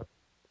out there.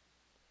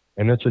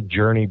 And it's a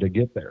journey to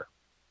get there.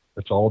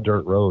 It's all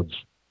dirt roads.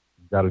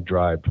 You've got to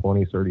drive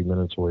 20, 30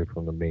 minutes away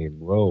from the main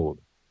road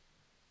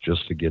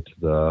just to get to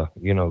the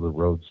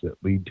roads that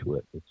lead to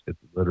it. It's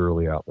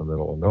literally out in the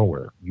middle of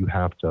nowhere. You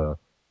have to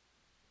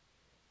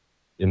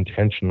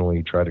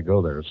intentionally try to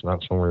go there. It's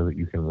not somewhere that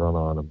you can run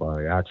on it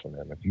by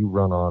accident. If you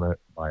run on it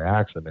by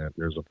accident,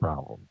 there's a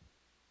problem.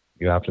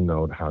 You have to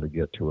know how to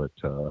get to it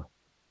to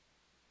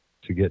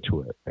get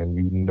to it, and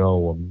you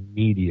know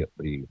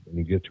immediately when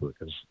you get to it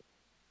because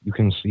you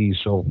can see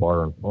so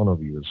far in front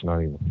of you. It's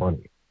not even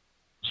funny.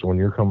 So when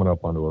you're coming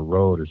up onto a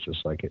road, it's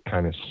just like it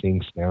kind of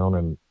sinks down,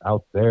 and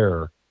out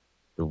there,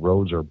 the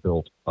roads are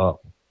built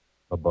up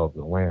above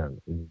the land,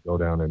 and you go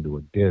down into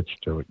a ditch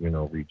to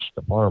reach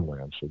the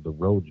farmland. So the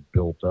road's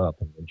built up,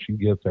 and once you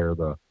get there,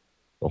 the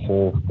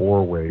whole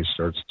four-way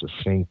starts to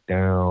sink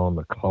down.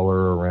 The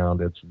color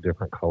around it's a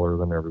different color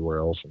than everywhere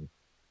else, and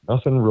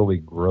nothing really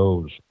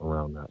grows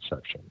around that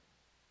section.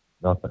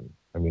 Nothing.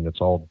 I mean, it's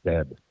all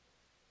dead.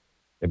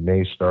 It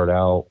may start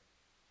out,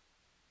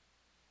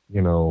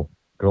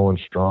 going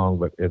strong,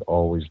 but it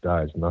always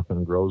dies.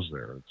 Nothing grows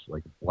there. It's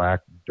like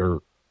black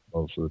dirt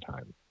most of the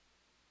time.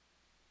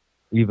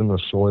 Even the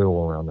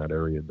soil around that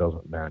area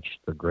doesn't match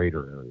the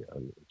greater area.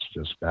 It's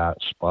just that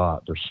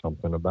spot. There's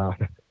something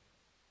about it.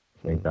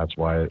 I think that's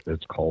why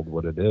it's called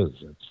what it is.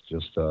 It's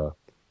just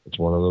it's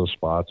one of those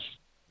spots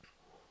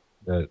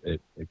that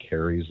it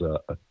carries a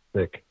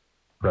thick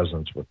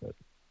presence with it.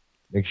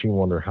 Makes you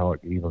wonder how it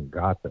even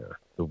got there.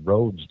 The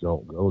roads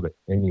don't go to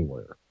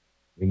anywhere.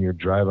 When you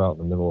drive out in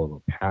the middle of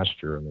a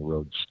pasture and the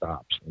road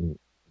stops. And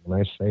when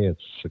I say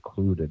it's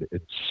secluded,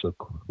 it's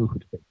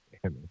secluded.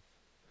 Man.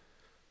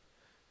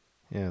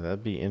 Yeah,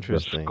 that'd be The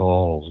interesting.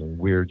 skulls and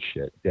weird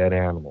shit, dead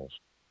animals.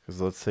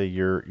 Because let's say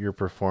you're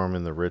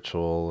performing the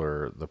ritual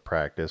or the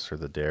practice or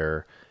the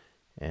dare,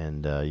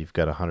 and you've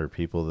got 100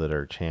 people that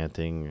are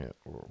chanting,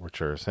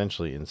 which are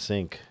essentially in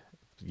sync,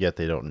 yet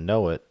they don't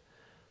know it.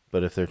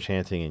 But if they're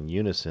chanting in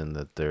unison,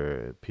 that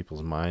their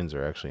people's minds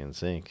are actually in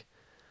sync,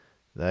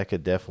 that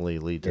could definitely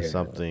lead to Yeah.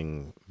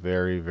 something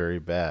very, very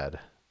bad.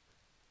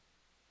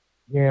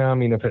 Yeah, I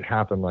mean, if it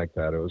happened like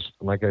that, it was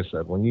like I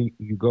said, when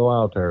you go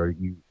out there,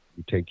 you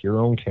take your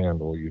own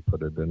candle, you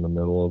put it in the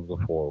middle of the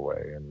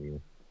four-way, and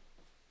you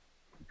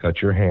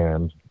cut your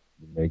hand,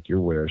 you make your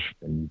wish,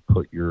 and you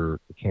put your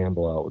the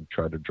candle out and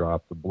try to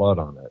drop the blood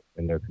on it.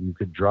 And if you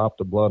could drop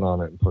the blood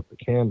on it and put the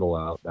candle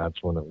out,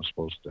 that's when it was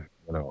supposed to,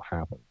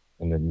 happen.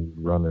 And then you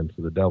run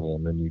into the devil,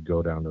 and then you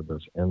go down to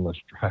this endless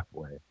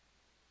driveway,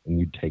 and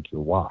you take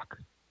your walk.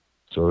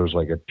 So there's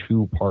like a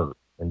two-part,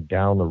 and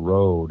down the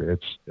road,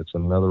 it's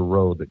another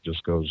road that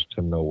just goes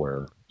to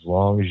nowhere. As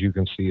long as you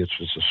can see, it's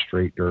just a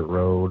straight dirt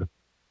road,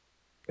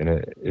 and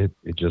it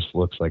just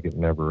looks like it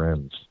never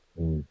ends.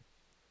 And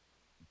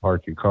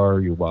park your car,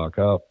 you walk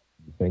up,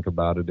 you think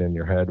about it in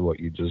your head what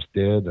you just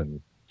did,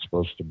 and it's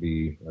supposed to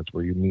be that's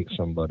where you meet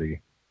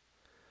somebody,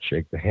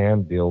 shake the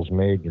hand, deal's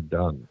made, you're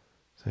done.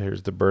 So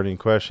here's the burning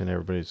question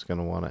everybody's going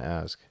to want to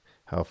ask.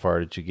 How far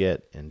did you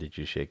get, and did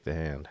you shake the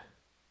hand?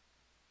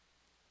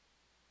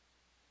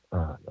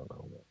 I don't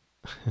know.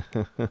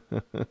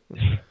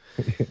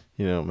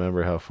 You don't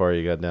remember how far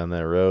you got down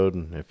that road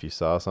and if you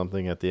saw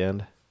something at the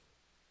end?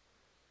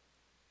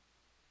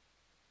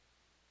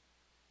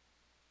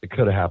 It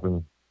could have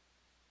happened.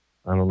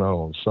 I don't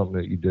know. Something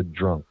that you did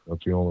drunk.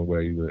 That's the only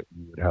way that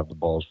you would have the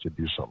balls to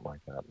do something like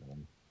that,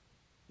 man.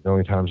 The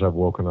only times I've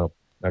woken up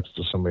next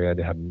to somebody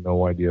I had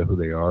no idea who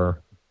they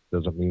are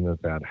doesn't mean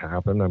that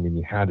happened. I mean,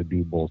 you had to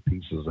do both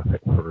pieces of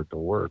it for it to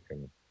work,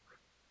 and you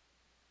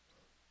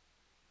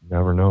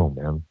never know,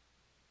 man.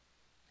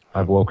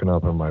 I've woken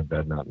up in my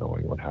bed not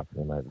knowing what happened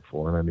the night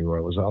before, and I knew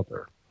I was out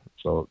there.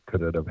 So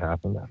could it have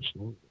happened?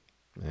 Absolutely.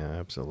 Yeah,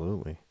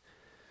 absolutely.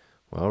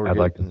 Well, we're I'd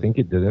like to getting. think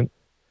it didn't,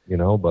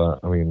 but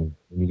I mean,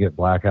 when you get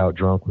blackout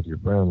drunk with your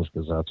friends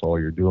because that's all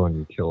you're doing,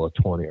 you kill a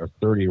 20 or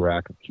 30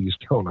 rack of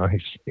Keystone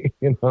Ice,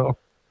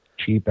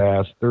 cheap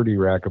ass 30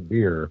 rack of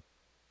beer.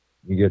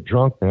 You get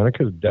drunk, man, it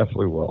could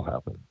definitely well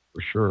happen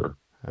for sure.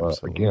 But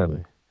Absolutely.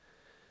 again,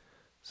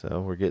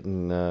 So we're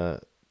getting to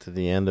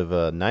the end of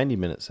a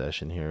 90-minute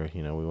session here.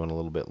 We went a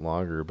little bit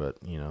longer, but,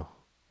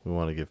 we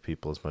want to give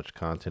people as much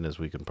content as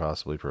we can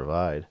possibly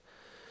provide.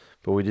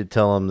 But we did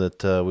tell them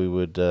that we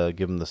would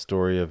give them the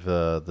story of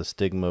the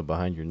stigma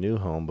behind your new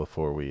home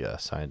before we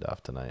signed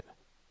off tonight.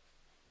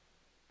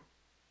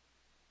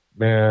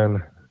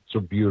 Man, it's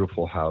a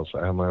beautiful house.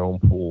 I have my own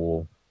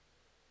pool,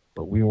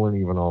 but we weren't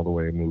even all the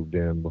way moved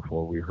in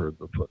before we heard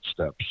the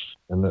footsteps.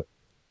 And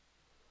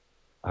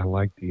I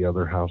liked the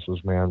other houses,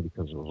 man,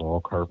 because it was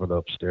all carpet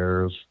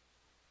upstairs.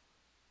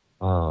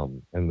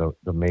 And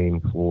the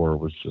main floor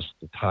was just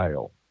the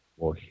tile.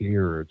 Well,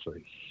 here it's a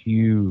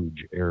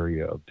huge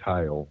area of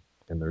tile,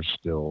 and there's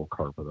still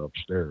carpet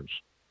upstairs.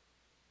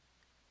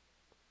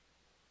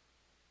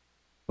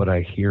 But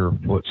I hear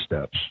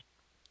footsteps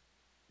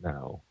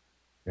now,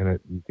 and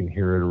you can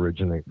hear it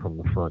originate from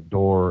the front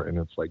door, and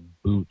it's like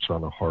boots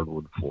on a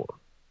hardwood floor.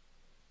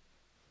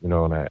 And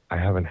I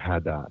haven't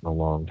had that in a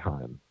long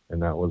time,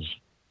 and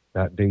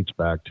that dates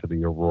back to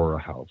the Aurora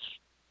house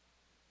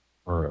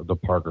or the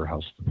Parker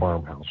house, the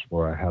farmhouse,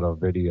 where I had a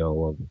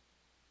video of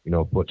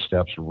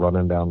footsteps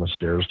running down the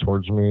stairs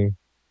towards me.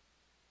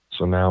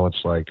 So now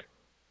it's like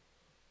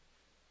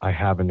I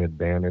have an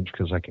advantage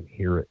because I can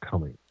hear it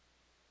coming.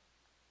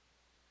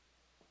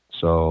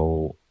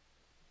 So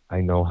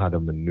I know how to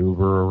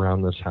maneuver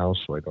around this house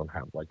so I don't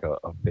have like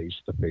a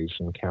face-to-face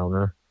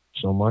encounter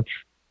so much.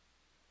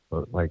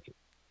 But like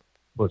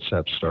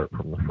footsteps start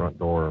from the front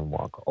door and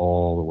walk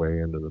all the way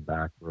into the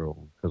back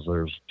room because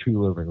there's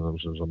two living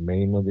rooms. There's a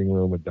main living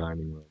room, a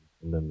dining room,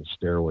 and then the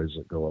stairways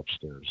that go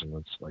upstairs. And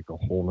it's like a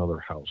whole nother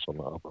house on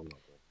the upper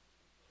level.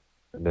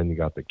 And then you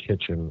got the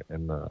kitchen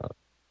and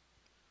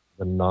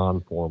the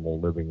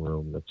non-formal living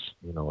room that's,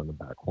 in the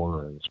back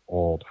corner, and it's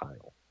all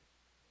tile.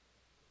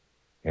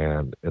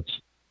 And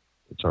it's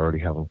already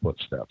having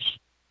footsteps,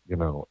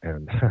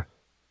 and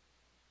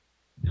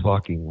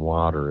fucking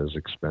water is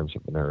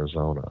expensive in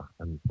Arizona,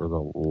 and for the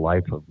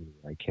life of me,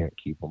 I can't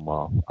keep them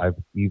off. I've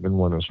even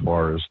went as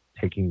far as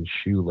taking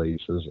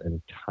shoelaces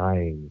and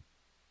tying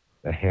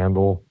the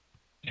handle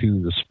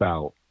to the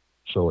spout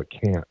so it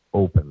can't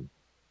open,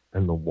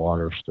 and the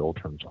water still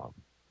turns on.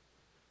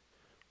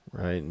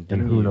 Right. And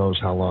who knows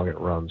how long it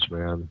runs,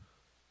 man.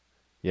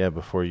 Yeah,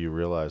 before you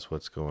realize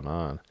what's going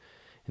on.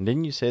 And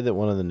didn't you say that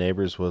one of the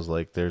neighbors was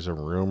like, there's a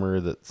rumor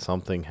that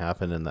something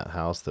happened in that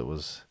house that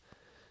was,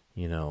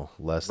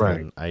 less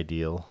than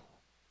ideal?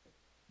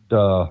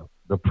 The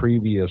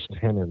previous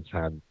tenants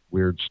had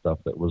weird stuff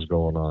that was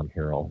going on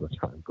here all the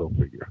time. Go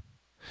figure.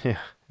 Yeah,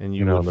 and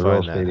you would the find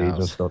real that estate house.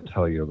 agents don't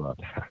tell you about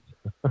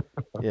that.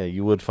 Yeah,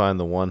 you would find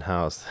the one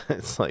house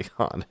that's like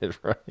haunted,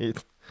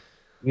 right?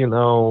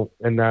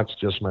 And that's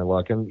just my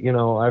luck. And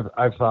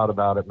I've thought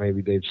about it.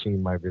 Maybe they've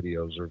seen my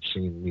videos or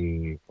seen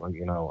me.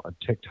 On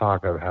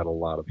TikTok, I've had a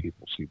lot of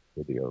people see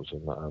videos,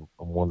 and I'm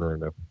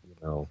wondering if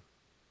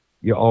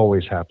you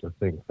always have to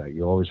think that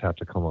you always have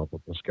to come up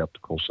with the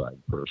skeptical side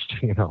first,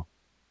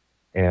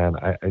 And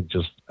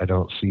I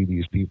don't see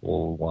these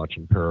people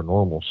watching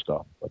paranormal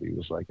stuff. But he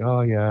was like,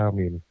 oh yeah, I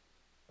mean,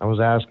 I was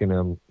asking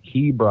him.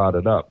 He brought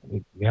it up.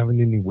 You having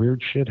any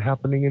weird shit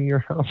happening in your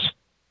house?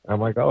 I'm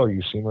like, oh,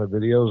 you see my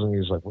videos? And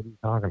he's like, what are you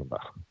talking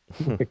about?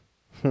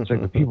 It's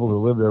like the people that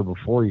lived there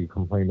before you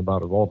complained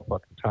about it all the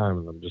fucking time.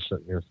 And I'm just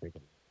sitting here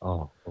thinking,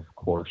 oh, of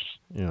course.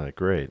 You're like,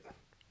 great.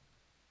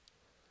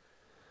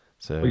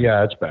 But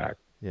yeah, it's back.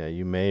 Yeah,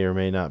 you may or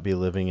may not be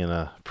living in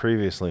a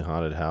previously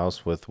haunted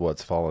house with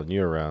what's following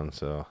you around.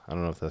 So I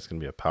don't know if that's going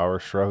to be a power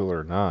struggle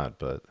or not,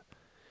 but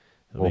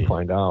we'll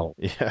find out.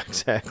 Yeah,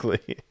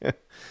 exactly.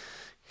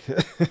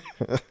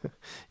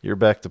 You're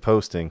back to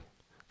posting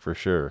for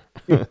sure.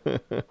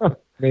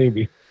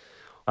 Maybe.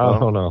 I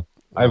don't know.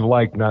 I've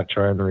liked not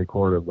trying to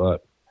record it,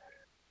 but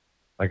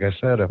like I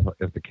said,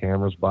 if the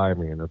camera's by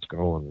me and it's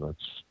going,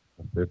 that's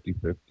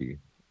 50-50.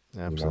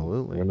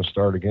 Absolutely. I'm going to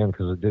start again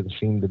because it didn't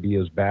seem to be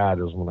as bad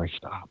as when I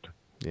stopped.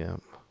 Yeah.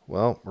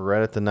 Well, we're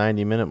right at the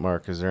 90-minute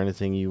mark. Is there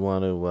anything you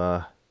want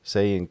to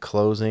say in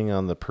closing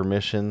on the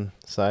permission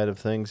side of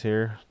things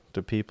here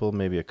to people?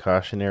 Maybe a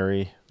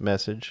cautionary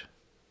message?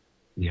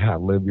 Yeah,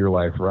 live your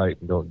life right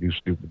and don't do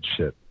stupid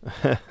shit.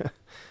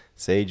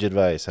 Sage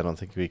advice. I don't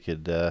think we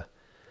could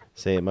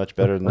say it much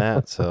better than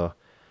that. So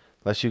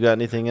unless you got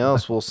anything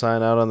else, we'll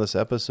sign out on this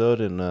episode,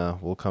 and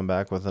we'll come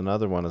back with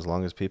another one as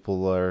long as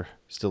people are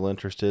still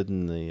interested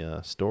in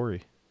the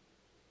story.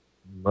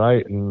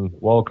 Right, and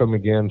welcome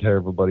again to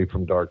everybody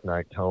from Dark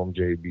Knight. Tell them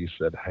JB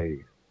said hey.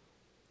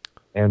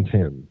 And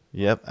Tim.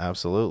 Yep,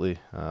 absolutely.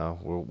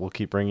 We'll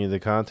keep bringing you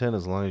the content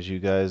as long as you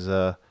guys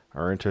are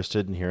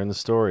interested in hearing the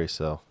story.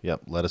 So,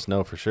 yep, let us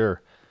know for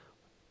sure.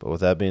 But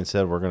with that being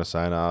said, we're going to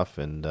sign off,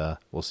 and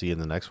we'll see you in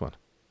the next one.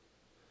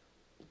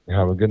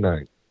 Have a good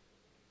night.